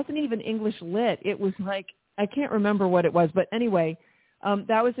and it wasn't even English lit. It was like I can't remember what it was, but anyway,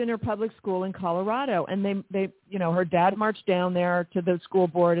 that was in her public school in Colorado. And they, her dad marched down there to the school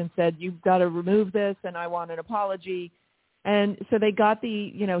board and said, you've got to remove this and I want an apology. And so they got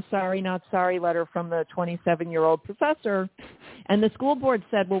the, sorry, not sorry letter from the 27-year-old professor. And the school board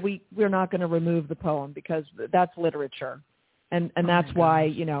said, well, we're not going to remove the poem because that's literature. And that's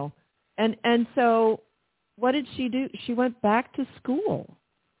why, and so what did she do? She went back to school.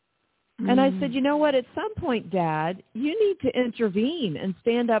 And I said, you know what, at some point, Dad, you need to intervene and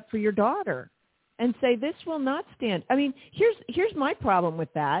stand up for your daughter and say this will not stand. I mean, here's my problem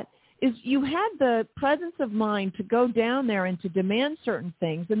with that. Is you had the presence of mind to go down there and to demand certain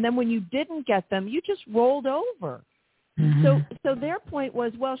things, and then when you didn't get them, you just rolled over. Mm-hmm. So their point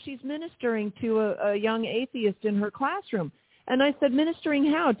was, well, she's ministering to a young atheist in her classroom. And I said,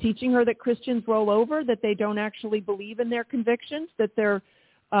 ministering how? Teaching her that Christians roll over, that they don't actually believe in their convictions, that they're,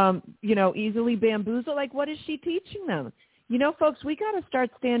 easily bamboozled? Like, what is she teaching them? Folks, we got to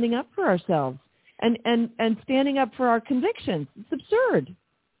start standing up for ourselves and standing up for our convictions. It's absurd.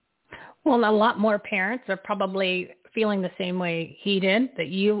 Well, a lot more parents are probably feeling the same way he did, that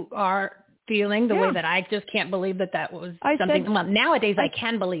you are feeling the way that I just can't believe that was something. Well, nowadays I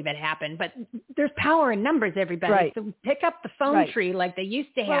can believe it happened, but there's power in numbers, everybody. Right. So pick up the phone tree like they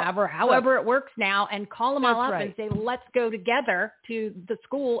used to have or however it works now and call them all up and say, let's go together to the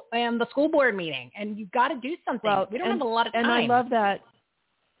school and the school board meeting. And you've got to do something. Well, we don't have a lot of time. And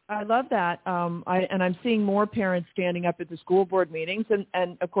I love that. I'm seeing more parents standing up at the school board meetings.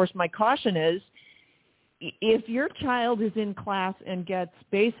 And of course, my caution is, if your child is in class and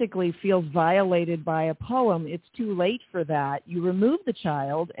feels violated by a poem, it's too late for that. You remove the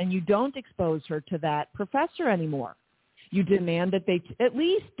child and you don't expose her to that professor anymore. You demand that at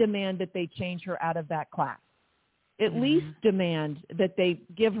least demand that they change her out of that class. At least demand that they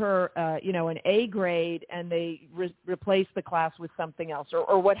give her, an A grade and they replace the class with something else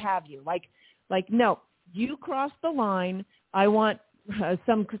or what have you. Like, no, you crossed the line. I want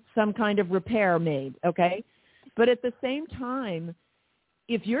some kind of repair made, okay? But at the same time,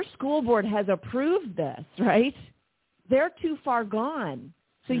 if your school board has approved this, right, they're too far gone.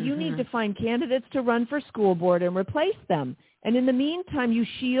 So you need to find candidates to run for school board and replace them. And in the meantime, you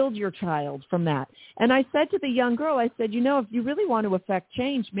shield your child from that. And I said to the young girl, I said, if you really want to affect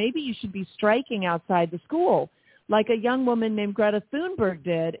change, maybe you should be striking outside the school like a young woman named Greta Thunberg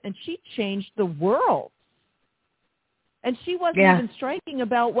did, and she changed the world. And she wasn't even striking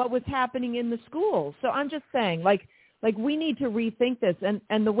about what was happening in the schools. So I'm just saying, like we need to rethink this.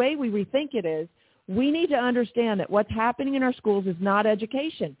 And the way we rethink it is we need to understand that what's happening in our schools is not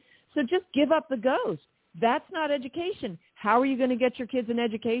education. So just give up the ghost. That's not education. How are you going to get your kids an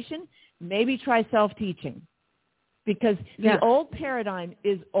education? Maybe try self-teaching. Because the old paradigm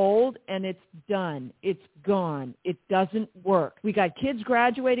is old and it's done. It's gone. It doesn't work. We got kids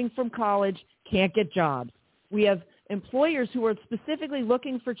graduating from college, can't get jobs. We have employers who are specifically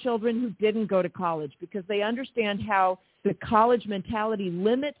looking for children who didn't go to college because they understand how the college mentality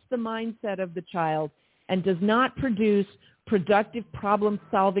limits the mindset of the child and does not produce productive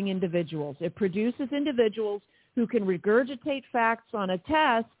problem-solving individuals. It produces individuals who can regurgitate facts on a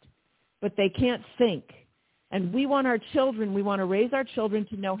test, but they can't think. And we want to raise our children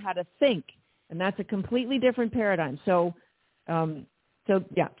to know how to think, and that's a completely different paradigm. So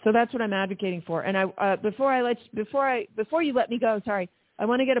that's what I'm advocating for. And before you let me go, sorry, I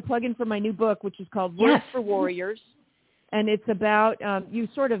want to get a plug in for my new book, which is called Words for Warriors, and it's about you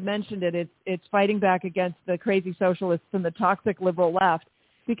sort of mentioned it. It's fighting back against the crazy socialists and the toxic liberal left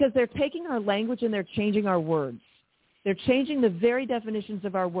because they're taking our language and they're changing our words. They're changing the very definitions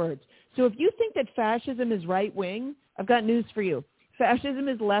of our words. So if you think that fascism is right wing, I've got news for you. Fascism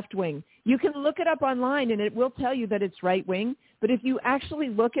is left wing. You can look it up online and it will tell you that it's right wing. But if you actually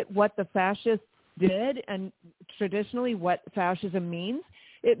look at what the fascists did and traditionally what fascism means,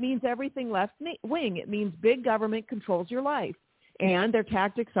 it means everything left wing. It means big government controls your life. And their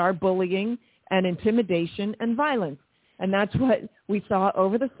tactics are bullying and intimidation and violence. And that's what we saw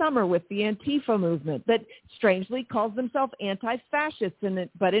over the summer with the Antifa movement that strangely calls themselves anti-fascists,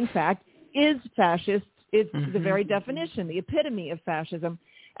 but in fact is fascist. It's the very definition, the epitome of fascism,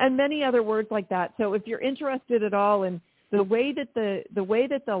 and many other words like that. So if you're interested at all in the way that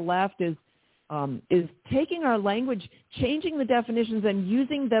the left is taking our language, changing the definitions, and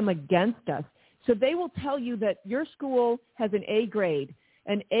using them against us, so they will tell you that your school has an A grade.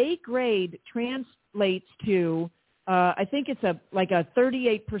 An A grade translates to I think it's a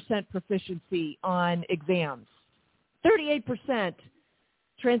 38% proficiency on exams. 38%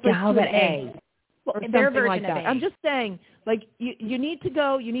 translates to an A. or something like that. I'm just saying, like, you need to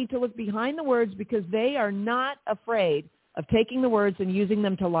go, you need to look behind the words, because they are not afraid of taking the words and using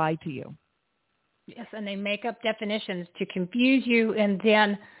them to lie to you. Yes, and they make up definitions to confuse you, and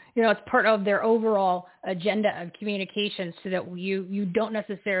then, it's part of their overall agenda of communication, so that you don't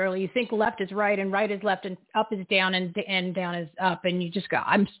necessarily, you think left is right and right is left and up is down and down is up, and you just go,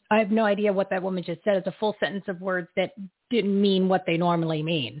 I have no idea what that woman just said. It's a full sentence of words that didn't mean what they normally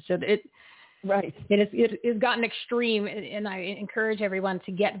mean. So it has gotten extreme, and I encourage everyone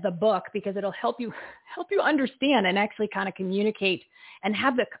to get the book, because it'll help you understand and actually kind of communicate and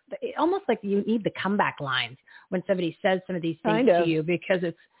have almost like you need the comeback lines when somebody says some of these things to you, because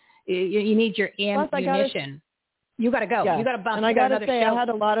you need your ammunition. You got to go. Yeah. You got to bump. And I got to say, I had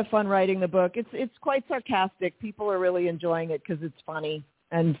a lot of fun writing the book. It's quite sarcastic. People are really enjoying it because it's funny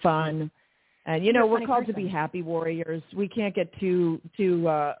and fun. And, we're called to be happy warriors. We can't get too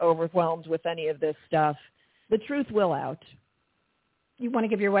overwhelmed with any of this stuff. The truth will out. You want to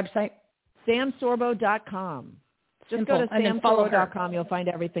give your website? SamSorbo.com. Just go to SamSorbo.com. You'll find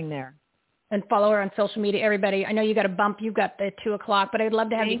everything there. And follow her on social media, everybody. I know you got a bump. You've got the 2:00, but I'd love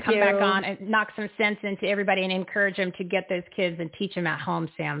to have you come back on and knock some sense into everybody and encourage them to get those kids and teach them at home,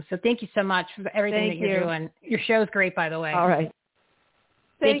 Sam. So thank you so much for everything that you're doing. Your show's great, by the way. All right.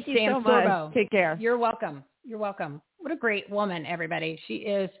 Thank you so much. Sorbo. Take care. You're welcome. You're welcome. What a great woman, everybody.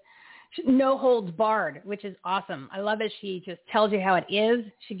 She's no holds barred, which is awesome. I love it. She just tells you how it is.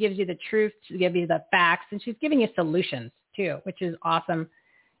 She gives you the truth. She gives you the facts, and she's giving you solutions too, which is awesome.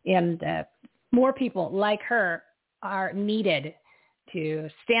 And more people like her are needed to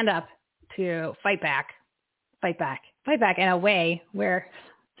stand up, to fight back in a way where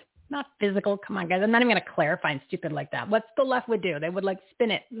not physical. Come on, guys. I'm not even going to clarify and stupid like that. What the left would do, they would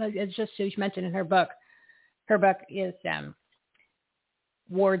spin it. It's just, as she mentioned in her book. Her book is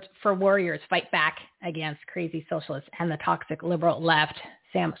Words for Warriors, Fight Back Against Crazy Socialists and the Toxic Liberal Left,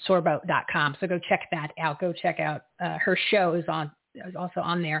 SamSorbo.com. So go check that out. Go check out her show is also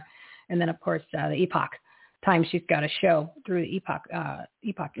on there. And then, of course, the Epoch Times, she's got a show through the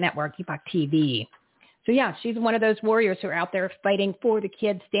Epoch Network, Epoch TV. So, yeah, she's one of those warriors who are out there fighting for the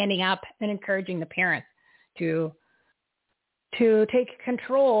kids, standing up and encouraging the parents to take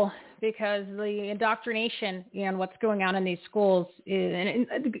control, because the indoctrination and what's going on in these schools and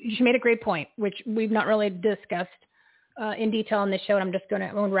she made a great point, which we've not really discussed in detail on this show. And I'm just going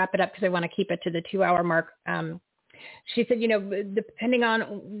to wrap it up because I want to keep it to the 2-hour mark. She said, depending on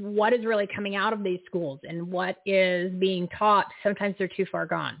what is really coming out of these schools and what is being taught, sometimes they're too far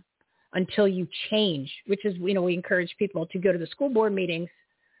gone until you change, which is, we encourage people to go to the school board meetings.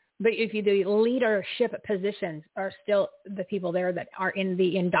 But if the leadership positions are still the people there that are in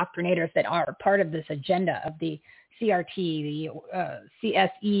the indoctrinators that are part of this agenda of the CRT, the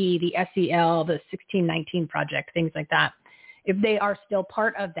CSE, the SEL, the 1619 Project, things like that, if they are still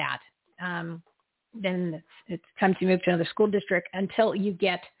part of that, then it's time to move to another school district until you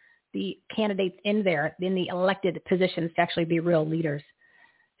get the candidates in there, in the elected positions, to actually be real leaders.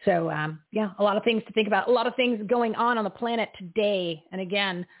 So, a lot of things to think about, a lot of things going on the planet today. And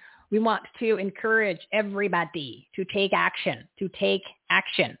again, we want to encourage everybody to take action,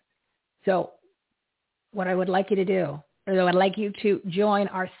 So what I would like you to do is I would like you to join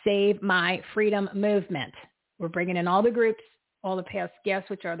our Save My Freedom movement. We're bringing in all the groups, all the past guests,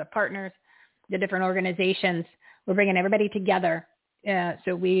 which are the partners, the different organizations. We're bringing everybody together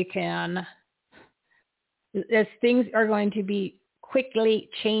so we can, as things are going to be quickly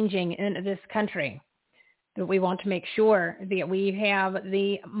changing in this country, that we want to make sure that we have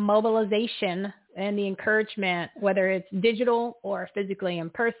the mobilization and the encouragement, whether it's digital or physically in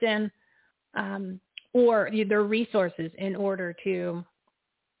person, or the resources in order to,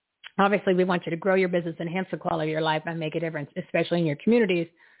 obviously we want you to grow your business, enhance the quality of your life, and make a difference, especially in your communities,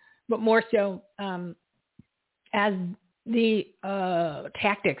 but more so as the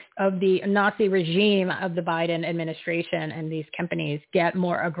tactics of the Nazi regime of the Biden administration and these companies get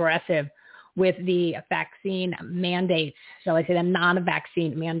more aggressive with the vaccine mandates, shall I say the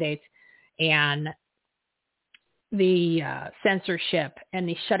non-vaccine mandates, and the censorship and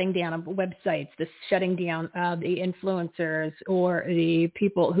the shutting down of websites, the shutting down of the influencers or the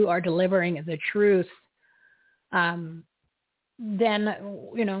people who are delivering the truth, then,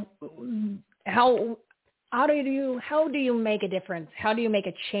 how do you make a difference? How do you make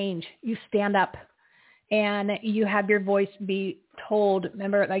a change? You stand up and you have your voice be told.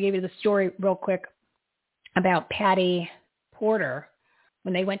 Remember, I gave you the story real quick about Patty Porter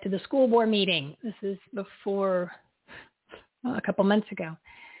when they went to the school board meeting. This is before a couple months ago.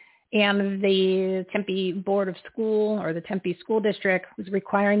 And the Tempe Board of School or the Tempe School District was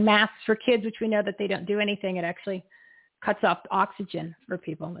requiring masks for kids, which we know that they don't do anything. It actually cuts off oxygen for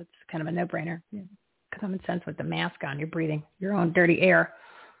people. It's kind of a no-brainer. Common sense with the mask on, you're breathing your own dirty air.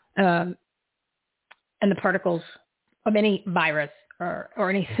 And the particles of any virus or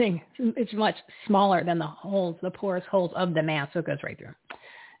anything, it's much smaller than the holes, the porous holes of the mask, so it goes right through.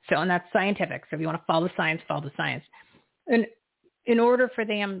 So, and that's scientific. So if you want to follow the science, follow the science. And in order for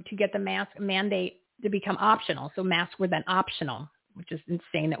them to get the mask mandate to become optional, so masks were then optional, which is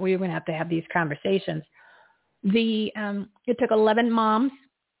insane that we were going to have these conversations. It took 11 moms.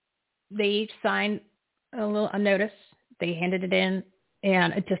 They each signed a notice. They handed it in,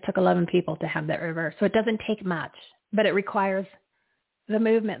 and it just took 11 people to have that reversed. So it doesn't take much, but it requires the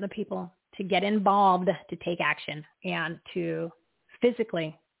movement, the people to get involved, to take action, and to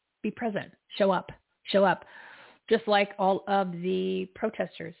physically be present, show up. Just like all of the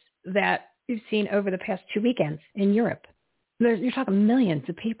protesters that you've seen over the past 2 weekends in Europe. You're talking millions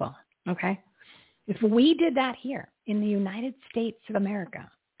of people, okay? If we did that here in the United States of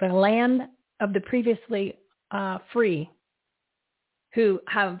America, the land of the previously free, who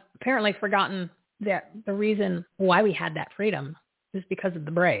have apparently forgotten that the reason why we had that freedom is because of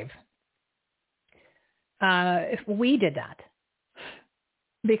the brave. If we did that,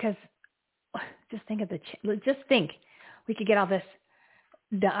 because just think we could get all this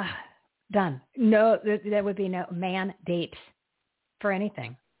done. No, there would be no mandate for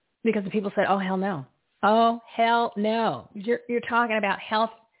anything because the people said, oh, hell no. Oh, hell no. You're talking about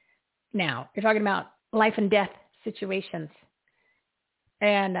health now. You're talking about life and death situations.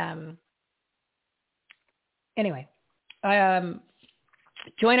 And anyway,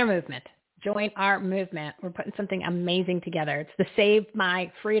 join our movement. Join our movement. We're putting something amazing together. It's the Save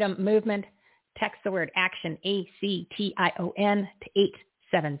My Freedom movement. Text the word ACTION, ACTION, to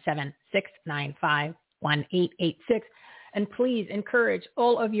 877-695-1886. And please encourage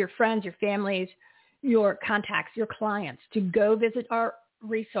all of your friends, your families, your contacts, your clients to go visit our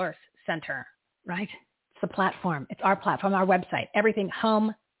resource center, right? It's the platform. It's our platform, our website, everything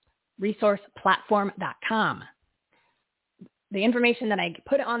home, resourceplatform.com. The information that I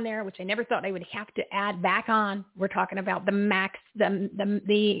put on there, which I never thought I would have to add back on, we're talking about the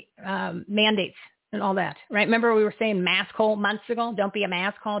mandates and all that, right? Remember we were saying mask hole months ago? Don't be a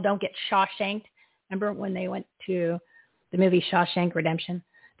mask hole. Don't get Shawshanked. Remember when they went to the movie Shawshank Redemption?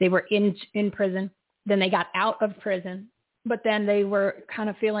 They were in prison. Then they got out of prison, but then they were kind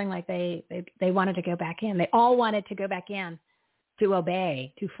of feeling like they wanted to go back in. They all wanted to go back in to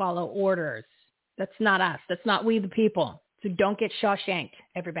obey, to follow orders. That's not us. That's not we the people. So don't get Shawshanked,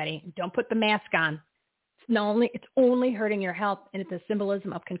 everybody. Don't put the mask on. It's only hurting your health, and it's a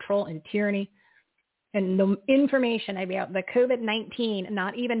symbolism of control and tyranny. And the information about the COVID-19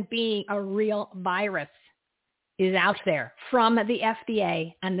 not even being a real virus is out there from the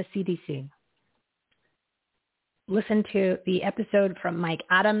FDA and the CDC. Listen to the episode from Mike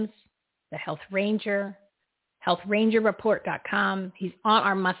Adams, the Health Ranger, healthrangerreport.com. He's on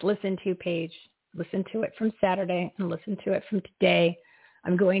our must-listen-to page. Listen to it from Saturday and listen to it from today.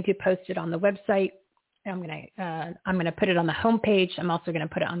 I'm going to post it on the website. I'm going to put it on the homepage. I'm also going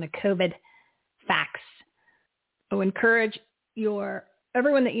to put it on the COVID facts. So encourage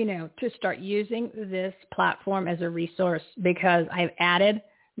everyone that you know to start using this platform as a resource because I've added,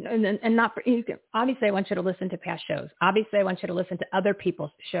 and not for, obviously I want you to listen to past shows. Obviously I want you to listen to other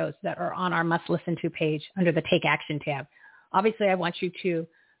people's shows that are on our must listen to page under the Take Action tab. Obviously I want you to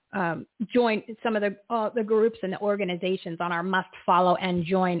join some of the groups and the organizations on our must follow and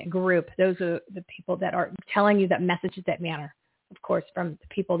join group. Those are the people that are telling you that messages that matter, of course, from the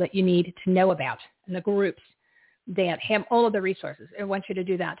people that you need to know about and the groups that have all of the resources. I want you to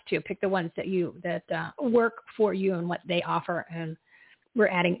do that too. Pick the ones that work for you and what they offer. And we're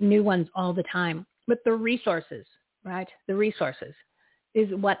adding new ones all the time. But the resources, right? The resources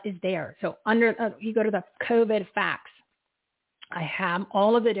is what is there. So you go to the COVID facts. I have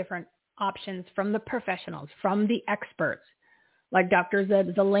all of the different options from the professionals, from the experts, like Dr.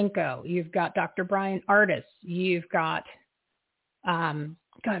 Zeb Zelenko. You've got Dr. Brian Artis. You've got, God,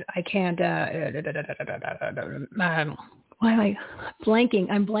 I can't, why am I blanking?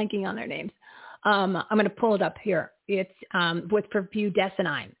 I'm blanking on their names. I'm going to pull it up here. It's for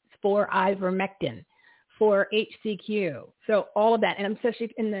budesonide, for ivermectin, for HCQ. So all of that. And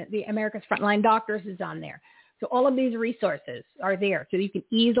especially in the America's Frontline Doctors is on there. So all of these resources are there so you can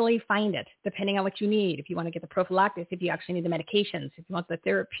easily find it depending on what you need. If you want to get the prophylactics, if you actually need the medications, if you want the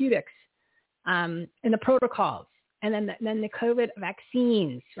therapeutics, and the protocols, and then the COVID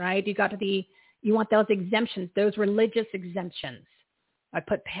vaccines, right? You want those exemptions, those religious exemptions. I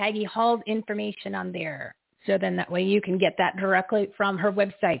put Peggy Hall's information on there. So then that way you can get that directly from her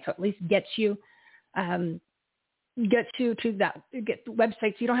website. So at least gets you to that website.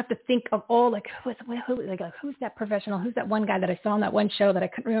 So you don't have to think of all who's that professional? Who's that one guy that I saw on that one show that I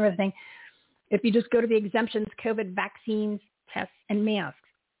couldn't remember the thing? If you just go to the exemptions, COVID, vaccines, tests, and masks.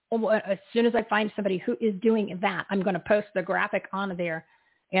 As soon as I find somebody who is doing that, I'm going to post the graphic on there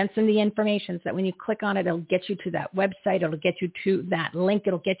and send the information so that when you click on it, it'll get you to that website. It'll get you to that link.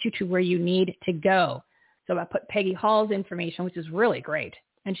 It'll get you to where you need to go. So I put Peggy Hall's information, which is really great.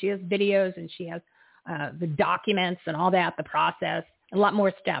 And she has videos and she has the documents and all that, the process, a lot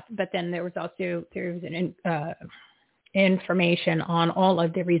more stuff. But then there was an information on all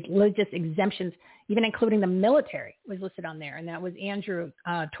of the religious exemptions, even including the military was listed on there. And that was Andrew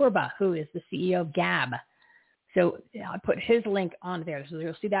Torba, who is the CEO of Gab. So I put his link on there. So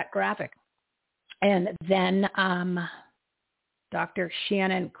you'll see that graphic. And then Dr.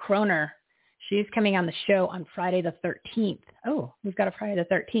 Shannon Kroner, she's coming on the show on Friday the 13th. Oh, we've got a Friday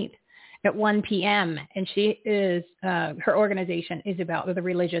the 13th at 1 p.m. And she is, her organization is about the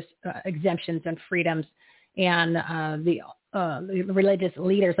religious exemptions and freedoms and the religious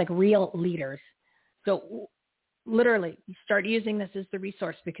leaders, like real leaders. So literally, you start using this as the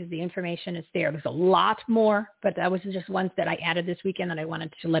resource because the information is there. There's a lot more, but that was just ones that I added this weekend that I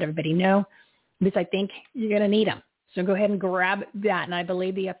wanted to let everybody know because I think you're going to need them. So go ahead and grab that, and I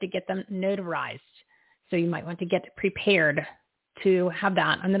believe you have to get them notarized. So you might want to get prepared to have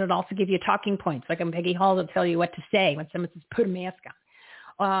that. And then it'll also give you talking points. Like on Peggy Hall will tell you what to say when someone says, put a mask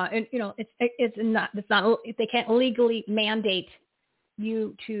on. And it's not, they can't legally mandate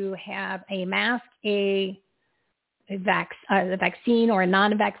you to have a mask, a vaccine or a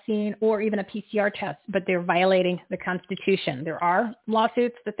non-vaccine or even a PCR test, but they're violating the Constitution. There are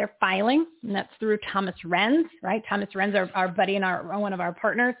lawsuits that they're filing, and that's through Thomas Renz, right? Thomas Renz, our buddy and one of our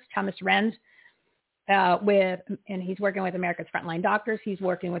partners, Thomas Renz, and he's working with America's Frontline Doctors. He's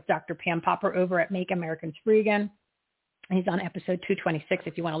working with Dr. Pam Popper over at Make Americans Free Again. He's on episode 226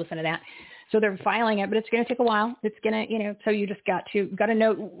 if you want to listen to that. So they're filing it, but it's going to take a while. It's going to, so you just got to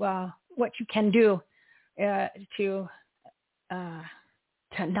know what you can do to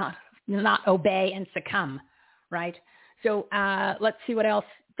not obey and succumb, right? So let's see what else.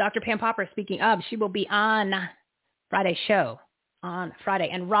 Dr. Pam Popper, speaking of, she will be on Friday's show on Friday.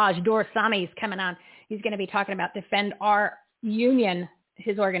 And Raj Dorsami is coming on. He's going to be talking about Defend Our Union,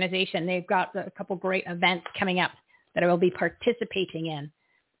 his organization. They've got a couple great events coming up that I will be participating in.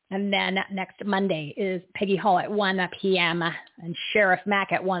 And then next Monday is Peggy Hall at 1 p.m. and Sheriff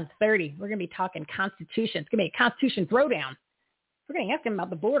Mack at 1:30. We're going to be talking Constitution. It's going to be a Constitution throwdown. We're going to ask them about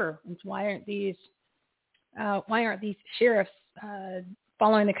the border. Why aren't these sheriffs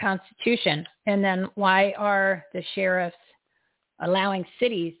following the Constitution? And then why are the sheriffs allowing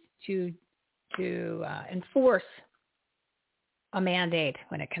cities to enforce a mandate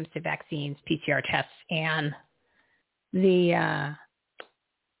when it comes to vaccines, PCR tests, and the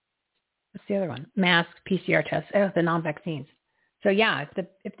what's the other one? Mask, PCR tests, the non-vaccines. So yeah,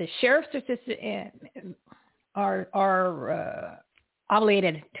 if the sheriffs are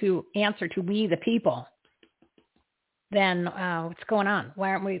obligated to answer to we the people, then what's going on?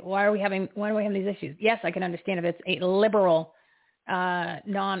 Why are we having these issues? Yes, I can understand if it's a liberal,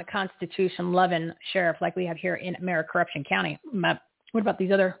 non-constitution loving sheriff like we have here in Maricorruption County. But what about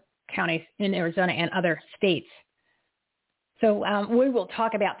these other counties in Arizona and other states? So we will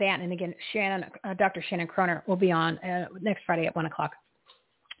talk about that. And again, Dr. Shannon Kroner will be on next Friday at 1 o'clock.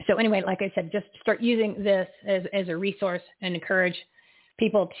 So anyway, like I said, just start using this as a resource and encourage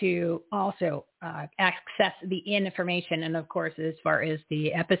people to also access the information. And of course, as far as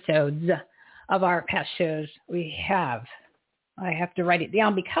the episodes of our past shows, I have to write it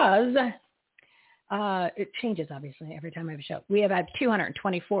down because it changes, obviously, every time I have a show. We have had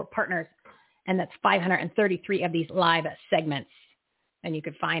 224 partners, and that's 533 of these live segments. And you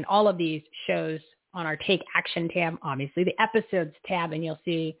can find all of these shows on our Take Action tab, obviously, the episodes tab, and you'll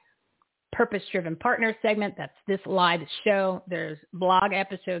see Purpose-Driven Partner segment. That's this live show. There's blog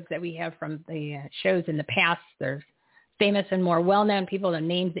episodes that we have from the shows in the past. There's famous and more well-known people, the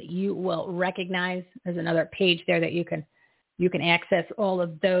names that you will recognize. There's another page there that you can access all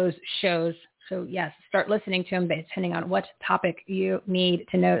of those shows. So yes, start listening to them depending on what topic you need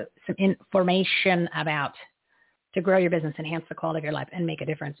to know some information about to grow your business, enhance the quality of your life, and make a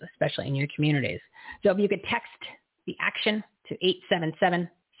difference, especially in your communities. So if you could text the action to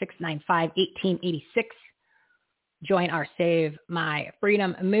 877-695-1886, join our Save My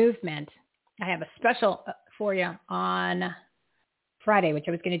Freedom movement. I have a special for you on Friday, which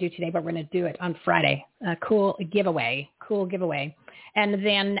I was going to do today, but we're going to do it on Friday. A cool giveaway cool giveaway. And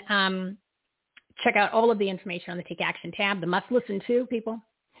then check out all of the information on the Take Action tab, the must listen to people,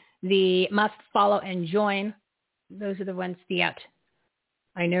 the must follow and join. Those are the ones that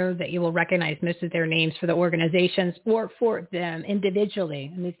I know that you will recognize most of their names for the organizations or for them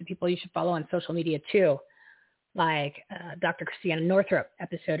individually. And these are the people you should follow on social media too, like Dr. Christiana Northrup,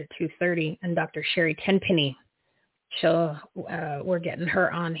 episode at 2:30, and Dr. Sherry Tenpenny. We're getting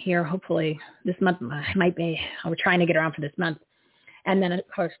her on here hopefully this month. We're trying to get her on for this month. And then, of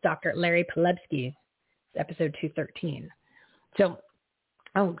course, Dr. Larry Pilebsky, episode 213. So,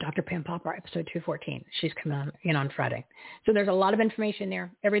 Dr. Pam Popper, episode 214. She's coming on Friday. So there's a lot of information there.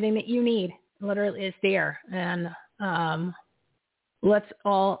 Everything that you need literally is there. And let's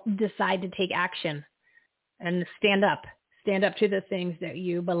all decide to take action and stand up. Stand up to the things that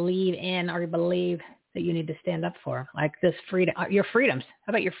you believe in or believe that you need to stand up for, like this freedom, your freedoms.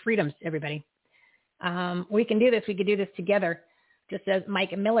 How about your freedoms, everybody? We can do this. We can do this together. Just as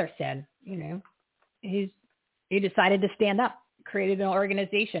Mike Miller said, he decided to stand up, created an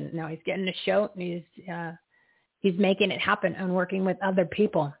organization. Now he's getting a show. And he's making it happen and working with other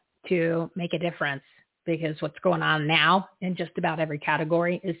people to make a difference, because what's going on now in just about every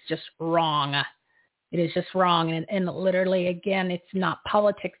category is just wrong. It is just wrong. And literally, again, it's not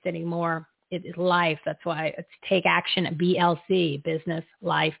politics anymore. It is life. That's why it's Take Action at BLC, business,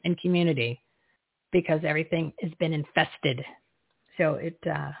 life, and community, because everything has been infested. So it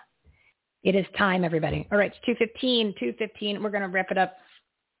is time, everybody. All right, it's 2:15. We're going to wrap it up.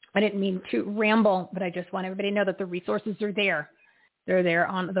 I didn't mean to ramble, but I just want everybody to know that the resources are there. They're there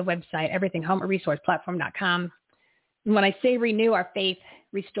on the website, everythinghomeresourceplatform.com. And when I say renew our faith,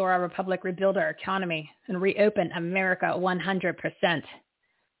 restore our republic, rebuild our economy, and reopen America 100%,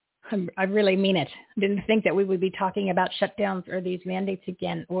 I really mean it. I didn't think that we would be talking about shutdowns or these mandates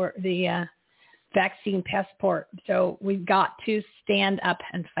again, or the vaccine passport. So we've got to stand up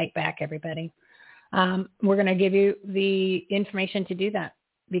and fight back, everybody. We're going to give you the information to do that.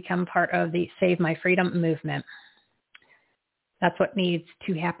 Become part of the Save My Freedom movement. That's what needs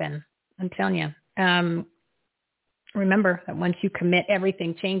to happen. I'm telling you. Remember that once you commit,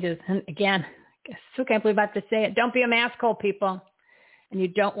 everything changes. And again, I still can't believe I have to say it. Don't be a masshole, people. And you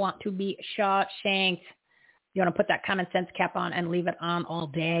don't want to be shanked. You want to put that common sense cap on and leave it on all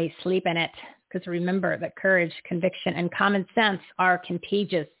day. Sleep in it. Because remember that courage, conviction, and common sense are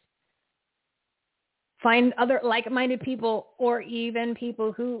contagious. Find other like-minded people, or even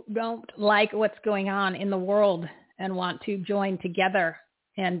people who don't like what's going on in the world and want to join together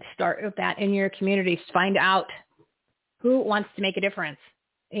and start with that in your communities. Find out who wants to make a difference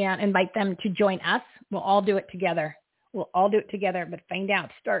and invite them to join us. We'll all do it together. We'll all do it together, but find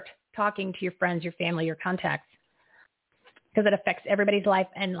out. Start talking to your friends, your family, your contacts, because it affects everybody's life.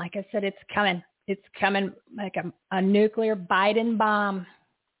 And like I said, it's coming. It's coming like a nuclear Biden bomb.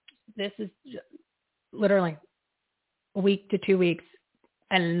 This is literally a week to 2 weeks,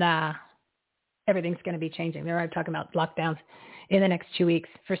 and everything's going to be changing. They're already talking about lockdowns in the next 2 weeks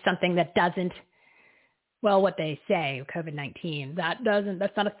for something that doesn't, well, what they say, COVID-19,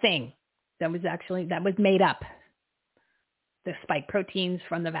 that's not a thing. That was made up. The spike proteins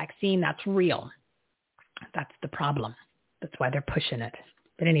from the vaccine, that's real. That's the problem. That's why they're pushing it.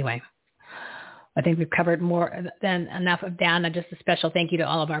 But anyway, I think we've covered more than enough of that. And just a special thank you to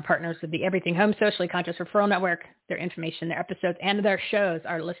all of our partners with the Everything Home Socially Conscious Referral Network. Their information, their episodes, and their shows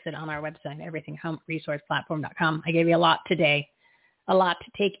are listed on our website, everythinghomeresourceplatform.com. I gave you a lot today, a lot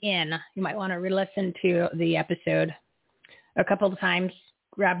to take in. You might want to re-listen to the episode a couple of times.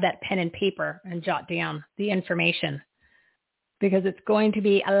 Grab that pen and paper and jot down the information, because it's going to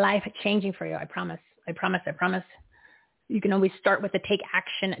be a life-changing for you. I promise. I promise. I promise. You can always start with the Take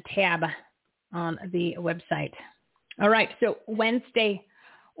Action tab on the website. All right. So Wednesday,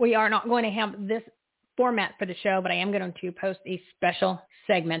 we are not going to have this format for the show, but I am going to post a special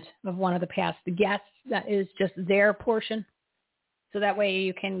segment of one of the past guests that is just their portion. So that way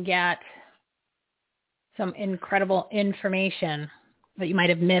you can get some incredible information that you might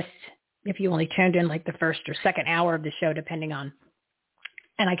have missed if you only tuned in like the first or second hour of the show, depending on.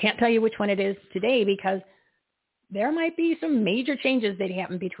 And I can't tell you which one it is today, because there might be some major changes that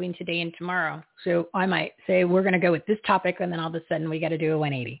happen between today and tomorrow. So I might say we're going to go with this topic, and then all of a sudden we got to do a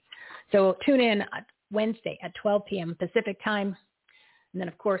 180. So tune in Wednesday at 12 p.m. Pacific time. And then,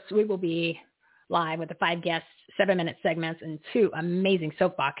 of course, we will be live with the 5 guests, 7-minute segments, and 2 amazing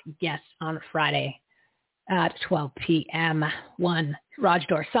soapbox guests on Friday at 12 p.m. 1,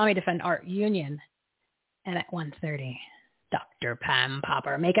 Rajdor Sami Defend Art Union. And at 1:30, Dr. Pam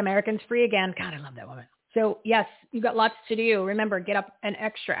Popper, Make Americans Free Again. God, I love that woman. So, yes, you've got lots to do. Remember, get up an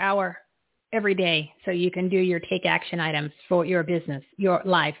extra hour every day so you can do your take action items for your business, your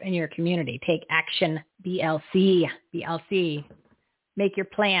life, and your community. Take action, BLC. Make your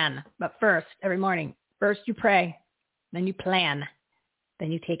plan. But first, every morning, first you pray, then you plan,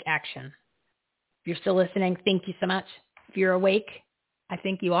 then you take action. If you're still listening, thank you so much. If you're awake, I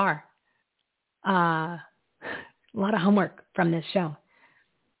think you are. A lot of homework from this show.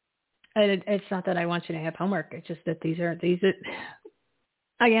 It's not that I want you to have homework. It's just that these are,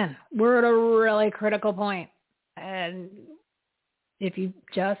 again, we're at a really critical point. And if you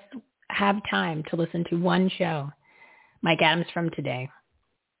just have time to listen to one show, Mike Adams from today,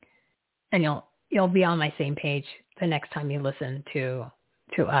 and you'll be on my same page the next time you listen to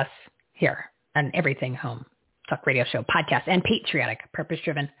us here on Everything Home Talk Radio Show podcast and patriotic,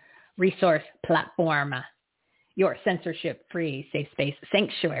 purpose-driven resource platform. Your censorship-free, safe space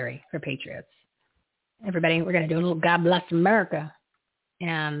sanctuary for patriots. Everybody, we're going to do a little God Bless America,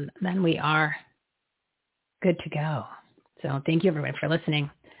 and then we are good to go. So thank you, everybody, for listening.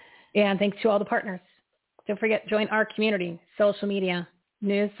 And thanks to all the partners. Don't forget, join our community, social media,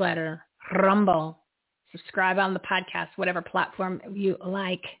 newsletter, Rumble. Subscribe on the podcast, whatever platform you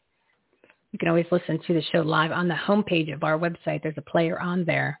like. You can always listen to the show live on the homepage of our website. There's a player on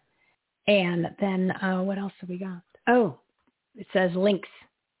there. And then what else have we got? Oh, it says links.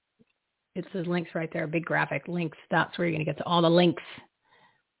 It says links right there, big graphic links. That's where you're going to get to all the links.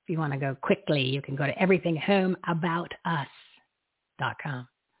 If you want to go quickly, you can go to everythinghomeaboutus.com.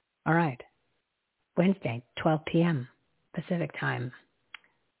 All right. Wednesday, 12 p.m. Pacific time.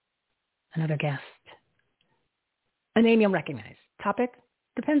 Another guest. A name you'll recognize. Topic?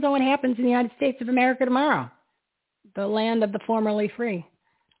 Depends on what happens in the United States of America tomorrow. The land of the formerly free.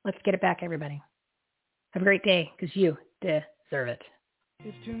 Let's get it back, everybody. Have a great day, because you deserve it.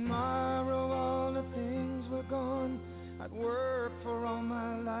 If tomorrow all the things were gone, I'd work for all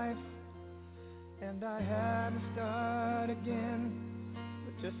my life, and I had to start again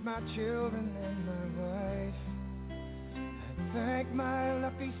with just my children and my wife. I'd thank my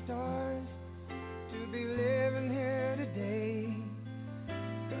lucky stars to be living here today,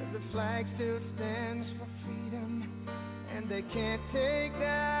 'cause the flag still stands for freedom, and they can't take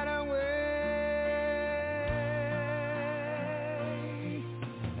that away.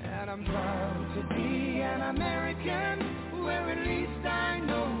 And I'm proud to be an American, where at least I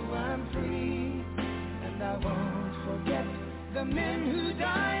know I'm free. And I won't forget the men who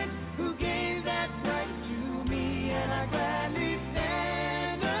died, who gave that right to me. And I gladly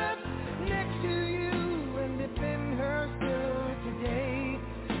stand up next to you and defend her still today,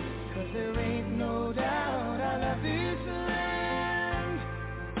 'cause there ain't no doubt I love this land.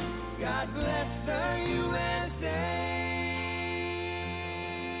 God bless the USA.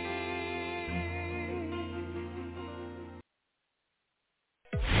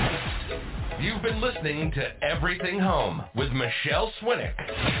 You've been listening to Everything Home with Michelle Swinnick.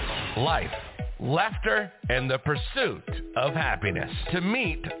 Life, laughter, and the pursuit of happiness. To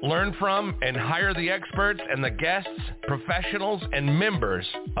meet, learn from, and hire the experts and the guests, professionals, and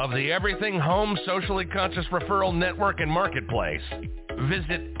members of the Everything Home Socially Conscious Referral Network and Marketplace,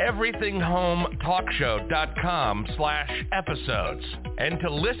 visit everythinghometalkshow.com/episodes. And to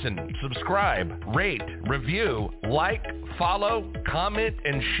listen, subscribe, rate, review, like, follow, comment,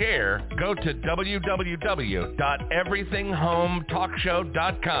 and share, go to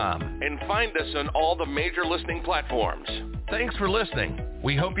www.everythinghometalkshow.com and find us on all the major listening platforms. Thanks for listening.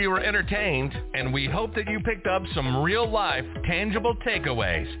 We hope you were entertained, and we hope that you picked up some real-life, tangible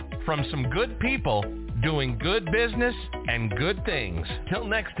takeaways from some good people doing good business and good things. Till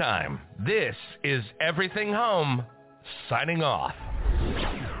next time, this is Everything Home, signing off.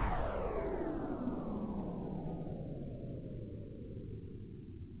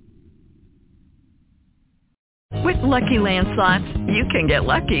 With Lucky Land Slots, you can get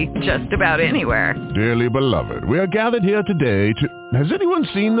lucky just about anywhere. Dearly beloved, we are gathered here today to... Has anyone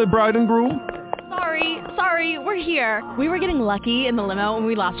seen the bride and groom? Sorry, we're here. We were getting lucky in the limo and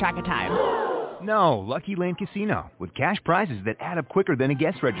we lost track of time. No, Lucky Land Casino, with cash prizes that add up quicker than a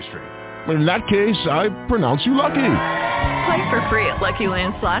guest registry. In that case, I pronounce you lucky. Play for free at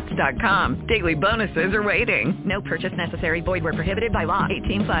LuckyLandSlots.com. Daily bonuses are waiting. No purchase necessary. Void where prohibited by law.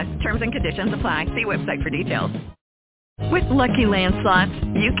 18+. Terms and conditions apply. See website for details. With Lucky Land Slots,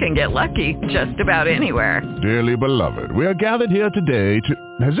 you can get lucky just about anywhere. Dearly beloved, we are gathered here today to...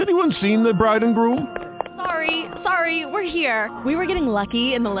 Has anyone seen the bride and groom? Sorry, we're here. We were getting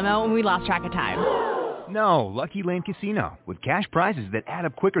lucky in the limo and we lost track of time. No, Lucky Land Casino, with cash prizes that add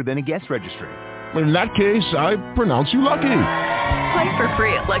up quicker than a guest registry. in that case, I pronounce you lucky. Play for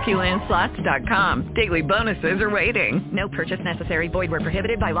free at LuckyLandSlots.com. Daily bonuses are waiting. No purchase necessary. Void where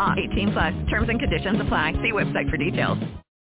prohibited by law. 18+. Terms and conditions apply. See website for details.